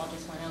that you all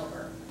just went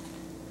over.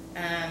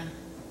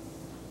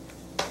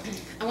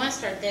 I want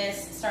to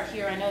start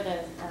here. I know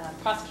the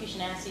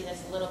prosecution asked you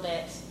this a little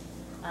bit,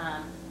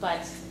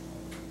 but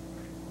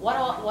what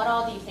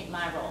all do you think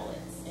my role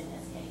is in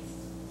this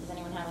case? Does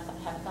anyone have a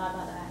thought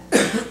about that?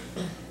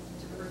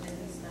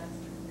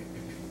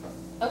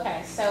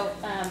 Okay, so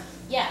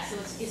yeah, so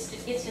it's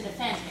to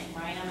defend me,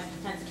 right? I'm a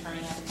defense attorney.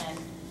 I defend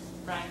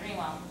Brian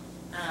Greenwell,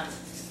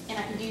 and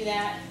I can do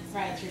that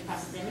right through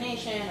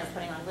cross-examination or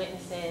putting on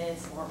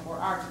witnesses or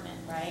argument,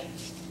 right?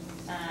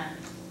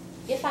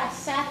 If I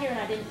sat here and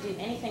I didn't do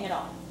anything at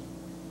all,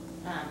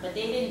 but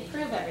they didn't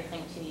prove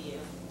everything to you,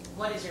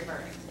 what is your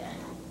verdict then?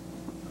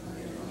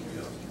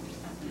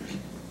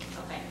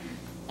 Okay,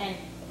 and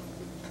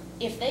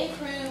if they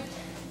proved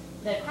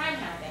that crime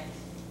happened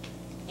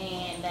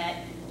and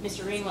that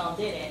Mr. Greenwell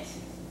did it,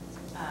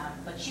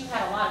 but you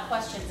had a lot of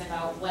questions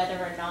about whether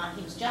or not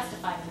he was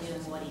justified in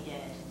doing what he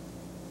did,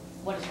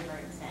 what is your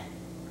verdict then?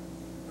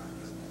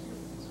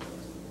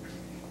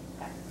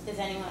 Okay. Does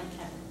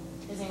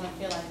anyone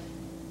feel like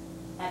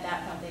at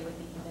that point they would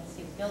be convinced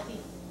he was guilty?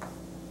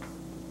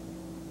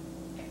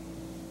 Okay.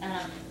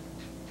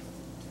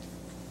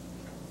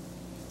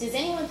 Does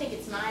anyone think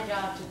it's my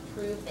job to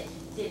prove that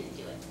he didn't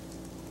do it?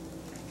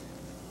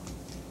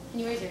 Can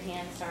you raise your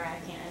hand? Sorry, I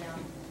can't. I know.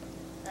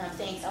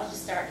 Thanks. I'll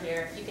just start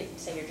here. If you could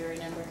say your jury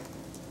number.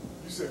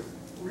 You said,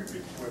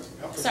 repeat the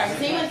question. Sorry,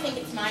 does anyone think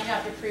it's my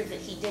job to prove that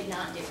he did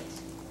not do it?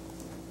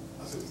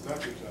 I said, it's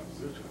not your job, it's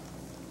your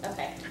job.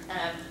 Okay.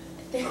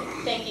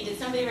 Thank you. Did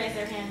somebody raise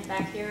their hand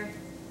back here?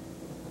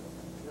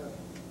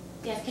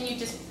 Yes. Can you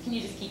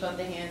just keep up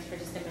the hands for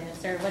just a minute,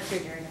 sir? What's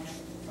your jury number?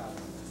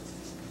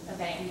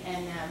 Okay.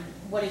 And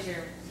what is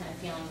your kind of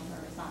feeling or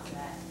response to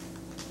that?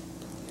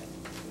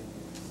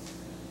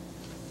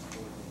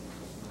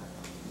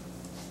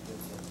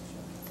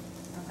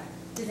 Okay.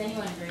 Does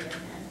anyone agree with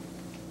him?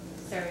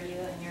 Sir, you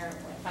and your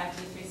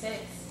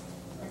 5236?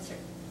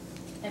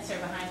 That's sir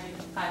behind you,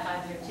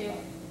 5502.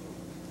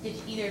 Did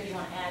either of you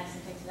want to add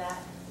something to that?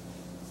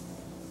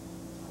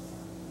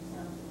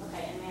 No.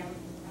 Okay, and ma'am.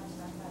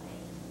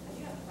 I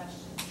do have a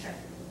question. Sure.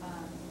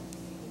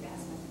 You've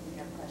asked me if we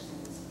have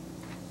questions.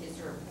 Is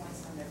there a point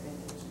when they've been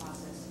through this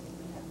process? If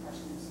we have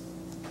questions,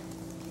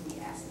 can we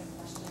ask them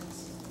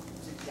questions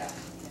to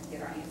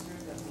get our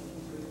answers that we can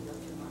prove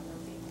guilty or not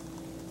guilty?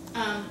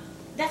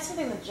 That's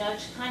something the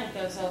judge kind of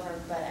goes over,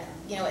 but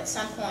at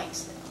some point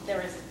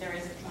there is a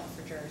point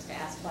for jurors to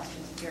ask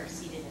questions if you're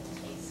seated in the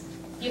case.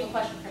 If you have a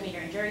question for me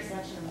during jury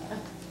selection, I'm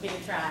going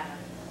to try.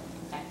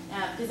 Okay.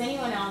 Does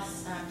anyone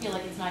else feel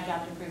like it's my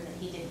job to prove that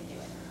he didn't do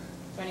it?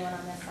 Is there anyone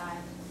on this side?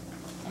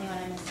 Anyone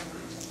I missed?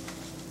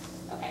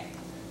 Okay.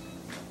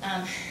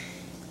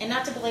 And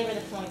not to belabor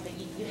the point, but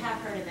you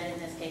have heard of it in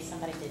this case,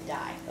 somebody did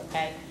die,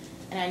 okay?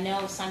 And I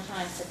know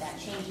sometimes that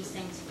changes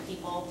things for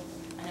people.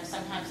 I know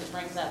sometimes it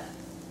brings up,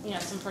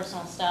 some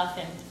personal stuff,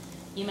 and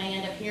you may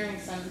end up hearing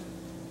some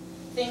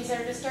things that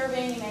are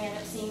disturbing. You may end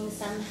up seeing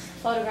some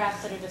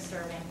photographs that are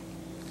disturbing.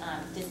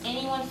 Does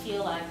anyone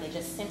feel like they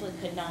just simply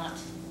could not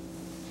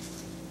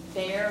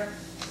bear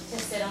to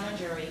sit on a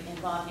jury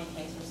involved in a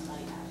case where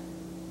somebody died?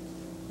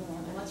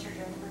 And what's your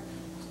jury number?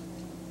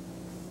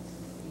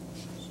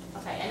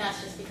 Okay, and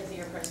that's just because of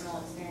your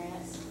personal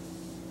experience.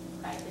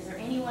 Okay, is there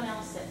anyone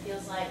else that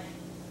feels like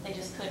they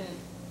just couldn't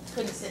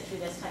sit through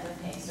this type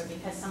of case, or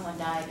because someone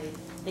died,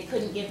 they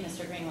couldn't give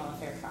Mr. Greenwell a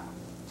fair trial?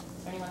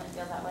 Is there anyone that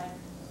feels that way?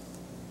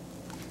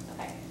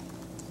 Okay.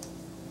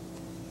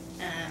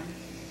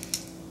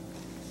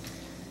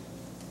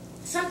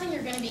 Something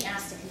you're going to be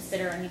asked to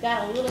consider, and you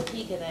got a little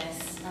peek of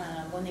this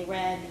when they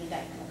read the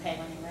indictment, okay,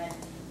 when they read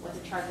what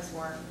the charges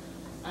were.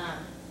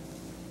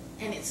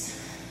 And it's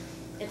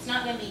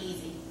not going to be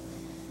easy.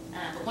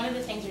 But one of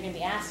the things you're going to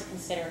be asked to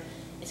consider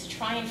is to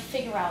try and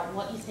figure out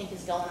what you think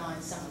is going on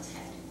in someone's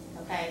head,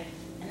 okay?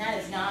 And that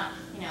is not,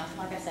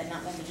 like I said,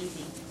 not going to be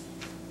easy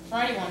for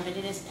anyone, but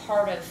it is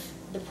part of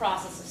the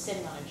process of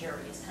sitting on a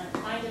jury. It's kind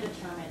of trying to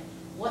determine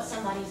what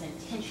somebody's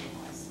intention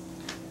was.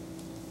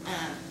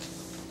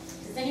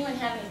 Does anyone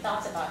have any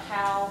thoughts about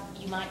how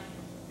you might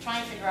try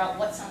and figure out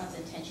what someone's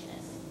intention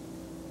is?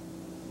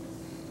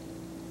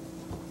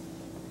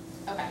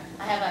 Okay,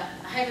 I have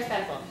a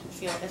hypothetical.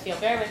 If you'll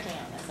bear with me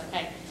on this,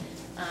 okay?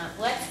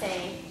 Let's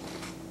say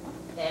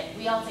that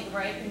we all take a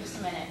break in just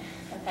a minute,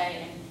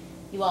 okay, and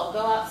you all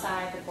go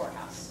outside the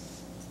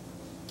courthouse.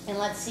 And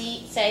let's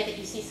say that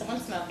you see someone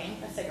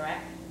smoking a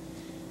cigarette,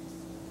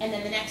 and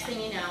then the next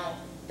thing you know,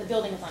 the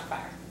building is on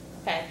fire,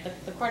 okay?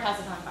 The courthouse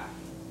is on fire.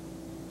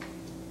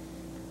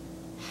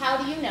 How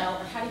do you know,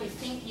 or how do you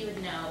think you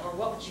would know, or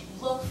what would you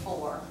look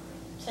for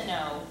to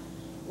know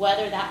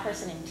whether that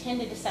person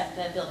intended to set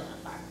the building on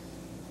fire?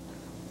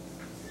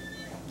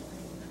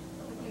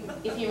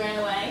 If you ran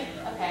away,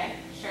 okay,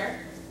 sure.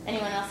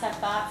 Anyone else have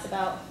thoughts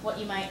about what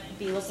you might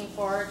be looking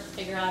for to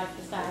figure out if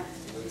this guy...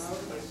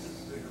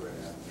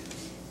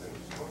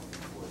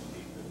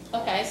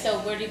 Okay, so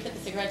where did he put the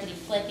cigarette? Did he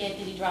flick it?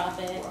 Did he drop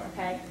it?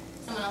 Okay.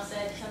 Someone else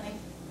said something?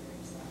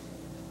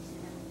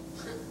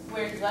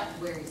 Where is what?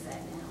 Where is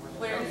that now?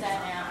 Where is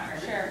that now?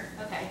 Sure.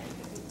 Okay.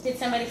 Did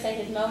somebody say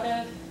his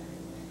motive?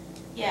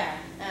 Yeah.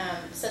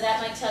 So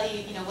that might tell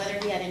you, whether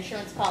he had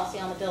insurance policy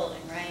on the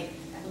building, right?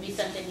 It would be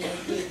something you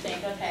would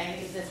think, okay,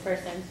 is this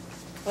person,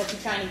 what's he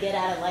trying to get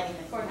out of lighting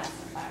the courthouse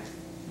on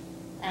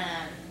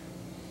fire?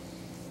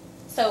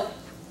 So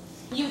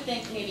you would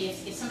think maybe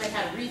if somebody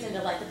had a reason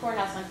to light the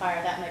courthouse on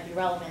fire, that might be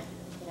relevant,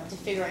 to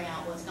figuring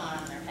out what's going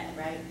on in their head,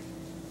 right?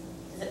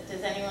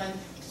 Does anyone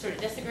sort of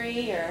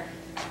disagree, or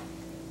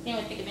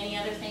anyone think of any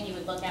other thing you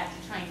would look at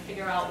to try and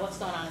figure out what's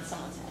going on in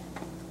someone's head?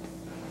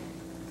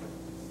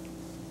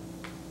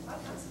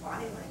 Sometimes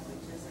body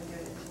language is a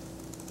good,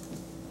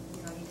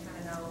 you kind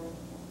of know,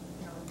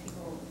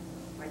 people,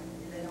 like,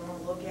 they don't want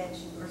to look at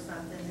you or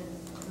something, and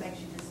it makes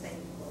you just think,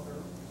 well,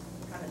 they're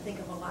trying to think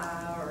of a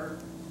lie, or,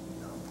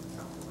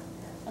 something like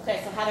that.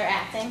 Okay, so how they're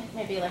acting,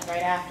 maybe like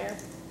right after,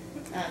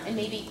 and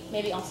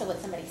maybe also what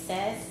somebody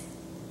says.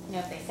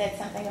 If they said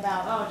something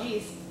about, oh,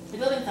 geez, the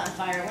building's on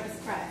fire, what a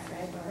surprise,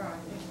 right?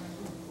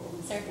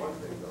 Sir? One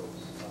thing though,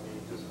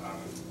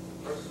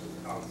 the person is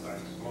outside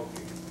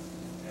smoking,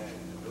 and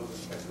the building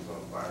catches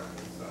on fire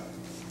inside.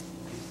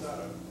 He's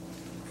not a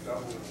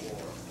double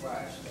or a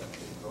flash that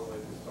can go in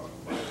and start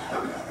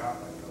firing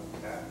out like nothing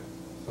happened.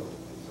 So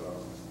it's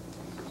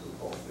a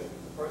whole thing.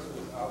 The person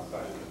is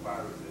outside and the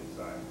fire is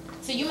inside.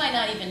 So you might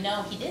not even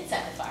know he did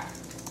set the fire,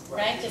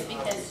 right? Just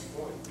because.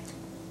 Point,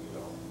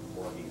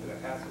 or he could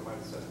have had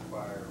somebody set the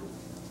fire.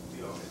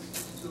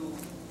 It's too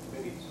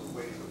many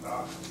ways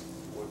about it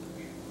for it to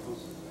be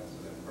inclusive as to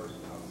that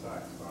person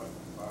outside starting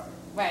the fire.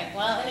 Right.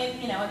 Well,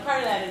 and part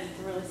of that is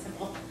a really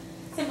simple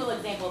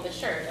example, but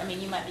sure.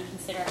 You might be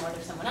considering whether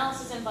someone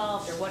else is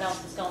involved or what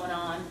else is going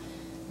on,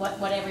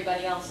 what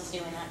everybody else is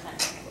doing, that kind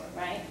of thing,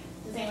 right?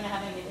 Does anyone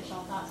have any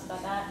additional thoughts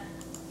about that?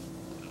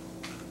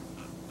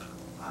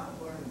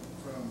 I've learned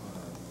from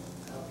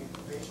how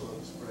people's facial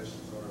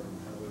expressions are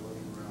and how they're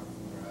looking around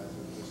from their eyes,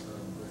 they're just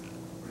starting to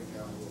break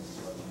out a little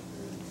sweat, like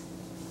they're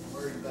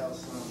worried about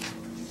something,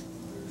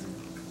 they're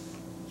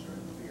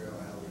trying to figure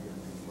out how they're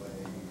going to play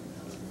and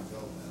how they're going to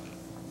go about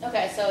it.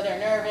 Okay, so they're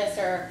nervous,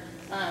 or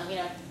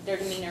their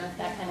demeanor,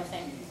 that kind of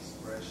thing. The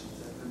expressions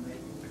that they're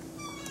making, they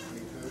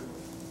could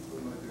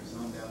look like they're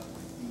zoned out to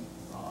the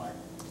odd,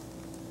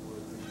 or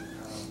they should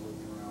kind of look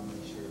around,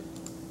 make sure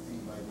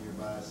anybody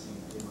nearby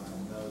seeing if they might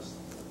have noticed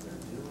what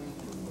they're doing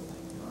or what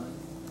they've done.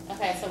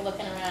 Okay, so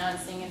looking around,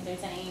 seeing if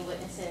there's any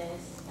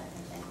witnesses, that kind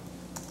of thing.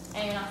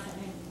 Anyone else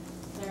have any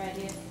other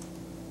ideas?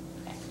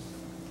 Okay.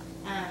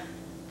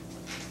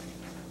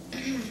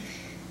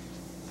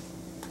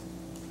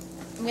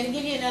 I'm going to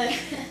give you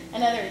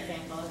another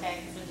example,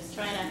 okay? Because I'm just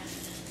trying to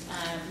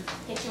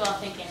get you all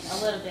thinking a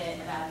little bit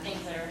about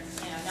things that are,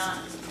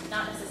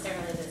 not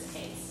necessarily this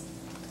case.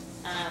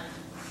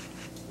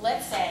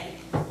 Let's say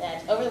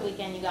that over the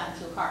weekend you got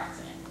into a car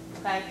accident,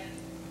 okay?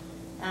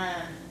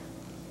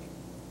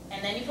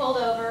 And then you pulled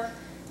over.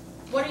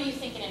 What are you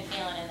thinking and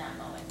feeling in that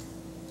moment?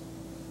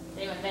 Has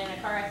anyone been in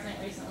a car accident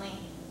recently?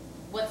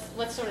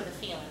 What's sort of the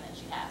feeling that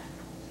you have?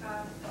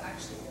 Well,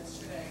 actually,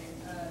 yesterday,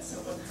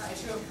 someone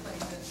hydroplaned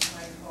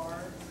my car.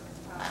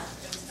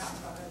 It was not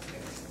fun. I was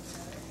very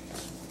sympathetic.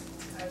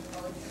 I was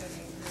probably kind of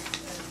angry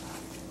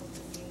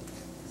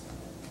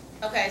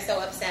and Okay, so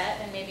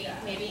upset and maybe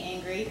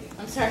angry.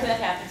 I'm sorry that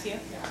happened to you.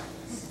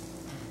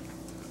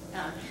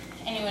 Yeah.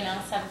 Anyone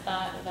else have a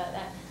thought about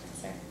that,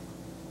 sir?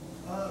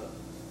 In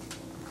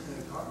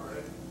a car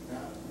wreck,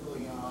 not really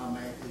going to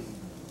automatically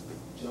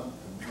jump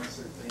and once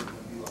they're thinking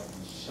going to be like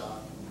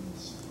shocked and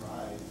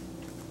surprised.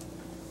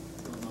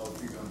 You don't know if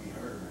you're going to be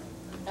hurt or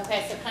anything.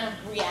 Okay, so kind of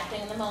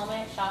reacting in the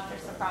moment, shocked or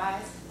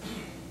surprised.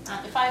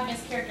 If I've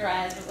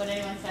mischaracterized what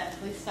anyone said,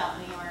 please stop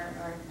me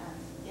or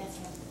yes,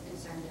 ma'am.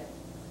 Concerned that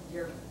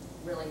you're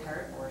really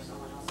hurt or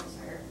someone else is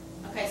hurt.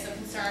 Okay, so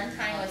concern,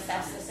 trying to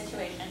assess the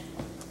situation.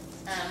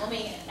 Let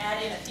me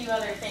add in a few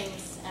other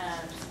things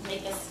to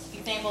make this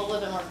example a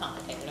little bit more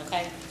complicated,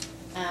 okay?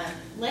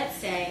 Let's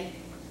say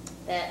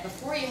that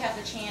before you have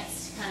the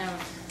chance to kind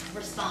of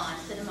respond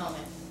to the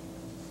moment,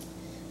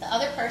 the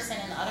other person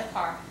in the other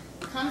car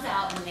comes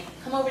out and they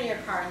come over to your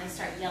car and they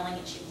start yelling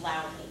at you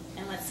loudly.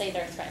 And let's say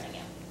they're threatening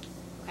you.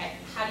 Okay,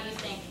 how do you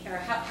think, or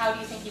how do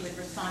you think you would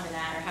respond to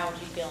that, or how would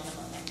you feel in the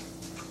moment?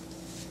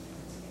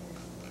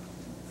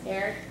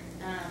 Berg,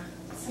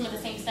 some of the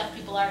same stuff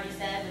people already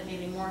said, but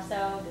maybe more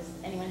so. Does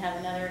anyone have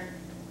another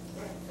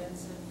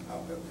defensive?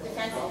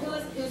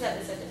 Who's at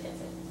this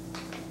defensive?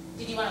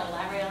 Did you want to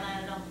elaborate on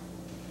that at all?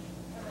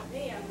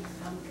 Me, I'm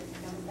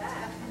coming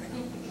back.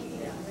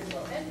 Yeah, I'm going to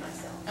defend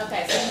myself.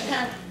 Okay, so you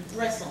kind of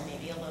bristle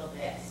maybe a little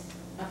bit. Yes.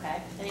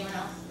 Okay. Anyone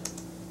else?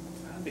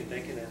 I'd be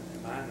thinking, am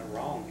I in the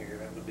wrong here?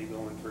 That would be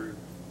going through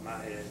my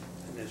head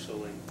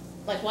initially.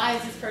 Like, why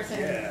is this person?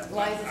 Yeah.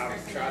 Why is this I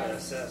person? would try to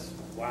assess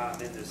why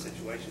I'm in this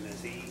situation.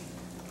 Is he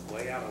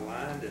way out of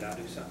line? Did I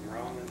do something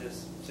wrong in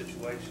this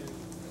situation?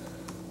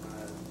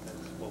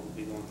 That's what would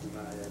be going through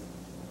my head.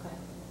 Okay.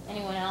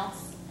 Anyone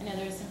else? I know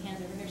there's some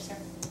hands over here, sir.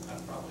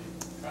 I'd probably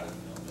try to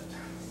film it.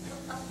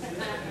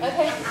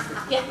 Okay.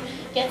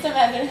 Get some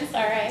evidence.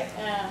 All right.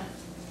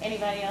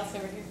 Anybody else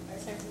over here,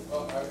 sir?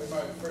 Well,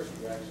 my first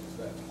reaction is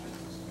that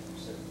you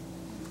said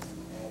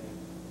you added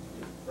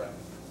your friend.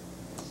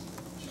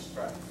 Just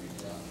trying to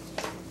figure out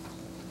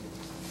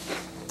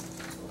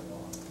what's going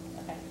on.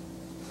 Okay.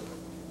 So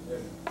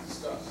then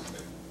discuss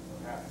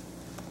what happened.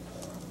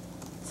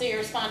 So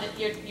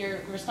your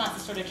response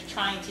is sort of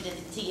trying to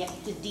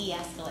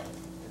de-escalate,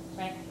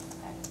 right?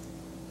 Okay.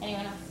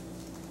 Anyone else?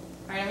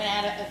 All right, I'm going to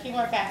add a few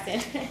more facts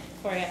in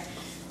for you.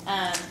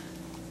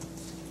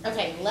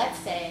 Okay, let's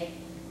say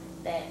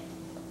that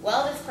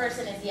while this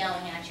person is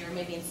yelling at you, or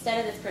maybe instead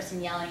of this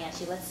person yelling at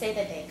you, let's say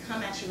that they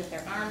come at you with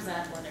their arms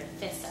up or their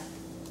fists up.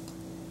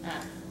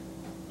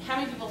 How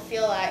many people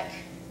feel like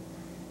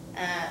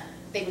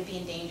they would be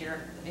in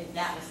danger if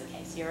that was the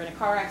case? You're in a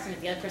car accident,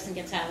 the other person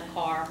gets out of the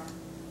car,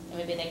 and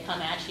maybe they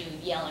come at you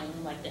yelling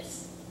like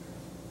this.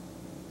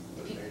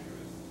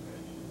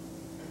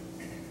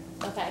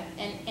 Okay,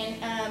 and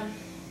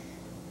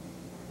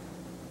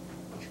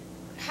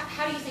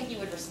how do you think you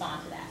would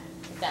respond to that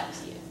if that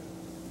was you?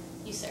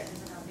 You, sir?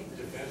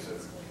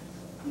 Defensive.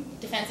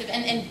 Defensive,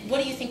 and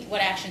what do you think?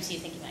 What actions do you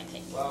think you might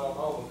take? Well, I don't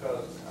know,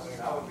 because, I mean,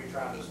 I would be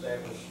trying to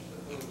establish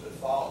who's at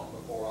fault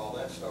before all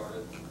that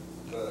started.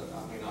 But,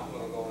 I mean, I'm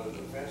gonna go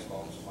into defense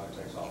mode if somebody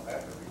takes off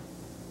after me.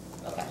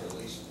 Okay. To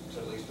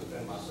at least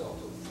defend myself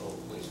till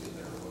the police get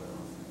there or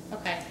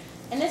whatever. Okay.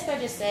 And this guy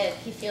just said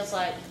he feels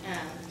like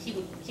he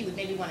would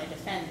maybe want to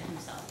defend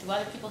himself. Do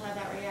other people have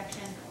that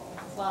reaction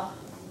as well?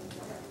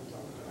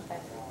 Okay.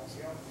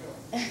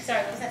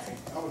 Sorry, what was that, sir?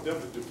 I would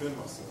definitely defend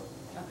myself.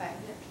 Okay.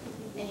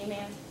 And you,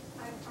 ma'am?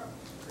 I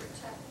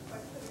protect by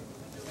putting the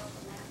window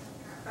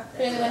open.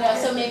 Putting the window,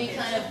 so maybe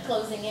kind of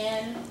closing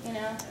in, you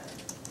know?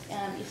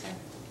 You, sir?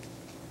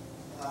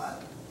 I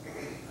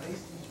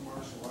used to teach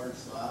martial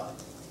arts, so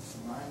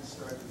my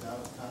instructors, I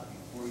was taught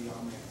before you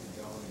all make to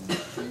go and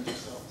train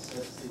yourself,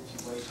 set a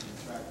situation, and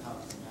try to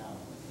talk them out.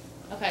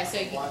 Okay, so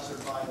you... Watch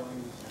their body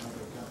language and how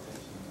they're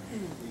conversation,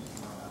 and you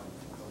know how to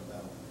go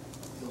about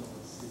dealing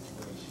with the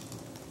situation.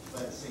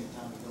 But at the same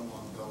time, you don't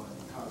want to go and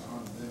cause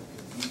harm to them,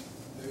 because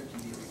there can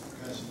be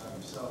repercussions on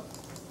yourself.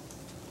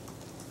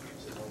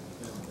 So it won't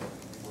be them, but it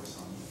can be worse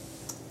on you.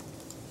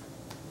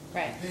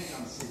 Right. Depending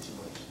on the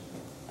situation.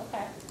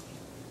 Okay.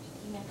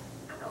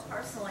 I know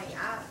personally,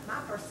 my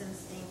first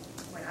instinct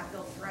when I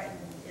feel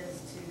threatened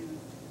is to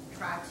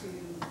try to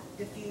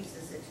diffuse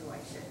the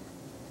situation.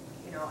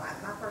 You know,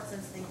 my first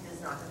instinct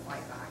is not to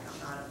fight back. I'm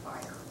not a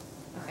fighter.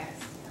 Okay.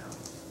 You know,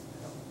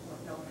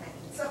 no pain.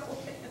 So.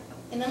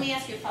 And let me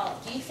ask you a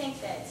follow-up. Do you think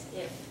that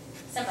if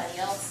somebody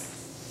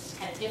else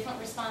had a different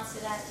response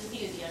to that, do you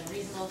think it would be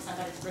unreasonable if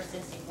somebody's first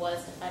instinct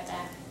was to fight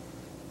back?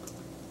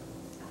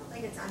 I don't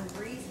think it's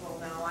unreasonable,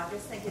 no. I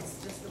just think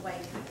it's just the way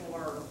people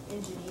are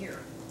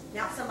engineered.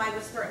 Now, if somebody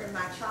was threatening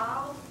my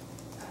child,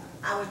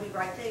 I would be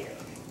right there.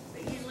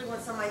 But usually when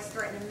somebody's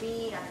threatening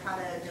me, I try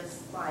to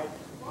just like,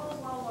 whoa,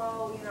 whoa,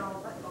 whoa, you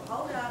know,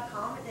 hold up,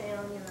 calm it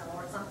down, you know,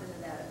 or something to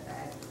that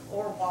effect.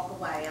 Or walk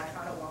away. I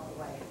try to walk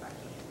away if I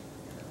can.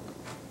 You know.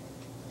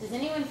 Does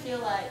anyone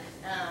feel like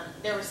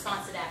their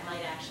response to that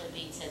might actually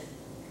be to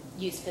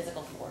use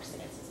physical force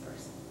against this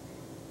person?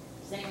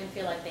 Does anyone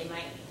feel like they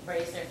might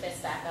raise their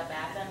fist back up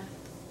at them?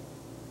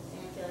 Does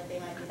anyone feel like they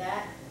might do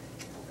that?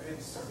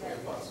 It's certainly a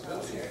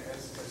possibility,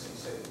 as he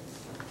said.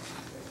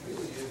 It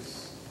really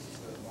is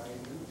the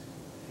minute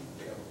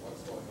detail of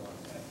what's going on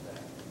at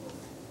that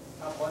moment.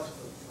 How much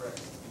of a threat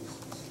is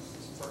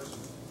this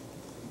person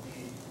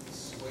indeed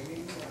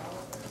swinging now?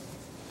 And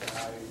can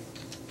I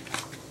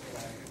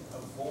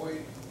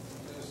avoid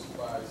this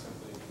by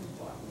simply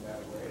blocking that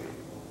away?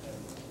 And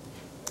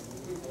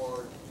moving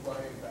forward, do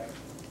I in fact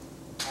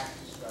have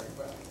to strike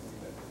back? I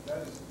mean,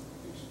 that is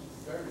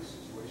very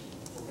situational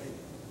for me.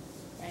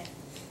 Right.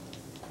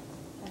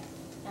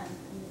 And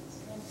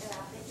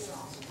I think you're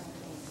also going to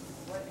think,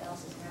 what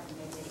else is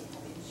happening? Maybe they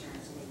have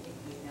insurance and they pick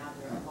you, now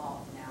they're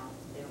involved, now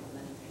they don't have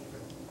money to pay for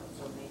it,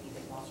 so maybe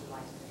they lost their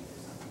license or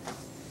something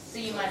else.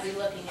 So you might be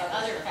looking at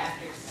other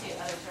factors too,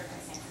 other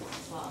circumstances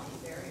as well.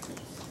 Very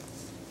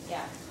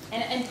Yeah.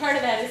 And part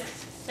of that is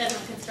that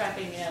I'm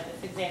constructing, you know,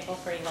 this example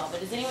pretty well. But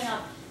does anyone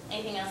have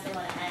anything else they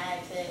want to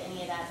add to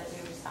any of that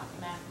we were just talking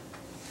about?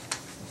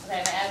 Okay,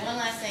 I'm going to add one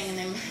last thing and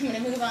then I'm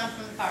going to move on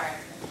from the car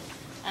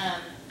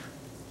accident.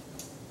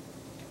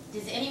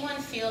 Does anyone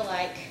feel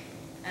like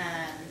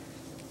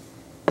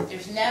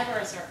There's never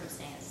a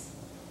circumstance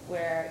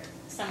where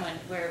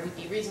it would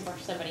be reasonable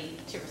for somebody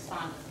to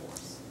respond with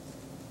force.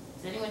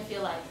 Does anyone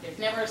feel like there's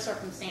never a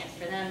circumstance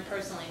for them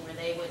personally where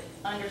they would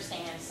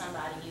understand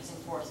somebody using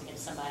force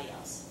against somebody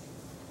else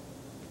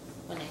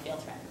when they feel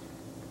threatened?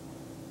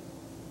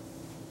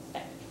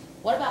 Okay.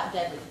 What about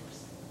deadly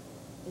force?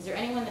 Is there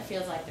anyone that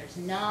feels like there's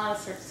not a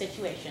certain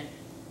situation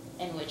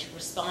in which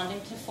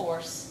responding to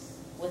force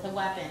with a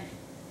weapon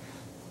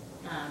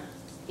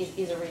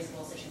is a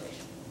reasonable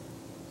situation?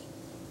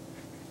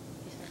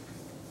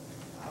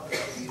 I would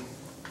argue,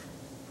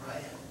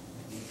 probably have to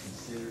be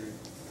considered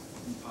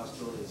the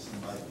possibility of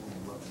somebody pulling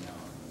a weapon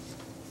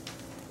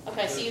out.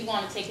 Okay, so you'd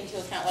want to take into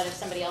account whether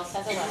somebody else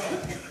has a weapon.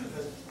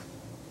 Because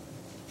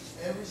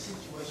every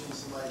situation when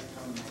somebody's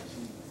coming at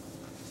you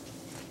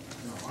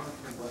in a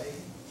harmful way,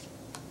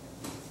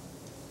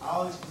 I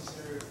always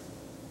consider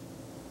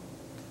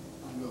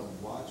I'm going to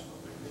watch what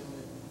they're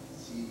doing,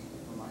 see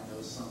if I might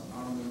know something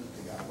on them, if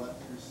they got a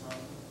weapon or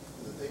something.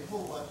 Because if they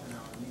pull a weapon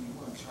out on you, you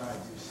want to try to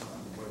do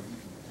something where you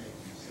can protect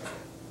yourself.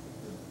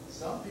 But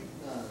some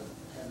people have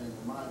in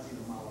their minds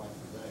either my life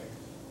or theirs.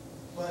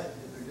 But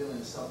if they're doing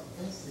a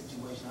self-defense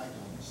situation, I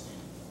can understand.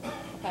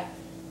 Okay.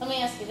 Let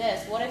me ask you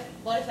this. What if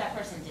that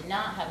person did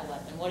not have a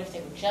weapon? What if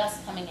they were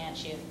just coming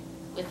at you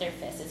with their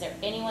fists? Is there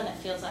anyone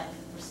that feels like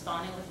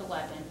responding with a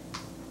weapon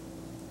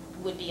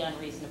would be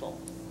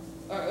unreasonable?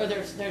 Or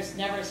there's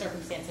never a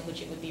circumstance in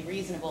which it would be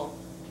reasonable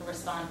to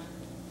respond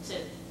to,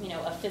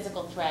 a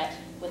physical threat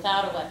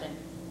without a weapon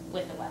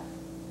with a weapon?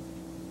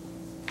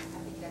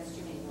 I think that's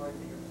too many words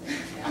that you're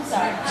putting. I'm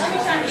sorry. Let me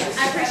try again.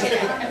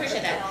 I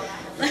appreciate that.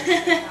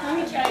 Let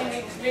me try and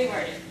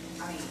reword it.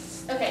 I mean,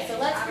 okay, so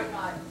let's. I would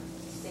not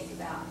think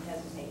about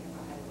hesitating if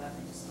I had a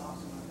weapon to stop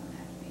someone coming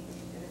after me.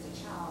 If it's a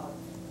child,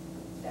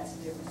 that's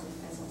different. It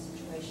depends on the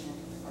situation.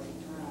 Are they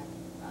trying?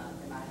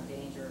 Am I in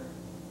danger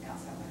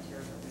outside my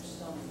territory? There's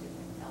so many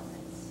different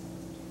elements.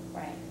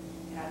 Right.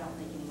 And I don't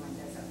think anyone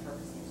does that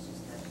purposely. It's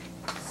just to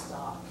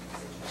stop the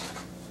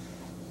situation.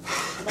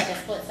 Like a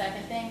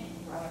split-second thing?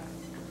 Right.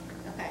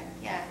 Okay,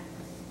 yeah.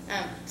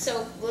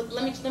 So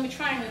let me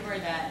try and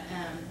reword that.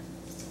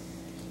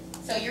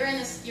 So you're in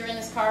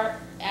this car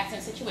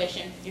accident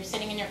situation. You're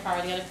sitting in your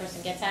car. The other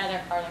person gets out of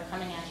their car. They're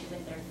coming at you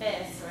with their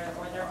fists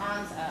or their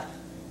arms up.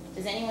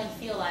 Does anyone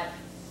feel like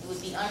it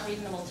would be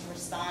unreasonable to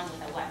respond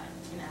with a weapon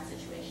in that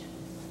situation?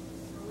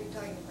 Are we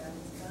talking about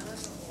a gun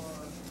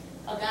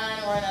or? A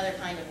gun or another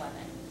kind of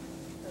weapon?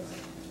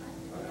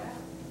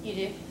 You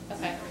do?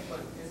 Okay. But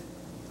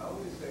I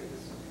always say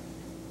this,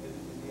 in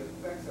the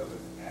effects of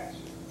its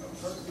action, a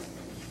person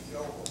can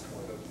show a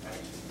point of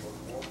action, but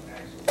won't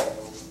actually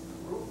go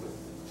through with it.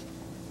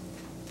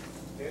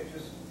 They're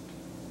just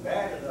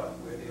mad enough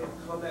where they'll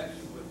come at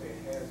you with their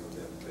hands on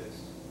their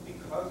fists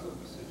because of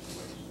the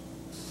situation.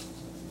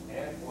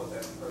 And for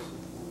that person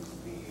who is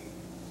being,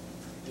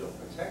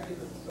 protecting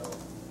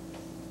themselves,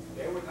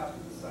 they would have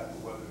to decide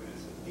whether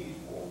it's a need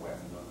for a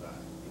weapon or not.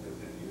 Because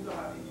if you know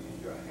how to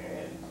use your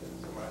hands, and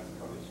somebody's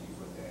coming to you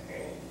with their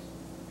hands,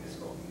 it's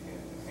going to be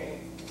hand to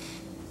hand.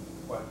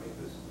 But if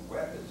it's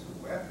weapon to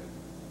weapon,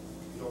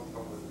 you don't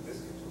come with a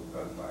biscuit to a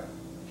gunfight.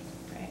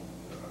 Right.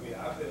 I mean,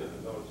 I've been in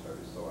the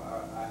military, so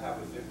I have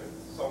a different,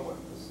 somewhat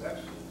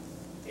perception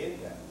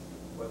in that.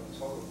 But the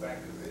total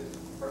fact is, if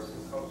a person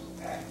comes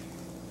at you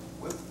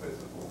with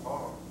physical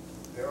harm,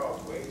 there are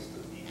ways to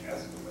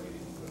de-escalate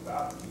it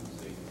without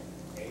using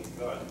a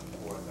gun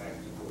or an act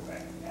to go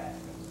back at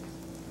them.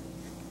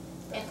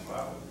 That's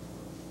my way.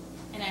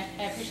 And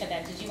I appreciate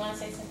that. Did you want to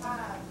say something?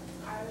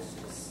 I was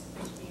just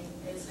thinking,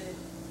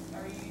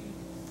 are you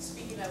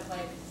speaking of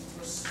like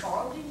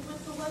responding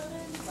with the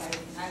weapon, like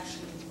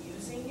actually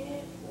using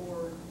it,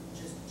 or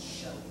just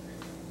showing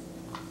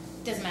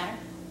it? Doesn't matter.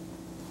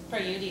 For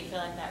you, do you feel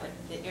like that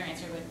your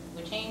answer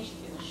would change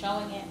if it was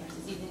showing it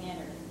versus using it?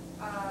 Or?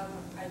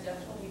 I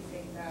definitely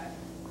think that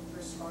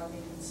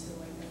responding to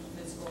like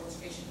a physical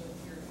altercation with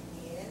your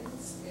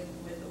hands and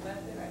with a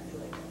weapon, I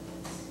feel like that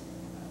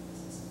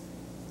is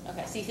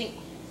Okay, so you think...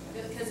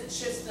 because it's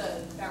just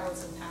the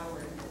balance of power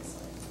in this.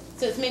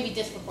 So it's maybe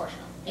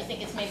disproportional. You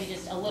think it's maybe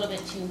just a little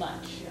bit too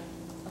much.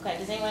 Yeah. Okay,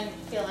 does anyone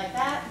feel like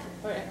that?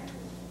 Or,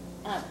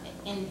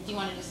 and do you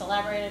want to just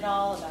elaborate at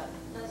all about...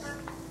 I'm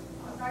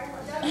sorry, go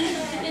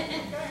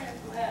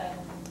ahead.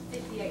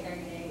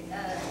 5838.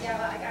 Yeah,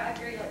 well, I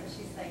agree with what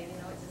she's saying.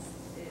 It's just,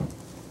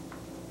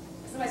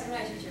 if somebody's coming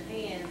at you with your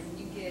hands and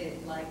you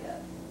get like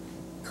a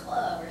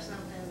club or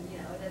something,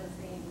 it doesn't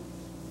seem.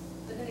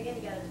 But then again,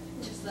 you gotta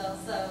defend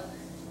yourself. So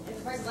if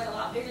the person's like a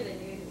lot bigger than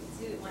you,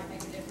 too, it might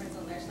make a difference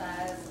on their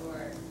size.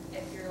 Or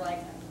if you're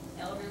like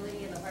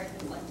elderly and the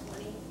person's like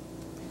 20.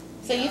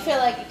 So you feel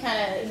like it kind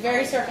of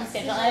very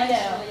circumstantial. I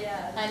know.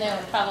 Yeah. I know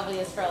it probably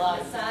is for a lot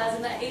of the size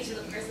and the age of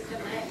the person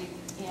coming at you.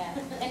 Yeah.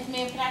 And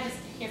ma'am, can I just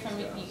hear from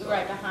you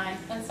right behind?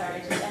 I'm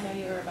sorry, I know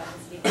you were about to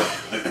speak. I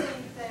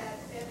think that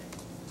if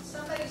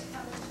somebody's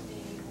coming to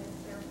me with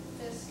their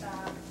fist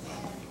up,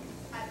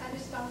 and I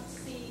just don't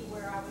see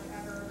where I would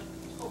ever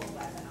pull a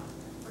weapon on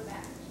them for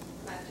that.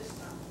 I just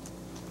don't.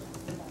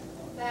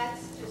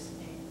 That's just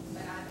me,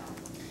 but I don't.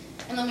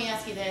 And let me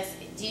ask you this,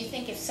 do you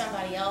think if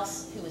somebody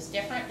else who was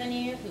different than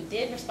you, who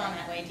did respond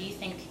that way, do you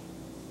think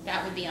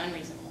that would be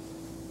unreasonable?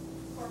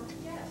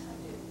 Yes, I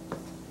do.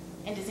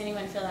 And does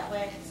anyone feel that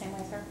way, same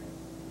way, sir?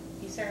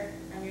 You, sir?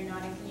 You're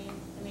nodding, can you,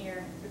 let me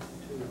hear.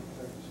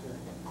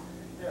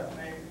 Yeah,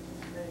 they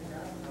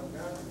got no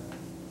government.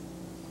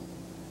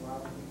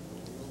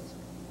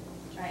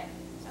 Right,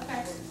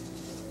 okay.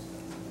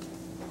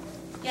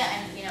 Yeah,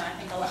 and I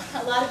think a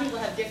lot of people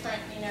have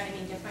different, you know what I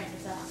mean, different,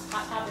 it's a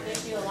hot topic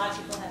issue, a lot of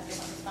people have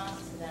different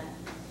responses to that.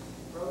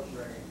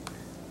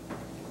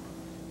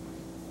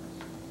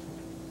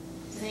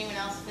 Does anyone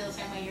else feel the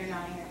same way? You're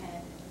nodding your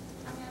head.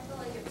 I mean, I feel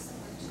like if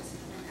someone's just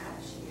coming at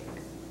you,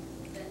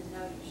 then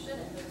no, you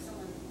shouldn't. But if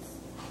someone's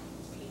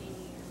beating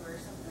you or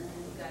something,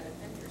 then you gotta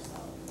defend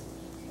yourself.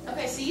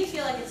 Okay, so you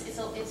feel like it's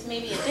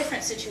maybe a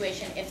different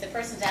situation if the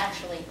person's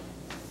actually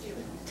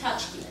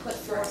touched you, put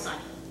force on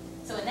you.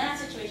 So in that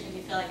situation, do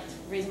you feel like it's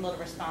reasonable to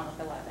respond with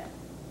a weapon?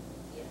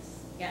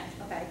 Yes. Yeah,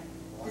 okay.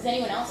 Does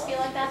anyone else feel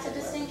like that's a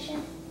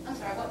distinction? I'm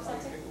sorry, what was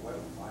that? Pick a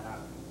weapon, why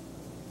not?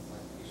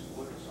 Like a piece of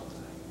wood or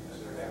something.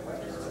 Consider that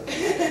weapon.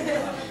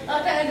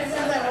 Okay, it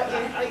depends on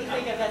what you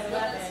think of as a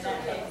weapon in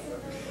that case.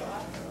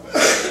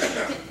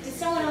 Does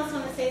someone else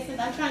want to say something?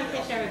 I'm trying to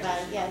catch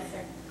everybody. Yes,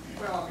 sir.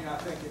 Well, I mean, I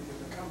think if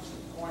it comes to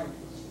the point,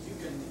 you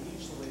can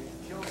easily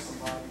kill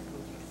somebody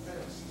with your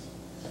fists.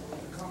 So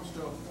if it comes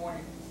to a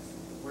point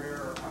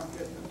where I'm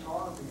getting the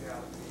tar beat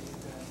out of me,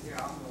 then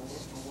yeah, I'm going to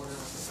look for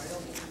whatever's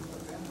available to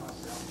defend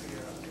myself, be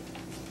it a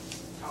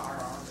tire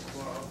iron, a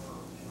glove,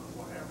 or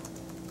whatever.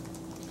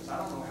 Because I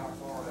don't know how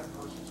far that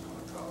person's going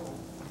to go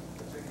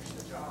to finish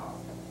the job.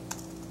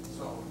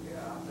 So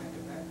yeah, I think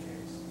in that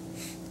case,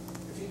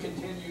 if he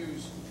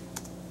continues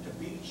to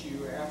beat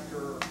you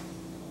after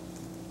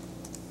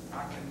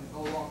I can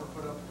no longer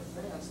put up a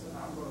defense, then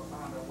I'm going to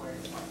find a way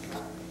to fight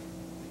back.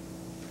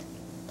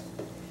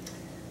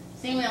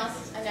 Does anyone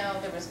else? I know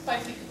there was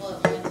quite a few people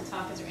that wanted to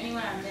talk. Is there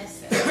anyone I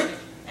missed that wanted to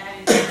add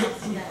anything else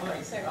to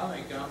that? Sir? I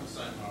think I'm the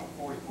same,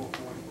 44.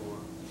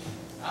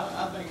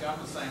 I think I'm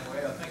the same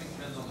way. I think it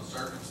depends on the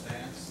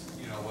circumstance,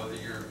 whether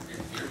you're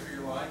here for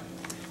your life,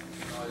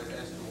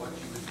 as to what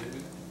you would do.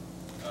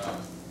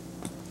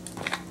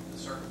 The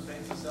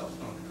circumstance itself is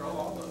going to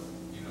control all of it,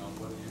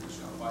 whether you're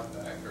just going to fight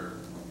back or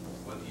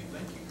whether you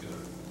think you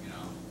could,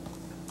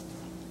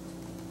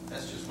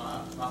 That's just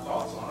my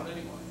thoughts on it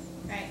anyway.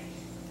 Right.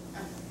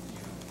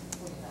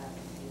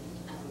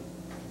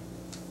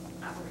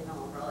 I believe I'm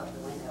gonna roll up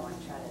the window and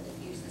try to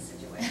diffuse the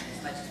situation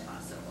as much as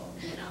possible,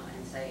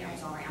 and say, I'm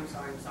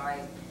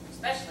sorry,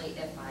 especially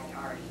if I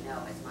already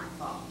know it's my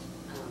fault.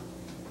 And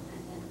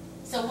then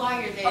So while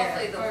you're there,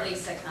 hopefully the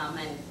police will come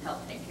and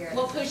help take care of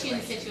we'll the push you in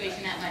the situation.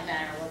 situation that might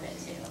matter a little bit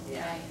too.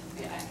 Yeah, Right?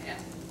 yeah.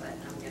 But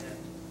I'm gonna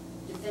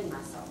defend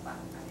myself by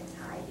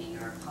hiding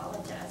or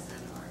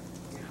apologizing or,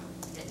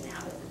 getting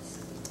out of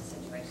this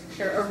situation.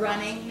 Sure, or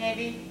running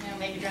maybe,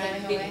 maybe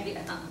driving away.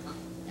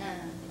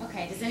 Yeah.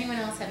 Okay, does anyone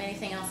else have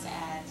anything else to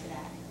add to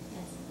that?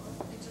 Yes.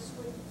 It just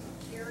wouldn't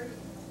carry a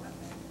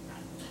weapon.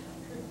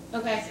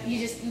 Okay, so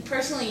you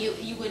personally,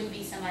 you wouldn't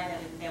be somebody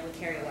that would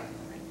carry a weapon.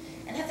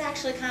 And that's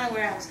actually kind of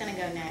where I was going to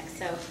go next.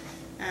 So,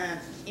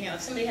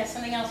 if somebody has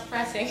something else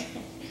pressing,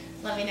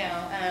 let me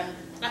know.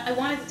 I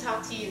wanted to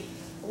talk to you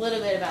a little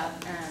bit about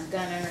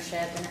gun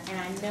ownership, and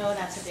I know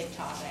that's a big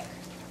topic.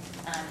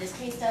 This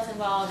case does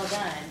involve a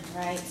gun,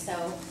 right?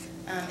 So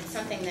it's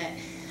something that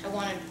I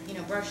want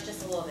to, brush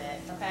just a little bit,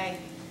 okay?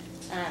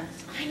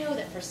 I know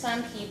that for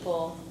some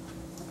people,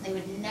 they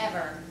would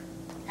never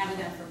have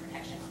a gun for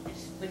protection. They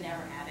just would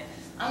never have it.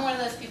 I'm one of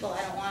those people,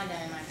 I don't want a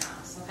gun in my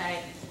house,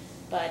 okay?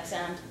 But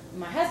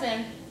my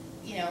husband,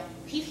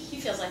 he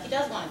feels like he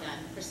does want a gun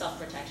for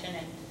self-protection,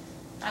 and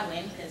I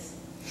win because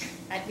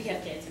we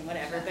have kids and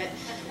whatever, but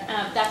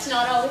that's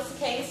not always the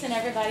case in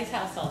everybody's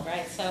household,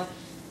 right? So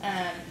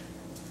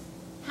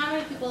how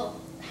many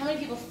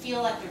people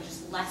feel like they're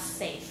just less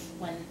safe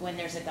when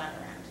there's a gun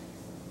around?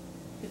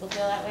 People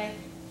feel that way?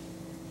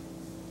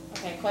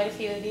 Okay, quite a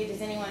few of you.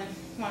 Does anyone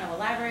want to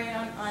elaborate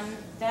on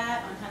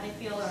that, on how they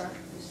feel, or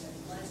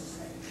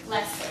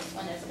less safe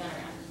when there's a gun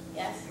around?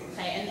 Yes?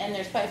 Okay, and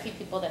there's quite a few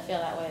people that feel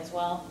that way as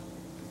well.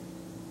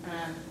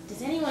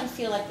 Does anyone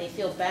feel like they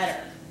feel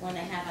better when they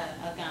have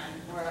a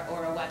gun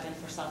or a weapon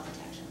for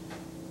self-protection?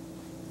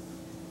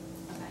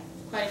 Okay,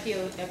 quite a few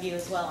of you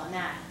as well on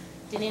that.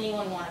 Did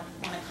anyone want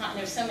to comment?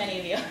 There's so many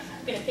of you.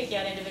 I'm going to pick you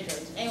out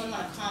individually. Does anyone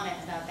want to comment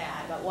about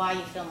that, about why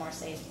you feel more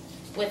safe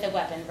with a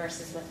weapon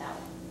versus without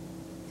one?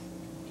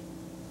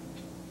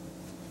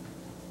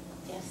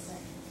 Yes, sir.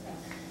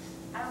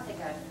 I don't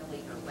think I'd feel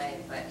either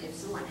way, but if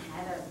someone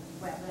had a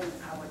weapon,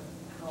 I would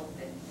hope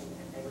and think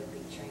that they would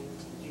be trained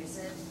to use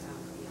it,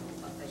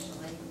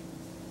 officially.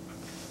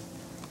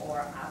 Or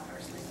I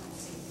personally don't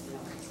see no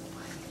reason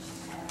why you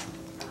should have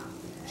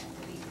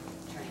to be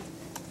trained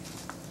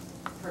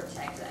to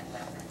protect that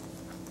weapon.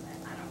 But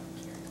I don't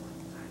carry one.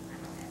 I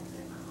don't have it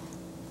in my home.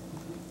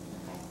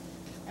 Okay.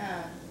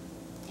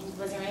 And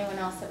was there anyone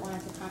else that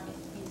wanted to comment?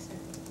 Yes, sir.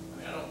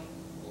 I don't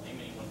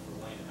blame anyone for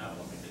wanting to have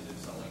one, because if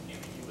someone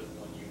came to you with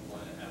one, you'd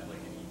want to have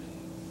like an even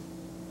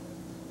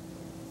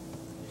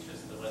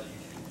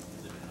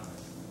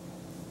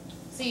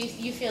So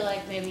you feel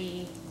like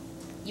maybe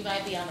you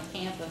might be on the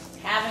camp of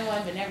having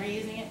one but never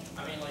using it?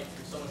 I mean, like,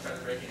 if someone tried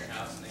to break in your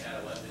house and they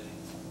had a weapon,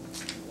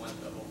 you want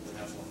to hopefully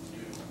have one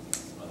too.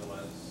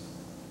 Otherwise,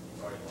 you've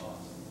already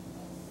lost.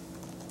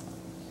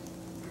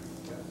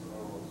 That's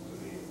almost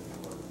to me, in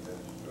order to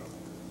catch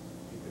something.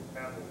 You can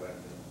have a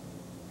weapon,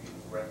 be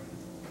threatened,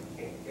 and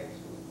can't get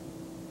to it.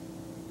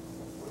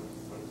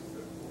 What is it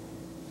good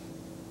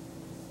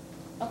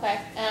for? Okay,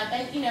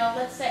 and you know,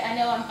 let's say, I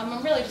know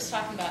I'm really just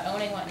talking about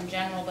owning one in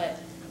general, but,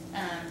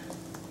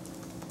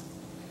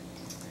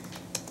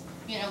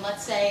 you know,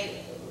 let's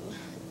say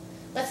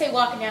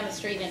walking down the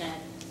street in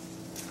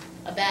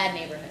a bad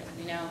neighborhood,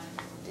 you know,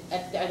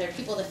 are there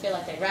people that feel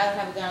like they'd rather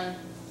have a gun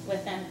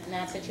with them in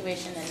that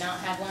situation than not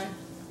have one?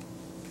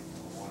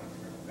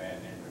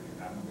 Bad neighborhood, you're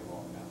not gonna be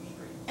walking down the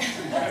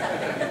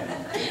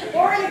street.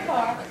 Or in a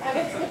car. I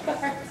guess in a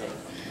car too.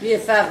 You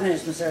have 5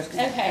 minutes, Ms. Erskine.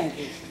 Okay. Thank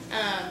you.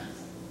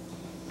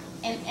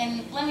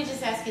 And let me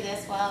just ask you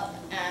this, well,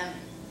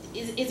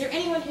 is there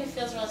anyone who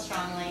feels real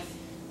strongly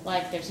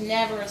like there's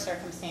never a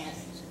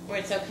circumstance where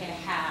it's okay to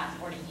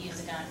have or to use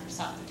a gun for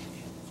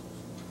self-protection?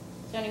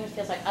 Is there anyone who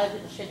feels like other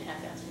people shouldn't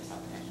have guns for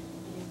self-protection?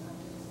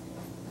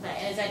 Okay,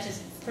 and is that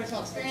just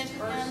personal experience with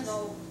guns?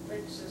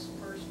 It's just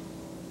personal,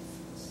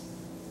 just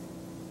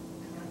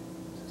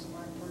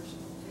my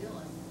personal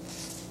feeling.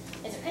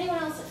 Is there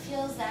anyone else that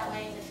feels that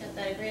way,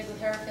 that agrees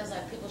with her, feels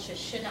like people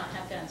should not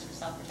have guns for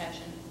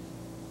self-protection?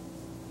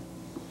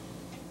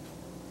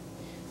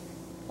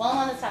 While I'm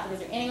on this topic, is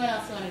there anyone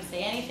else who wanted to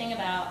say anything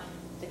about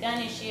the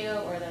gun issue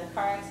or the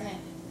car accident?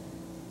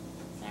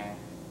 Sarah?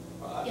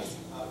 Well, Yes.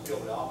 I feel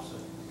the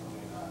opposite. I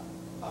mean,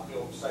 I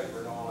feel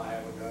safer knowing I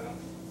have a gun.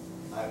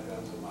 I have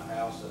guns in my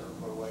house that are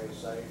put away to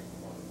safe.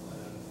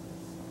 And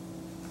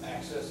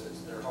access,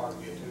 they're hard to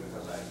get to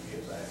because I have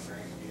kids, I have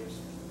grandkids.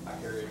 I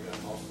carry a gun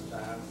most of the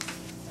time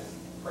and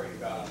pray to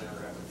God I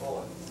never have a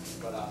bullet.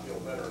 But I feel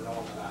better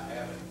knowing that I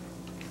have it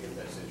if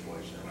that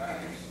situation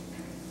arises.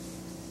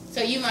 So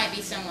you might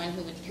be someone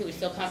who would feel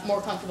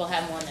more comfortable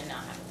having one than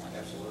not having one.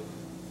 Absolutely.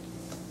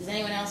 Does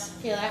anyone else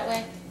feel that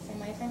way? Same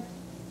way, Tim? A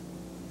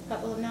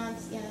couple of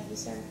nods? Yeah, you,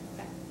 sir?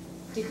 Okay.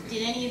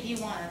 Did any of you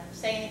want to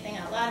say anything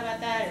out loud about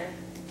that? Or?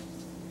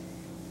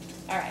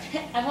 All right.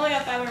 I've only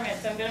got 5 more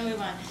minutes, so I'm going to move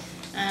on.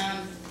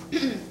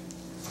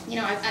 You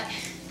know,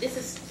 this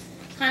is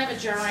kind of a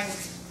jarring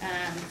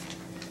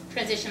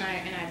transition,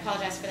 and I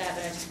apologize for that,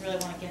 but I just really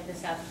want to get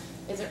this out.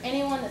 Is there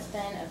anyone that's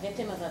been a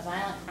victim of a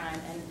violent crime?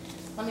 And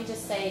let me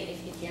just say,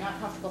 if you're not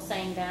comfortable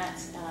saying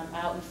that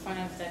out in front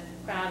of the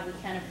crowd, we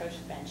can approach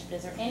the bench. But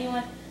is there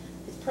anyone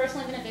who's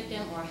personally been a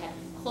victim or had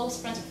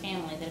close friends or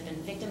family that have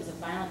been victims of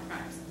violent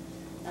crimes?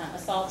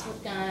 Assaults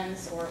with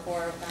guns or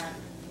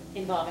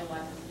involving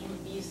weapons.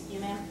 You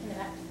ma'am, in the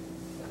back?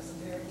 That was a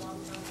very long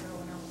time ago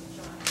when I was a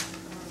child. I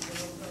was a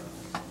little girl.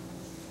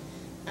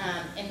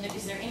 And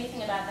is there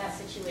anything about that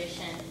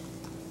situation?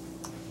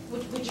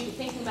 Would you be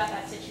thinking about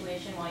that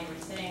situation while you were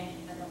sitting?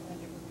 I don't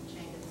think it would be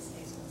changed in this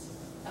case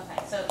whatsoever.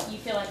 Okay, so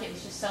you feel like it was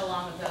just so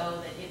long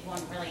ago that it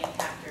won't really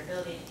impact your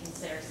ability to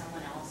consider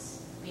someone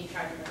else being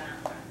charged with a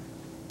violent crime?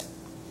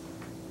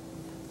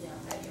 Yeah,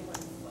 it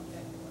wouldn't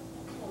affect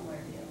one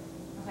way or the other.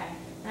 Okay,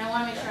 and I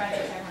want to make sure I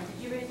get everyone. Did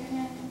you raise your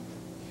hand?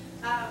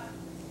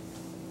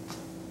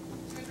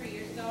 2 or 3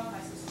 years ago, my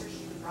sister,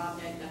 she was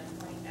robbed at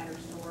gunpoint at her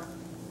store.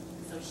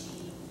 So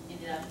she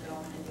ended up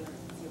going and doing a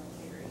conceal and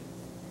carry. And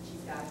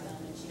she's got a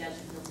gun and she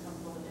doesn't feel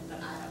comfortable with it,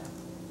 but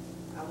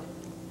I wouldn't.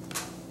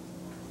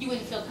 You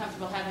wouldn't feel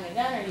comfortable having a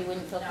gun, or you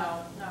wouldn't feel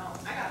comfortable? No,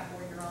 I got a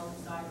 4-year-old,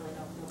 so I really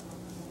don't feel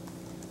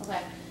comfortable.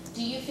 Okay.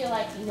 Do you feel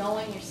like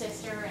knowing your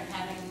sister and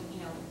having,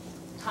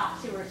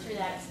 talked to her through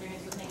that experience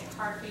would make it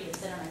hard for you to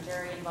sit on a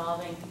jury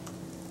involving,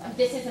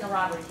 this isn't a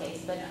robbery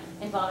case, but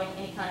involving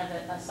any kind of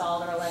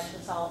assault or alleged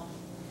assault?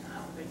 I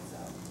don't think so.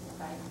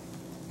 Okay.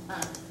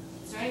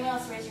 Is there anyone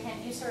else raise your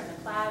hand? You, sir, in the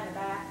cloud in the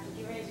back. Did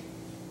you raise your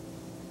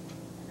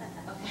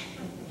Okay.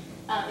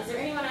 Is there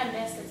anyone I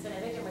missed that's been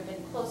a victim or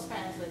been close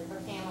friends with or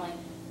family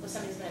with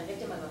somebody who's been a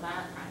victim of a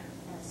violent crime,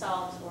 an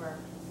assault or...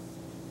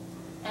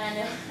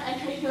 And I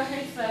know you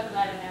already spoke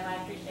about it, ma'am. I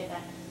appreciate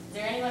that. Is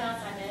there anyone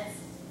else I missed?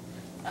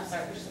 I'm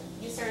sorry,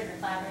 you, sir, in the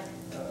cloud, right?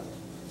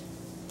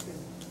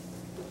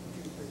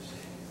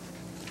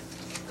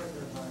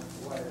 Brother of mine's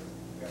wife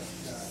got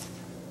shot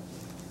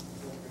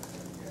working at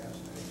a gas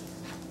station.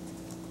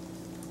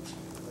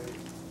 They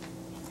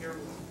give her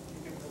money,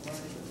 but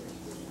they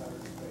switched out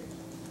her face.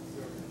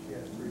 She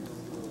has 3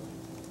 little girls.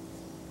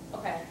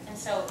 Okay, and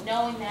so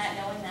knowing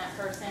that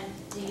person,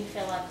 do you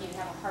feel like you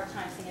have a hard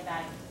time thinking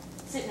about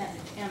sitting as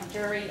a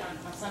jury on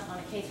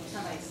a case where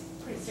somebody's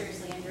pretty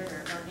seriously injured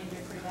or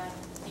injured pretty bad?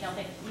 You don't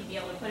think you'd be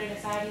able to put it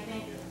aside, you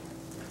think?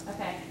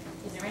 Okay.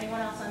 Is there anyone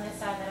else on this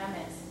side that I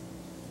missed?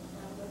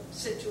 The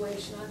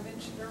situation I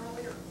mentioned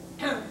earlier,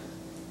 the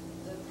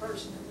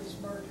person who was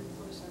murdered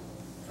was a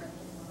friend of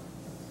mine.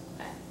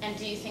 Okay. And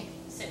do you think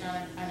sitting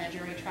on a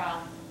jury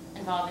trial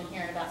involving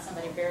hearing about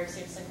somebody very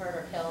seriously hurt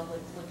or killed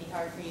would be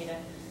hard for you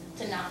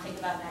to not think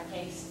about that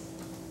case?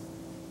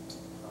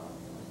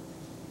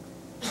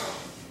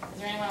 Is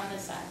there anyone on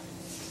this side?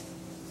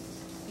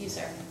 You,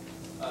 sir?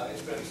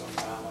 It's been some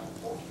time, like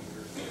 14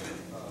 years.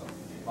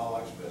 My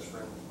wife's best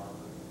friend was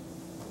murdered.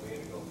 We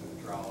had to go through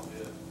the trial of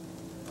it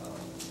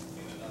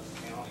in another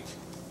county.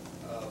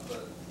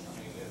 But, I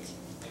mean, it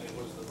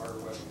was the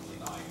murder weapon was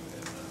a knife. It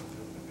had nothing to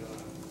do with the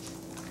gun.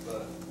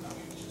 But, I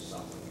mean, it's just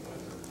something we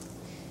went through.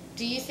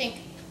 Do you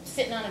think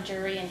sitting on a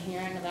jury and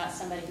hearing about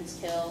somebody who's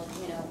killed,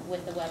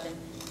 with the weapon,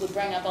 would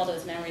bring up all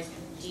those memories?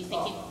 Do you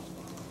think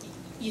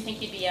you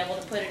think you'd be able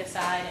to put it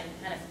aside and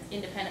kind of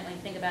independently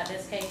think about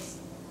this case?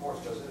 Of course,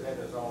 because it had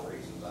its own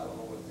reasons. I don't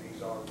know what these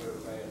are, good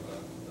or bad,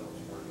 but those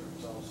were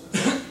its own set.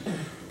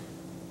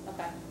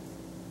 Okay.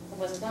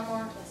 Was there one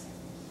more? Yes, sir.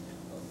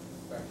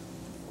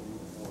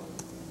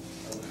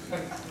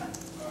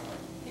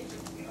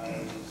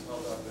 I was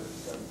held up at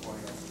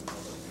 7:20 after the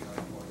held up at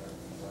 9:20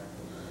 after the black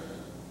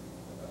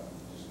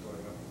just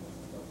going up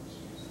the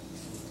streets of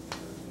New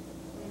Jersey.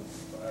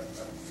 But I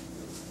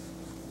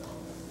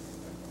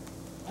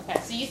Okay,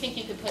 so you think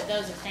you could put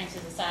those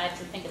occurrences aside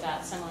to think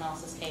about someone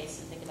else's case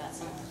and think about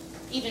someone,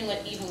 even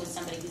with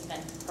somebody who's been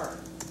hurt?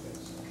 Okay.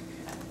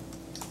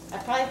 I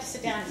probably have to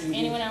sit down. Is there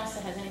anyone else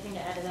that has anything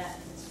to add to that?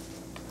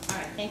 All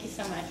right, thank you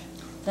so much.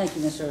 Thank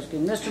you, Ms.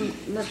 Erskine. Mr.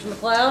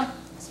 McLeod?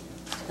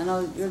 I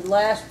know you're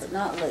last but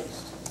not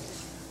least.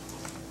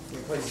 May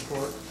it please the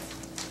court.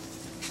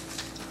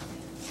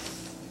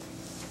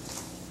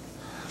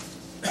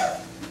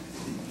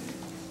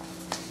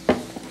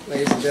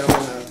 Ladies and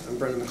gentlemen, I'm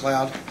Brendan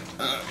McLeod.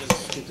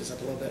 Just keep this up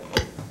a little bit.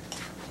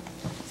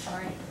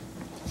 Sorry.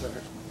 Sorry.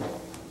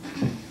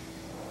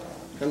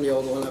 I'm the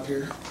old one up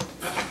here.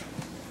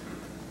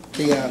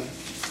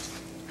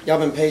 Y'all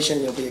been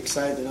patient. You'll be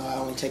excited to know I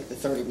only take the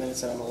 30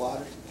 minutes that I'm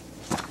allotted.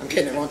 I'm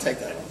kidding. It won't take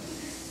that long.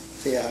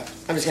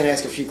 I'm just going to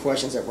ask a few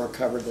questions that weren't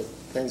covered. The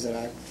things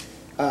that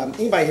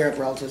anybody here have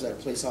relatives that are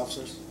police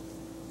officers?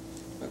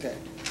 Okay.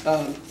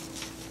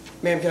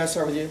 Ma'am, can I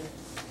start with you?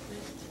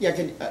 Yeah.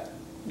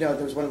 No,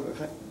 there was one.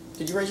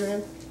 Did you raise your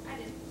hand? I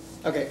did.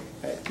 Okay.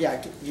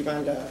 Yeah. Do you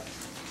mind?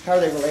 How are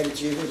they related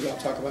to you? What do y'all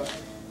talk about?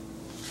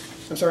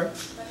 I'm sorry.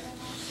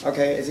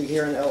 Okay. Is he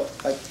here in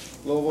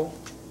Louisville?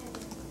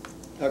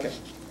 Okay.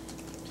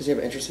 Does he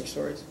have interesting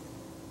stories?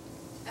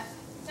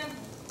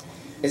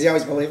 Is he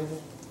always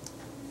believable?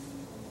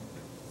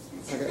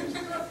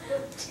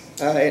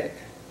 Okay.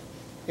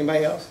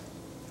 Anybody else?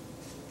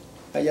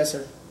 Yes,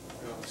 sir.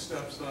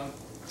 Stepson.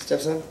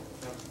 Stepson?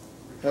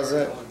 How's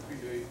that?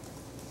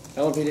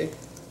 LMPD?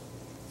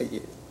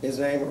 His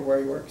name or where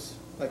he works?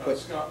 Like what?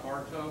 Scott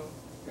Marto.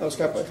 Oh,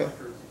 Scott. Okay.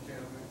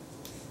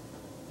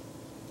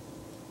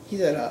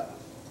 He's at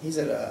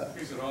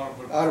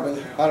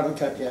Audubon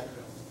Cut. Yeah.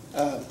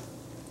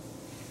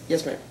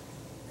 Yes, ma'am.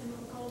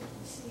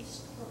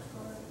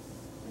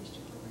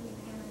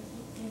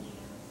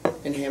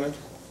 In Hammond?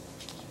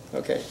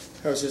 Okay.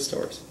 How's his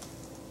stories?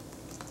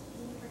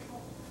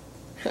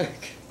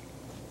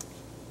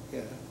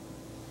 Yeah.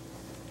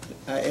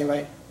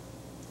 Anybody?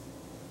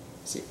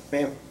 See,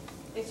 ma'am?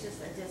 It's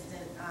just a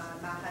distant,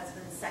 my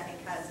husband's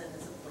second cousin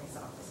is a police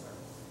officer.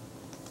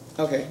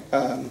 Okay. I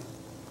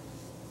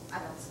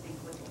don't speak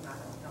with him, I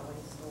don't know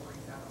his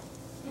stories,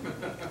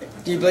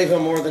 Do you believe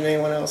him more than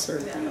anyone else?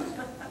 Or? No.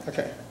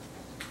 Okay.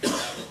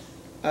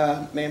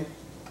 Ma'am?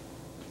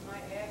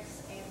 My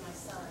ex and my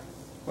son.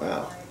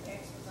 Wow. My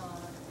ex was on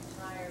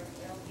retired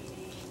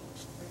LPD,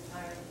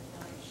 retired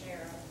county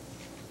sheriff,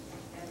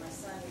 and my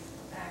son is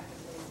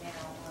actively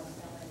now on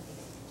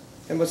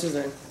LPD. And what's his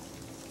name?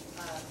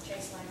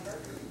 Chase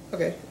Lambert.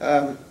 Okay.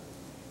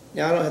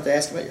 Now, I don't have to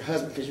ask about your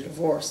husband because you're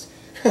divorced.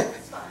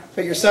 That's fine.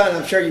 But your son,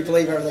 I'm sure you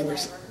believe everything we're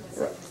saying.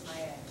 Lambert was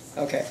my ex.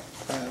 Okay.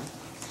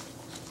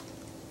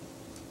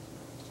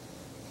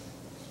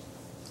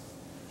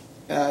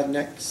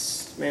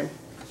 Next, ma'am.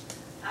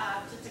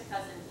 Just a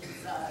cousin. He's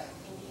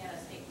Indiana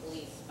State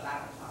Police, but I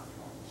don't talk to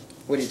him.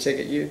 Would he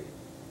ticket you?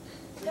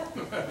 Yeah.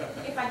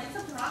 If I did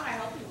something wrong, I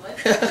hope he would. I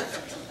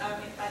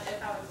mean, if I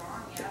was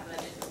wrong, yeah, but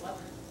if it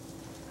wasn't.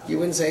 You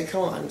wouldn't say,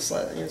 come on,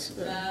 slide. Yes.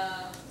 No.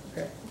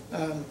 Okay.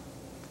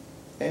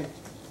 Ma'am.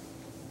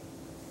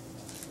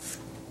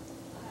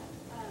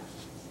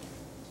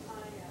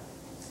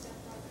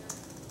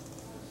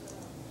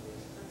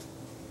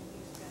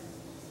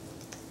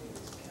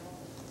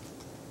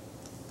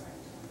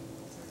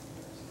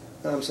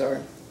 I'm sorry.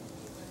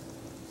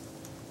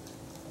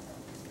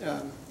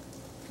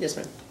 Yes,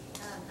 ma'am.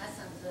 My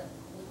son's a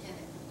lieutenant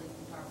in the police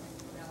department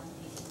for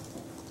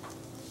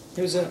LMPD.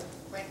 Who's that?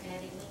 Brett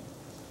Mattingly.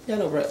 Yeah,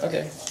 no, Brett.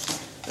 Okay.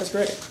 That's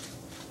great.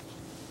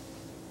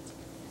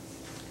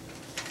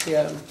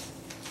 Yeah.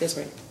 Yes,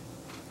 ma'am.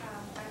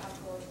 My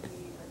uncle,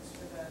 he works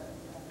for the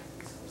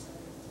police force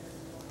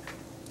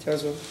in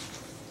Townsville?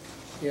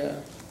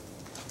 Yeah.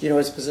 Do you know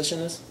what his position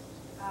is?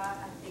 I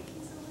think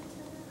he's a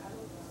lieutenant, I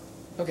don't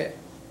know. Okay.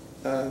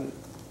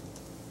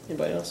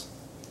 Anybody else?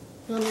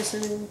 No, I'm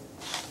missing anyone?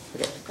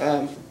 Okay.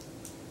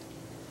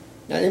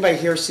 Now, anybody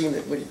here seen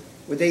that?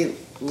 Would they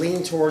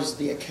lean towards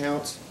the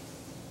account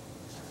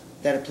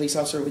that a police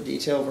officer would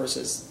detail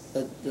versus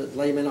the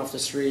layman off the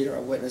street or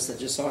a witness that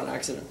just saw an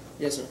accident?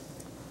 Yes, sir.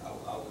 I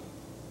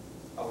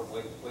would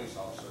believe the police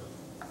officer.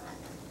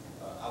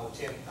 I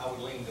I would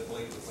lean to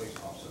believe the police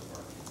officer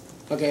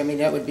first. Okay, I mean,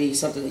 that would be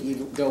something that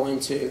you go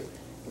into.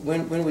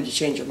 When would you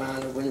change your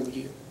mind, or when would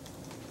you?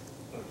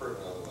 When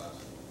proven otherwise.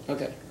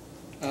 Okay.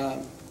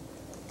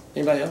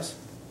 Anybody else?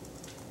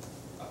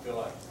 I feel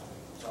like,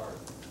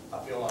 I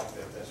feel like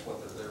that's what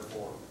they're there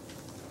for.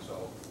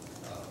 So,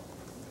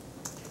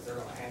 if they're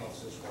gonna handle the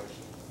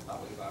situation, I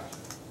believe I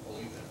should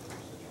believe them for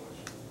the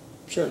situation.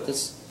 Sure,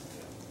 So,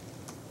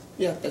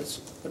 yeah,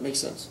 that makes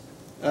sense.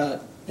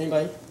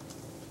 Anybody?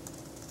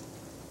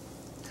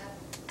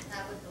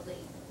 I would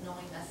believe,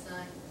 knowing my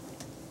son,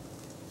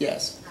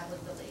 Yes. I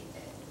would believe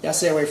that. Yeah, I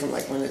stay away from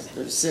like when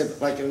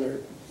they're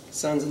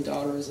sons and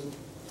daughters, and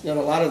a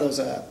lot of those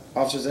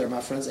officers that are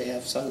my friends, they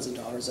have sons and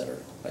daughters that are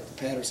like the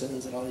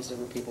Pattersons and all these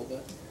different people.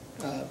 But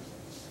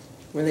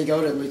when they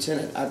go to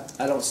lieutenant,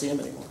 I don't see them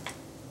anymore.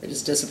 They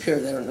just disappear.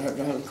 They're not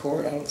in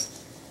court.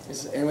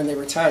 And when they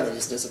retire, they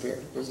just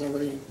disappear. There's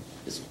nobody.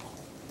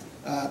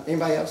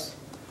 Anybody else?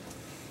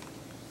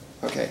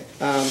 Okay.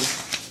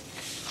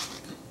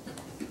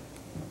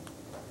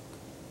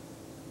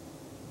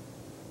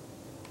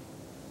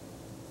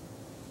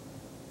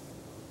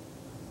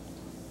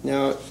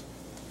 Now,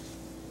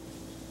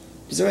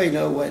 does everybody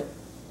know what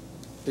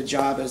the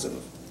job is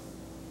of,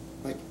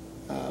 like,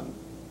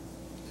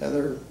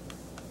 Heather,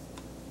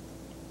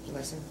 what did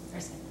I say?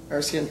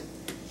 Erskine.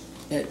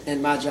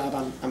 And my job,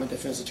 I'm a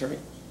defense attorney.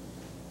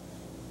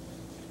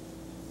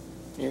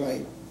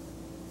 Anybody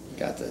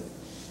got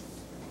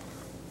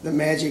the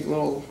magic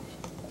little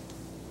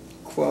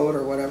quote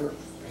or whatever?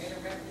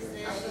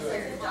 I was gonna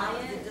say, your job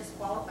is to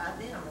disqualify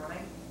them,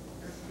 right?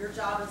 Your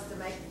job is to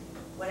make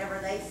whatever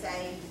they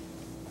say,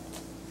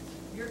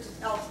 you're to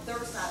tell their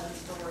side of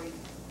the story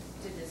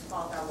to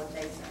disqualify what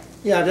they say.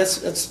 Yeah,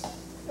 that's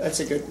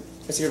a good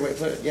way to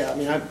put it. Yeah, I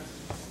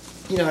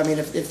mean,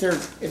 if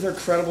they're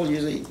credible,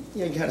 usually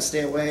you kind of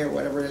stay away or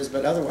whatever it is.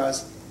 But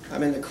otherwise,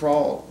 I'm in the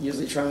crawl,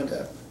 usually trying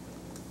to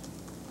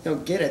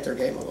get at their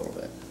game a little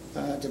bit,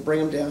 to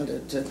bring them down,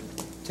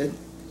 to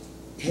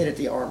hit at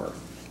the armor,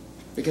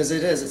 because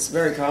it's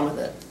very common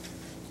that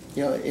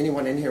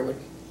anyone in here would,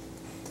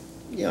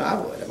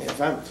 I would. I mean, if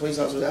I'm a police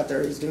officer out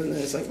there, he's doing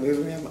this, like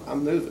moving me,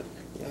 I'm moving.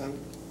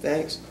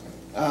 Thanks.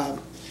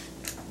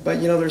 But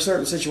there are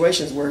certain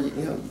situations where you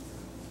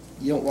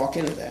don't walk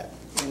into that,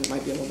 and it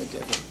might be a little bit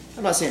different.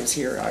 I'm not saying it's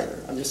here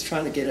either. I'm just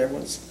trying to get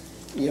everyone's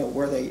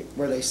where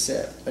they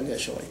sit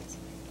initially.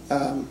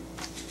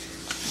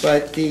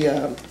 But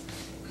the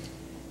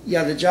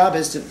job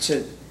is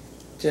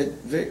to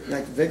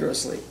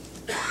vigorously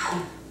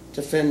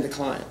defend the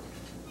client.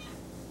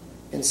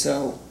 And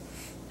so,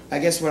 I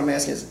guess what I'm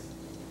asking is,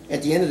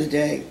 at the end of the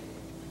day,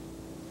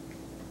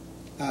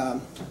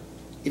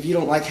 if you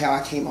don't like how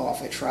I came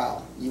off at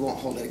trial, you won't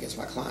hold it against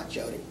my client,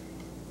 Jody.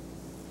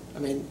 I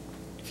mean,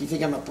 if you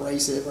think I'm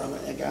abrasive or I'm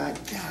a guy,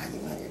 God, you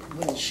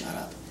wouldn't shut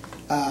up.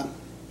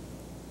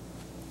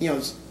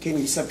 Can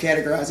you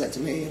subcategorize that to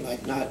me and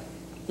like not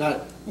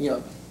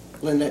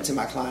lend that to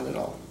my client at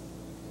all?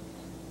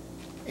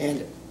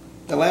 And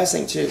the last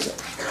thing too is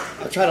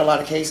I've tried a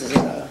lot of cases,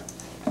 and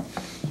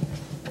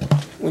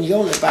when you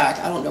go in the back,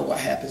 I don't know what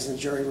happens in the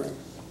jury room,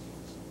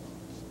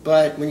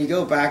 but when you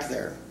go back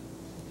there,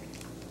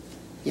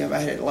 I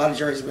had a lot of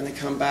juries when they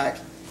come back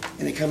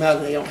and they come out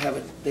and they don't have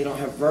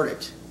a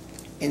verdict,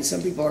 and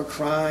some people are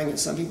crying and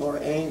some people are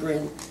angry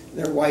and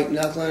they're white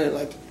knuckling and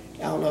like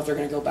I don't know if they're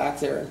going to go back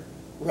there and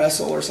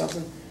wrestle or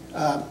something.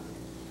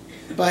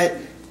 But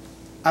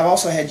I've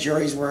also had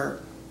juries where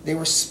they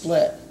were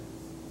split,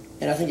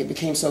 and I think it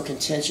became so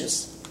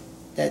contentious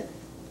that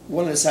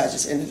one of the sides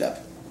just ended up,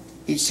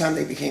 each time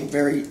they became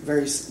very,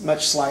 very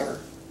much slighter,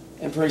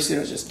 and pretty soon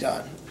it was just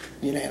done,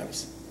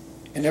 unanimous.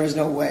 And there was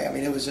no way. I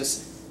mean, it was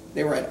just,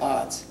 they were at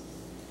odds.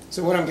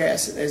 So what I'm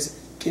guessing is,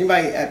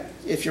 anybody,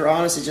 if you're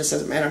honest, it just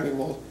doesn't matter. I mean,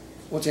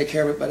 we'll take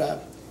care of it. But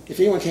if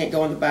anyone can't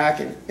go in the back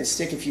and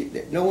stick, you're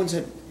going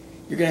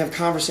to have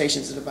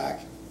conversations in the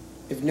back.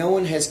 If no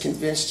one has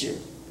convinced you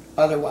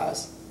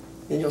otherwise,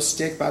 then you'll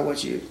stick by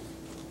what you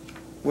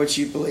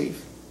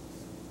believe,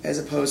 as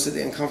opposed to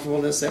the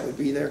uncomfortableness that would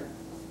be there.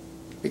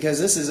 Because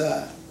this is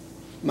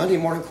Monday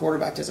morning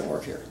quarterback doesn't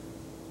work here.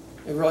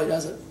 It really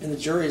doesn't. And the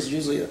jury is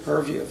usually the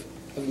purview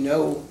of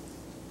no,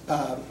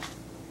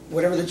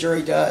 whatever the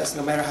jury does,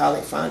 no matter how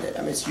they find it.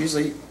 I mean, it's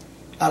usually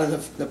out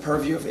of the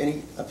purview of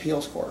any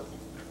appeals court.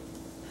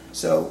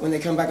 So when they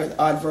come back with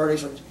odd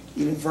verdicts, or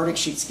even verdict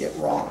sheets get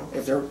wrong,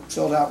 if they're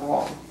filled out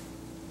wrong,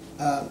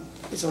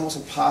 it's almost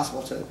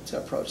impossible to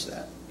approach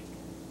that.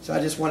 So I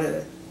just wanted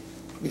to,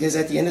 because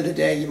at the end of the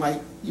day, you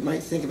might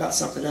think about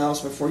something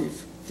else before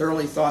you've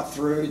thoroughly thought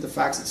through the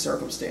facts and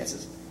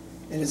circumstances.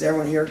 And is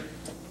everyone here,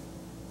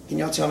 can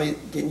y'all tell me,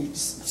 can you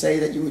say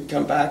that you would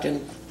come back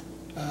and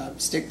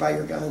stick by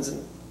your guns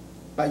and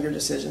by your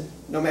decision,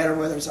 no matter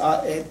whether it's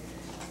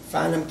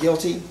find them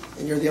guilty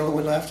and you're the only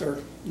one left,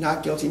 or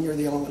not guilty and you're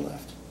the only one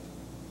left?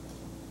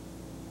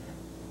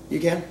 You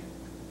can? I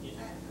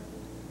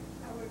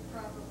would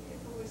probably,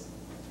 if it was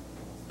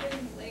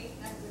getting late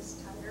and I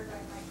was tired, I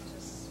might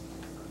just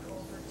go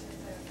over to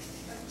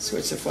the...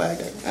 Switch the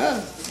flag.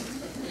 Ah,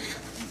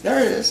 there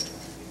it is.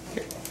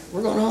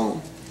 We're going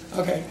home.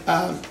 Okay.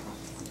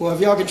 Well, if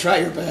y'all can try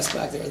your best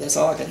back there, that's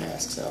all I can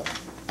ask. So,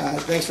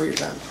 thanks for your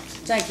time.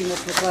 Thank you,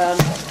 Mr.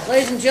 McLeod.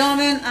 Ladies and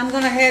gentlemen, I'm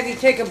going to have you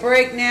take a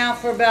break now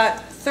for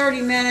about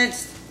 30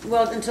 minutes,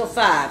 well, until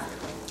 5.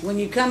 When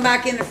you come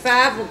back in at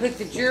 5, we'll pick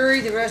the jury.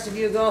 The rest of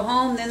you will go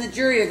home, then the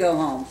jury will go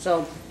home.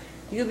 So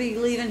you'll be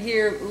leaving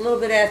here a little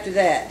bit after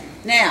that.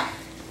 Now,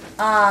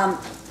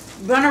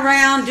 run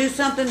around, do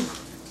something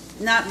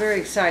not very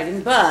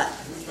exciting, but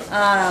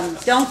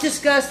don't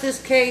discuss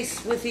this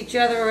case with each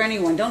other or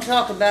anyone. Don't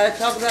talk about it.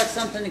 Talk about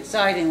something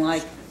exciting,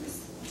 like,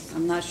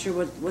 I'm not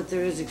sure what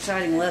there is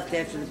exciting left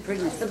after the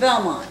pregnancy. The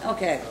Belmont,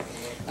 okay.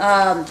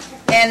 And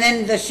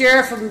then the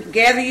sheriff will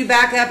gather you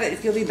back up.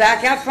 If you'll be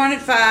back out front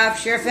at 5,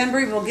 Sheriff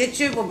Embry will get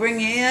you, we'll bring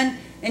you in,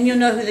 and you'll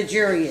know who the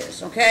jury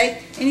is,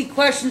 okay? Any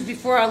questions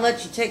before I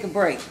let you take a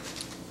break?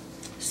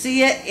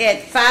 See you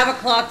at 5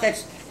 o'clock.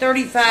 That's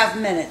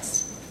 35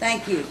 minutes.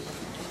 Thank you.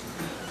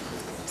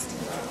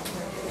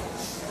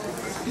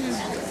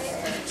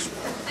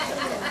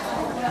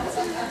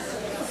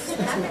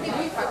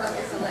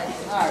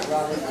 All right,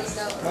 Robert.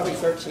 Probably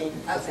 13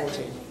 or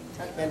 14.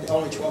 And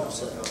only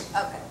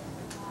 12%. Okay.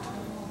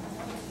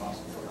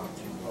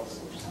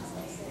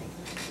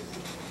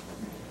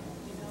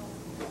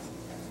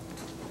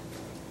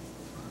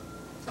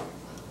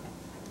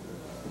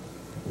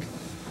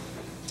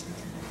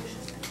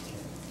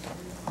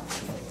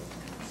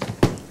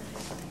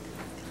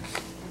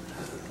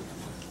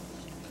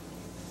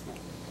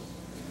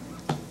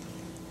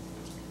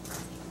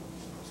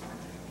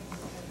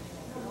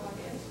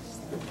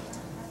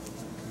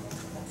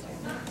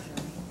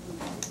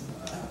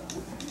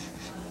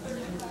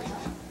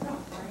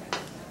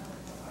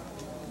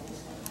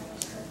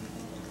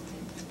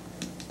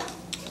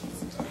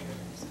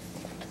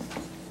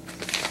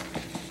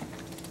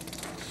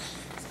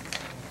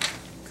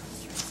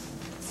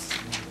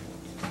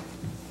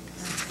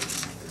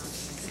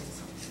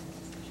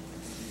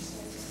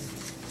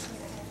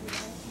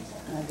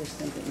 I just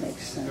think it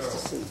makes sense to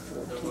see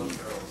 14.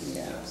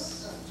 Yeah.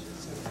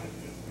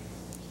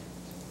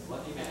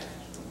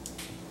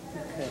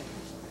 Okay.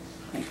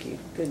 Thank you.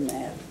 Good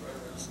math.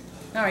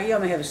 All right, you all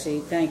may have a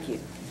seat. Thank you.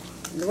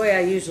 The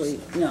way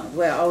the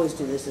way I always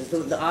do this is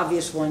the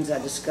obvious ones I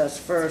discuss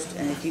first,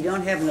 and if you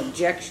don't have an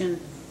objection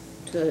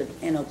to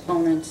an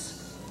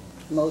opponent's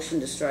motion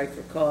to strike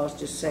for cause,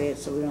 just say it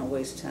so we don't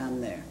waste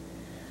time there.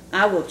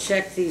 I will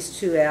check these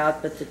two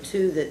out, but the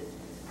two that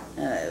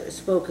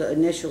spoke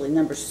initially,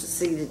 number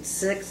seated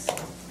 6,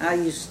 I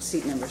used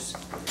seat numbers.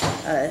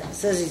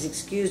 Says he's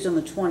excused on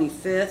the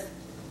 25th.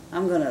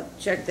 I'm going to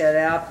check that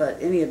out,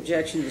 but any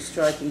objection to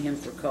striking him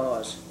for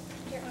cause?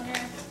 Your Honor, I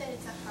think that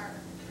it's a her.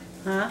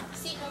 Huh?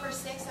 Seat number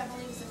 6, I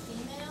believe, is a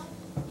female.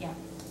 Yeah.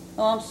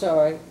 Oh, I'm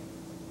sorry.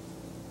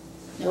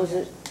 Was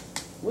it?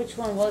 Which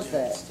one was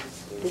that?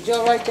 Did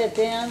y'all write that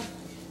down?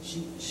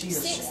 She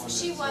was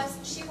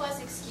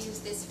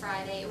excused this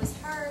Friday. It was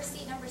her,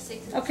 seat number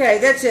 6. Okay,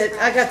 that's it.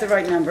 I got the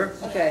right number.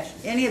 Okay.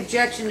 Any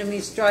objection to me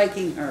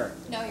striking her?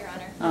 No, Your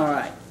Honor. All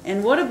right.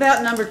 And what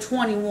about number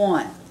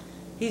 21?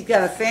 He's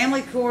got a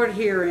family court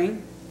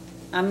hearing.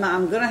 I'm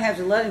going to have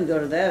to let him go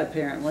to that,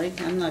 apparently.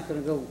 I'm not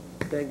going to go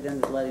beg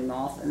them to let him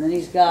off. And then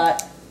he's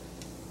got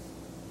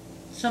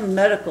some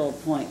medical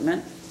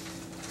appointment.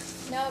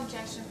 No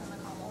objection from the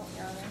Commonwealth,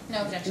 Your Honor.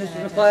 No objection.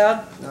 Mr.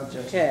 McLeod? No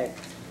objection. Okay.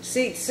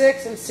 Seat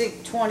 6 and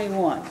seat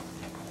 21. All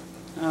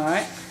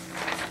right.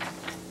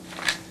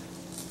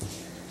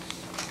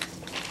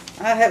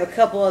 I have a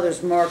couple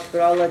others marked,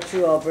 but I'll let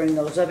you all bring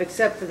those up,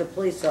 except for the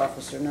police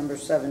officer, number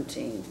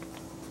 17.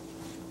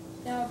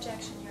 No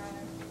objection, Your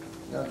Honor.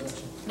 No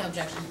objection. No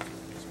objection.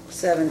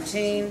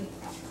 17.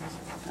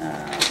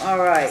 All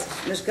right.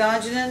 Ms.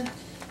 Gonjanen?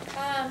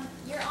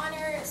 Your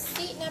Honor,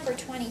 seat number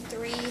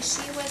 23,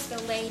 she was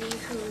the lady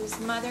whose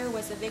mother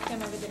was a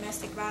victim of a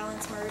domestic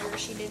violence murder.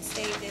 She did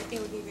state that it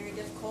would be very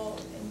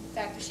difficult. In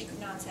fact, if she could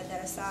not set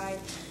that aside,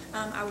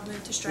 I would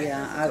move to strike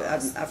her for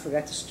cause. I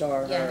forgot to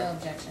star her. Yeah, no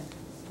objection.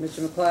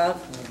 Mr. McLeod?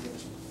 No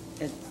objection.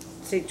 At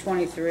seat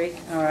 23.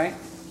 All right.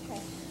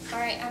 All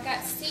right, I've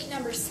got seat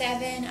number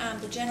 7,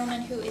 the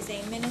gentleman who is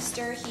a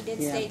minister. He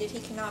did state that he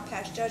cannot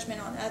pass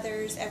judgment on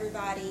others.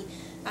 Everybody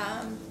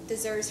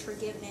deserves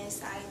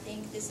forgiveness. I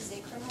think this is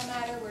a criminal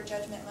matter where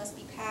judgment must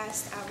be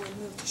passed. I would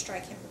move to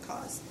strike him for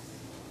cause.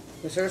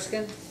 Ms.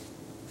 Erskine?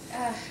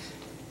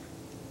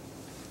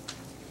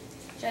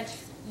 Judge,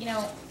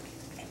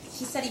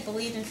 he said he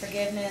believed in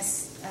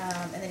forgiveness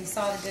and that he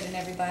saw the good in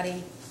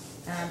everybody.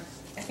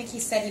 I think he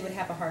said he would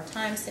have a hard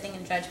time sitting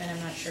in judgment. I'm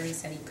not sure he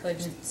said he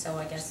couldn't, so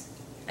I guess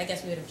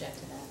we would object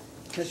to that.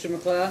 Mr.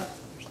 McLeod?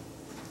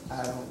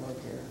 I don't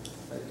look here.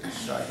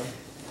 Strike him.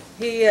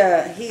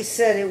 He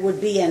said it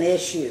would be an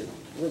issue,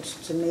 which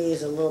to me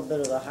is a little bit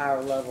of a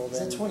higher level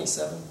than... Is it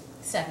 27?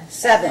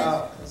 7.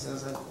 Oh, it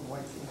says that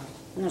white female.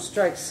 I'm going to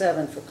strike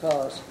 7 for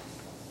cause.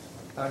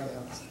 Oh,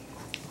 yeah.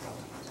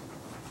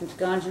 Ms.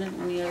 Gonjanen,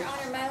 any Your others?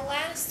 Honor, my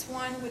last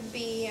one would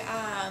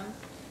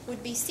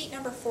be seat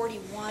number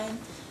 41.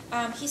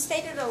 He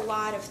stated a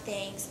lot of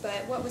things,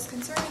 but what was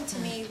concerning to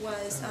me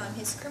was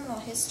his criminal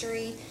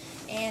history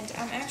and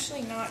I'm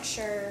actually not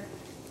sure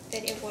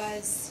that it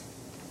was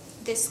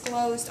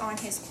disclosed on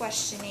his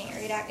questionnaire.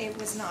 It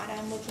was not.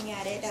 I'm looking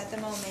at it at the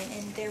moment,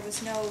 and there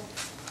was no.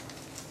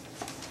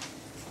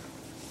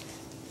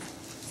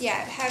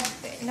 Yeah,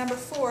 number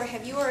 4,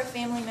 have you or a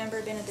family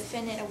member been a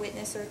defendant, a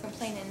witness, or a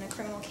complainant in a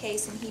criminal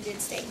case? And he did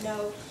state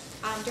no.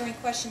 During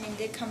questioning, it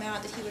did come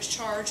out that he was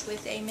charged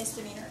with a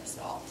misdemeanor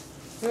assault.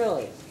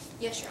 Really?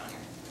 Yes, Your Honor.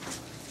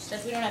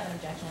 Judge, we don't have an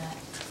objection to that.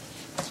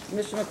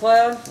 Mr.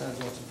 McLeod?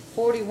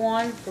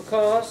 41 for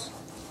cause.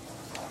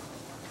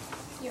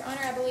 Your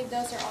Honor, I believe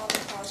those are all the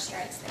cause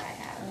strikes that I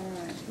have.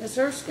 All right. Ms.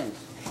 Erskine?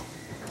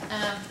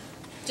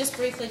 Just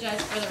briefly,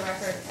 Judge, for the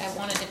record, I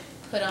wanted to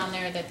put on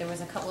there that there was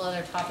a couple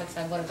other topics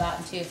I would have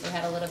gotten to if we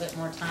had a little bit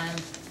more time.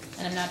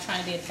 And I'm not trying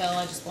to be a pill.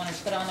 I just wanted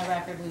to put on the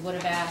record we would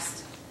have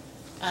asked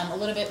a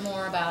little bit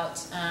more about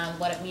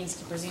what it means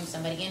to presume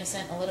somebody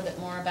innocent, a little bit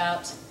more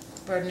about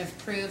burden of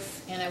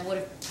proof, and I would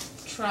have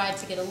tried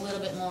to get a little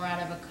bit more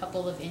out of a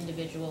couple of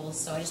individuals.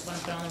 So I just want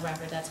to put on the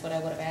record that's what I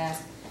would have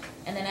asked.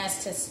 And then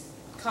as to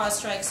cause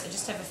strikes, I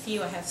just have a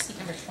few. I have seat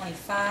number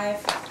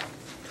 25.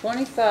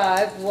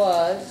 25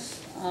 was,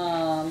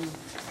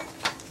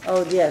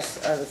 oh yes,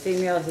 the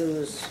female who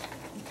was,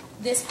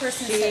 this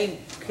person she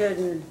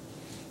couldn't,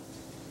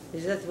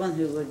 is that the one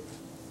who would,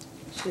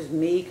 she was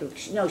meek, or,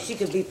 no, she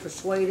could be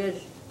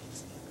persuaded?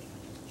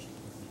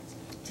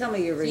 Tell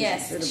me your reason.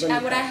 Yes,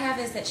 what I have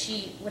is that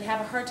she would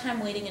have a hard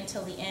time waiting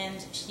until the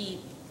end.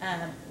 She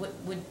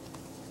would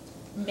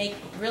make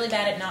really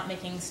bad at not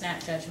making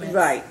snap judgments.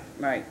 Right,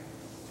 right.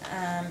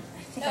 I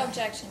think No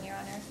objection, Your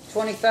Honor.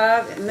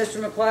 25, Mr.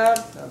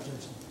 McLeod? No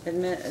objection.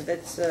 Admit,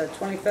 that's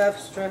 25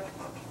 struck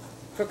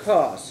for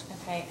cause.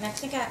 Okay, and I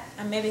think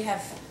I maybe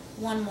have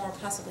one more,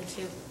 possibly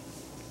two.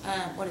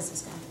 What is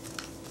this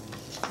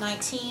guy?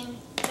 19,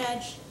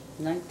 Judge?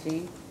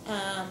 19.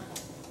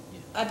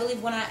 I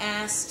believe when I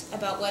asked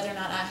about whether or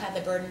not I had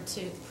the burden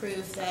to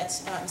prove that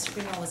Mr.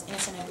 Freeman was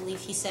innocent, I believe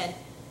he said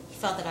he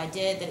felt that I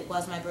did, that it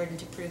was my burden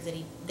to prove that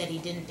he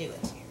didn't do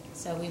it.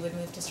 So we would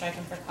move to strike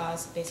him for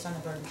cause based on the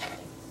burden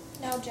shifting.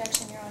 No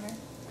objection, Your Honor.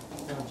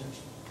 No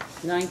objection.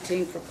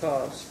 19 for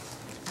cause.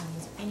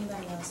 Is there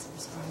anybody else that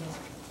responded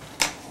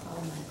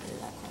automatically to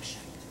that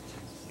question?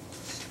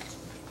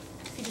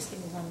 If you just give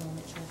me one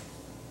moment, Judge.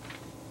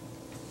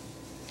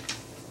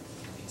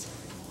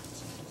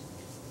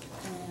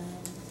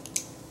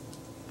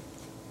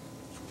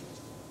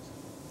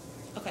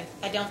 Okay,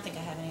 I don't think I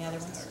have any other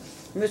ones.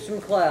 Mr.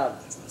 McLeod?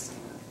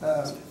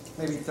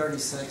 Maybe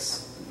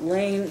 36.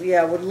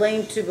 Would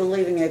lean to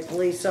believing a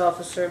police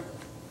officer.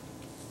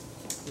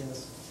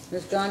 Yes.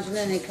 Ms. Gonjan,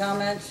 any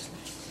comments?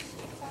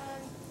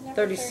 Number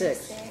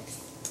 36.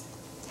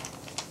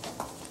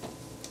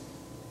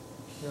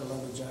 You have a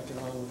leather jacket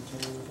on and tan,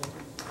 I think.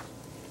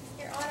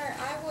 Your Honor,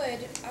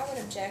 I would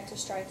object to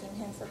striking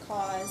him for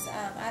cause.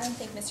 I don't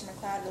think Mr.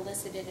 McLeod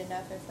elicited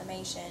enough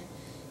information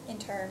in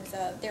terms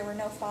of, there were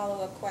no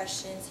follow-up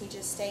questions. He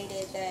just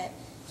stated that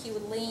he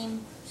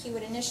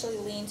would initially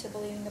lean to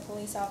believing the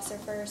police officer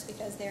first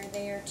because they're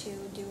there to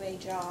do a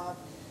job.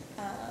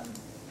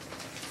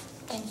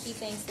 And he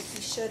thinks that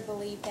he should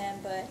believe them,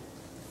 but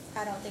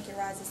I don't think it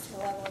rises to the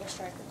level of a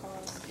strike for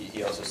cause.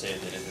 He also said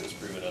that if it was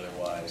proven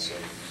otherwise, so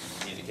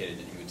he indicated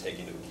that he would take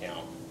into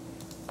account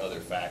other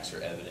facts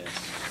or evidence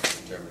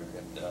to determine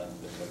their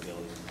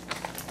credibility.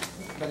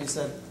 But he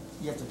said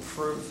you have to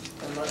prove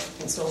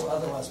until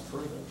otherwise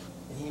proven.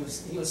 And he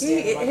was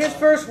His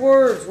first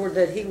words were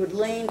that he would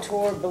lean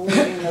toward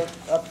believing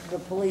the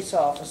police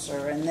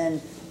officer, and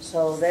then,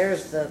 so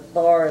there's the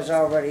bar is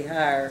already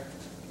higher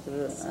for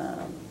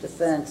the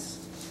defense.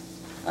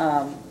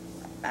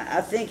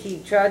 I think he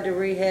tried to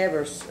rehab,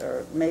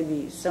 or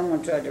maybe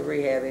someone tried to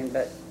rehab him,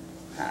 but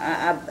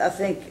I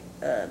think,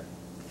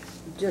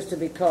 just to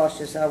be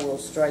cautious, I will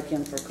strike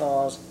him for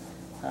cause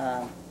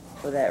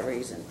for that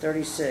reason.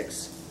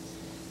 36.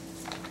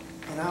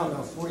 And I don't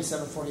know,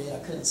 47, 48, I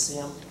couldn't see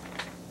them.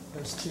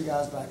 There's two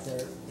guys back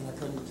there, and I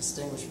couldn't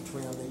distinguish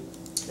between them.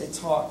 They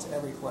talked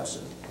every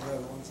question of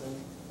everyone's, and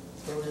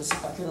they were just,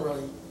 I couldn't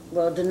really.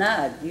 Well,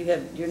 denied.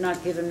 You're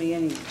not giving me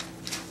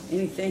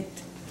anything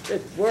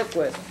to work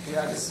with.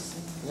 Yeah,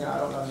 I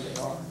don't know who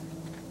they are.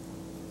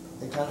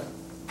 They kind of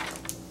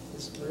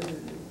just really.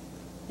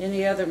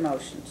 Any other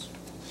motions?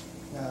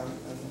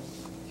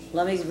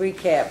 Let me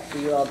recap for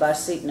you all by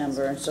seat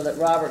number, and so that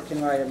Robert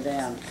can write them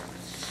down.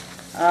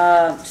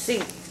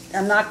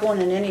 I'm not going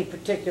in any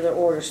particular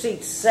order.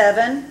 Seat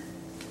 7,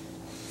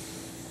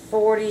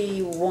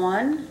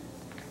 41.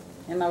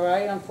 Am I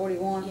right on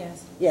 41?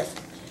 Yes. Yes.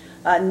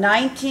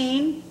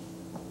 19,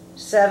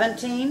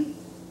 17,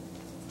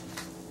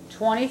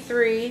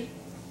 23,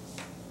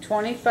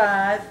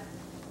 25,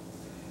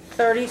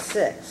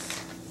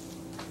 36.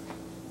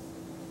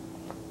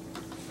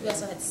 We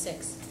also had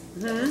 6.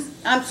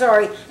 I'm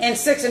sorry, and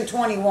 6 and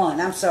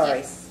 21. I'm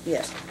sorry.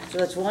 Yes. So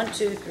that's 1,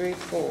 2, 3,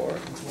 4,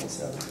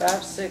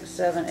 5, 6,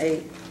 7,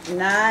 8,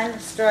 9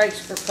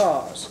 strikes for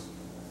cause,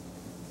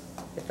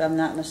 if I'm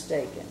not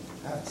mistaken.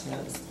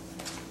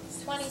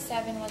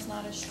 27 was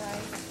not a strike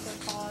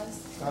for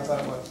cause. I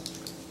thought it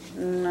was.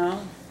 No.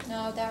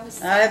 No, that was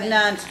I have 7.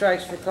 9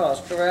 strikes for cause,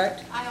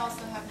 correct? I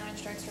also have 9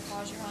 strikes for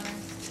cause, Your Honor.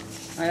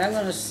 All right, I'm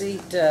going to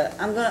seat,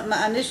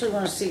 I initially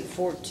want to seat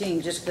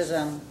 14 just because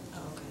I'm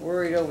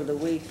worried over the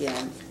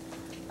weekend.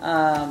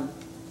 Now,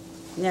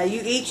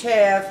 you each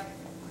have,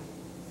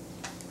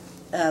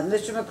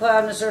 Mr. McLeod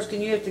and Ms.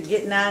 Erskine, you have to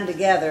get 9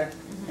 together,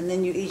 and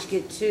then you each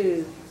get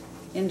 2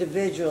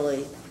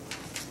 individually.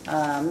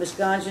 Ms.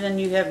 Gonjanen,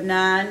 you have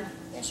 9.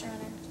 Yes, Your Honor.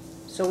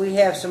 So we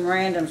have some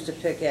randoms to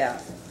pick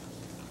out.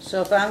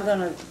 So if I'm going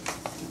to,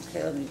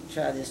 okay, let me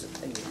try this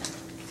again.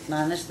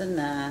 Minus the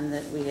 9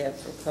 that we have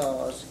for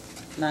cause,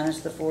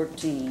 minus the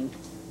 14,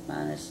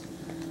 minus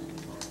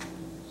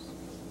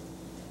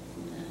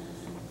 9,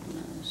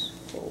 minus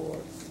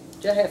 4.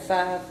 Do I have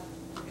 5?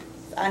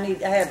 I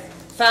have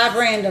 5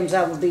 randoms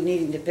I will be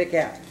needing to pick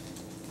out.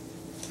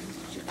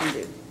 What you can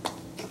do.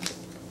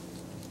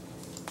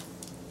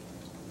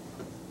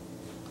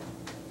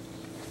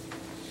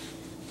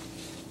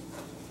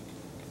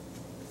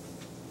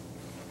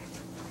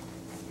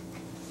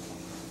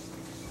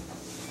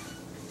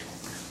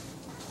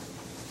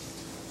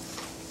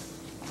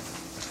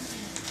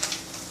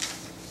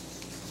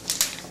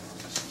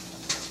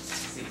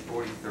 Seat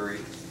 43.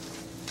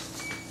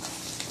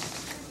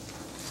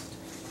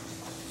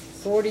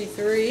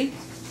 43.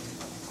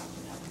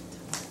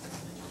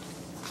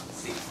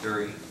 Seat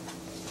 3.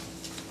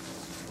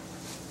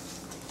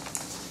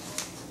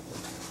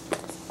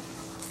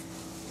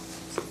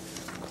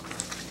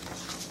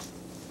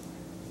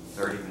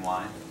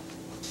 31.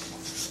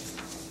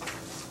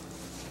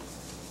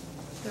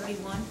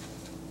 31.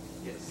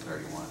 Yes,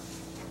 31.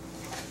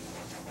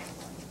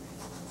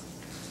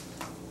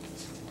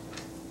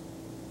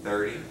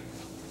 30.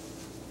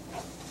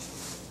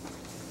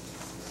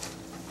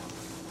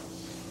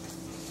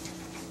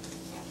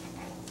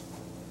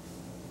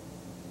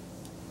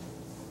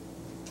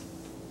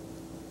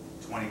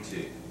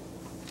 22.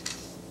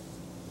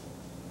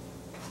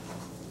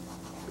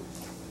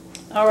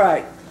 All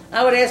right.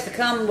 I would ask the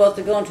Commonwealth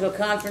to go into a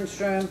conference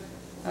room.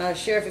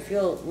 Sheriff, if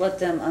you'll let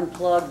them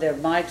unplug their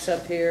mics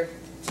up here,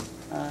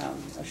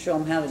 I'll show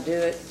them how to do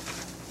it.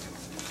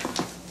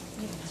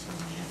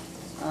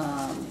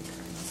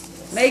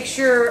 Make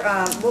sure,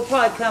 we'll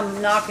probably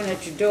come knocking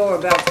at your door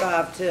about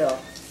 5 till,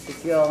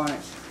 if y'all aren't.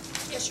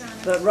 Yes, Your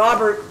Honor. But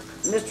Robert,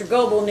 Mr.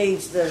 Goebel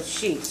needs the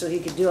sheet so he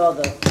could do all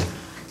the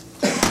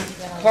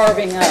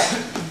carving up.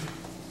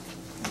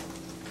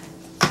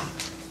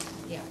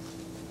 Yeah.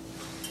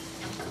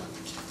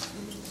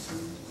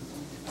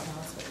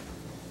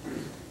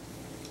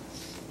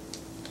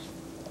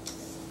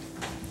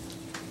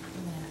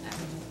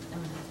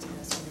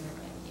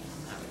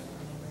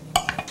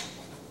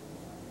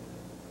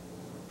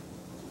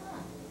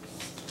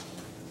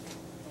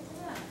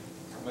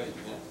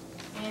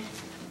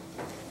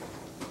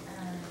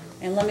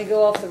 And let me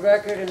go off the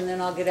record and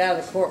then I'll get out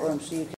of the courtroom so you can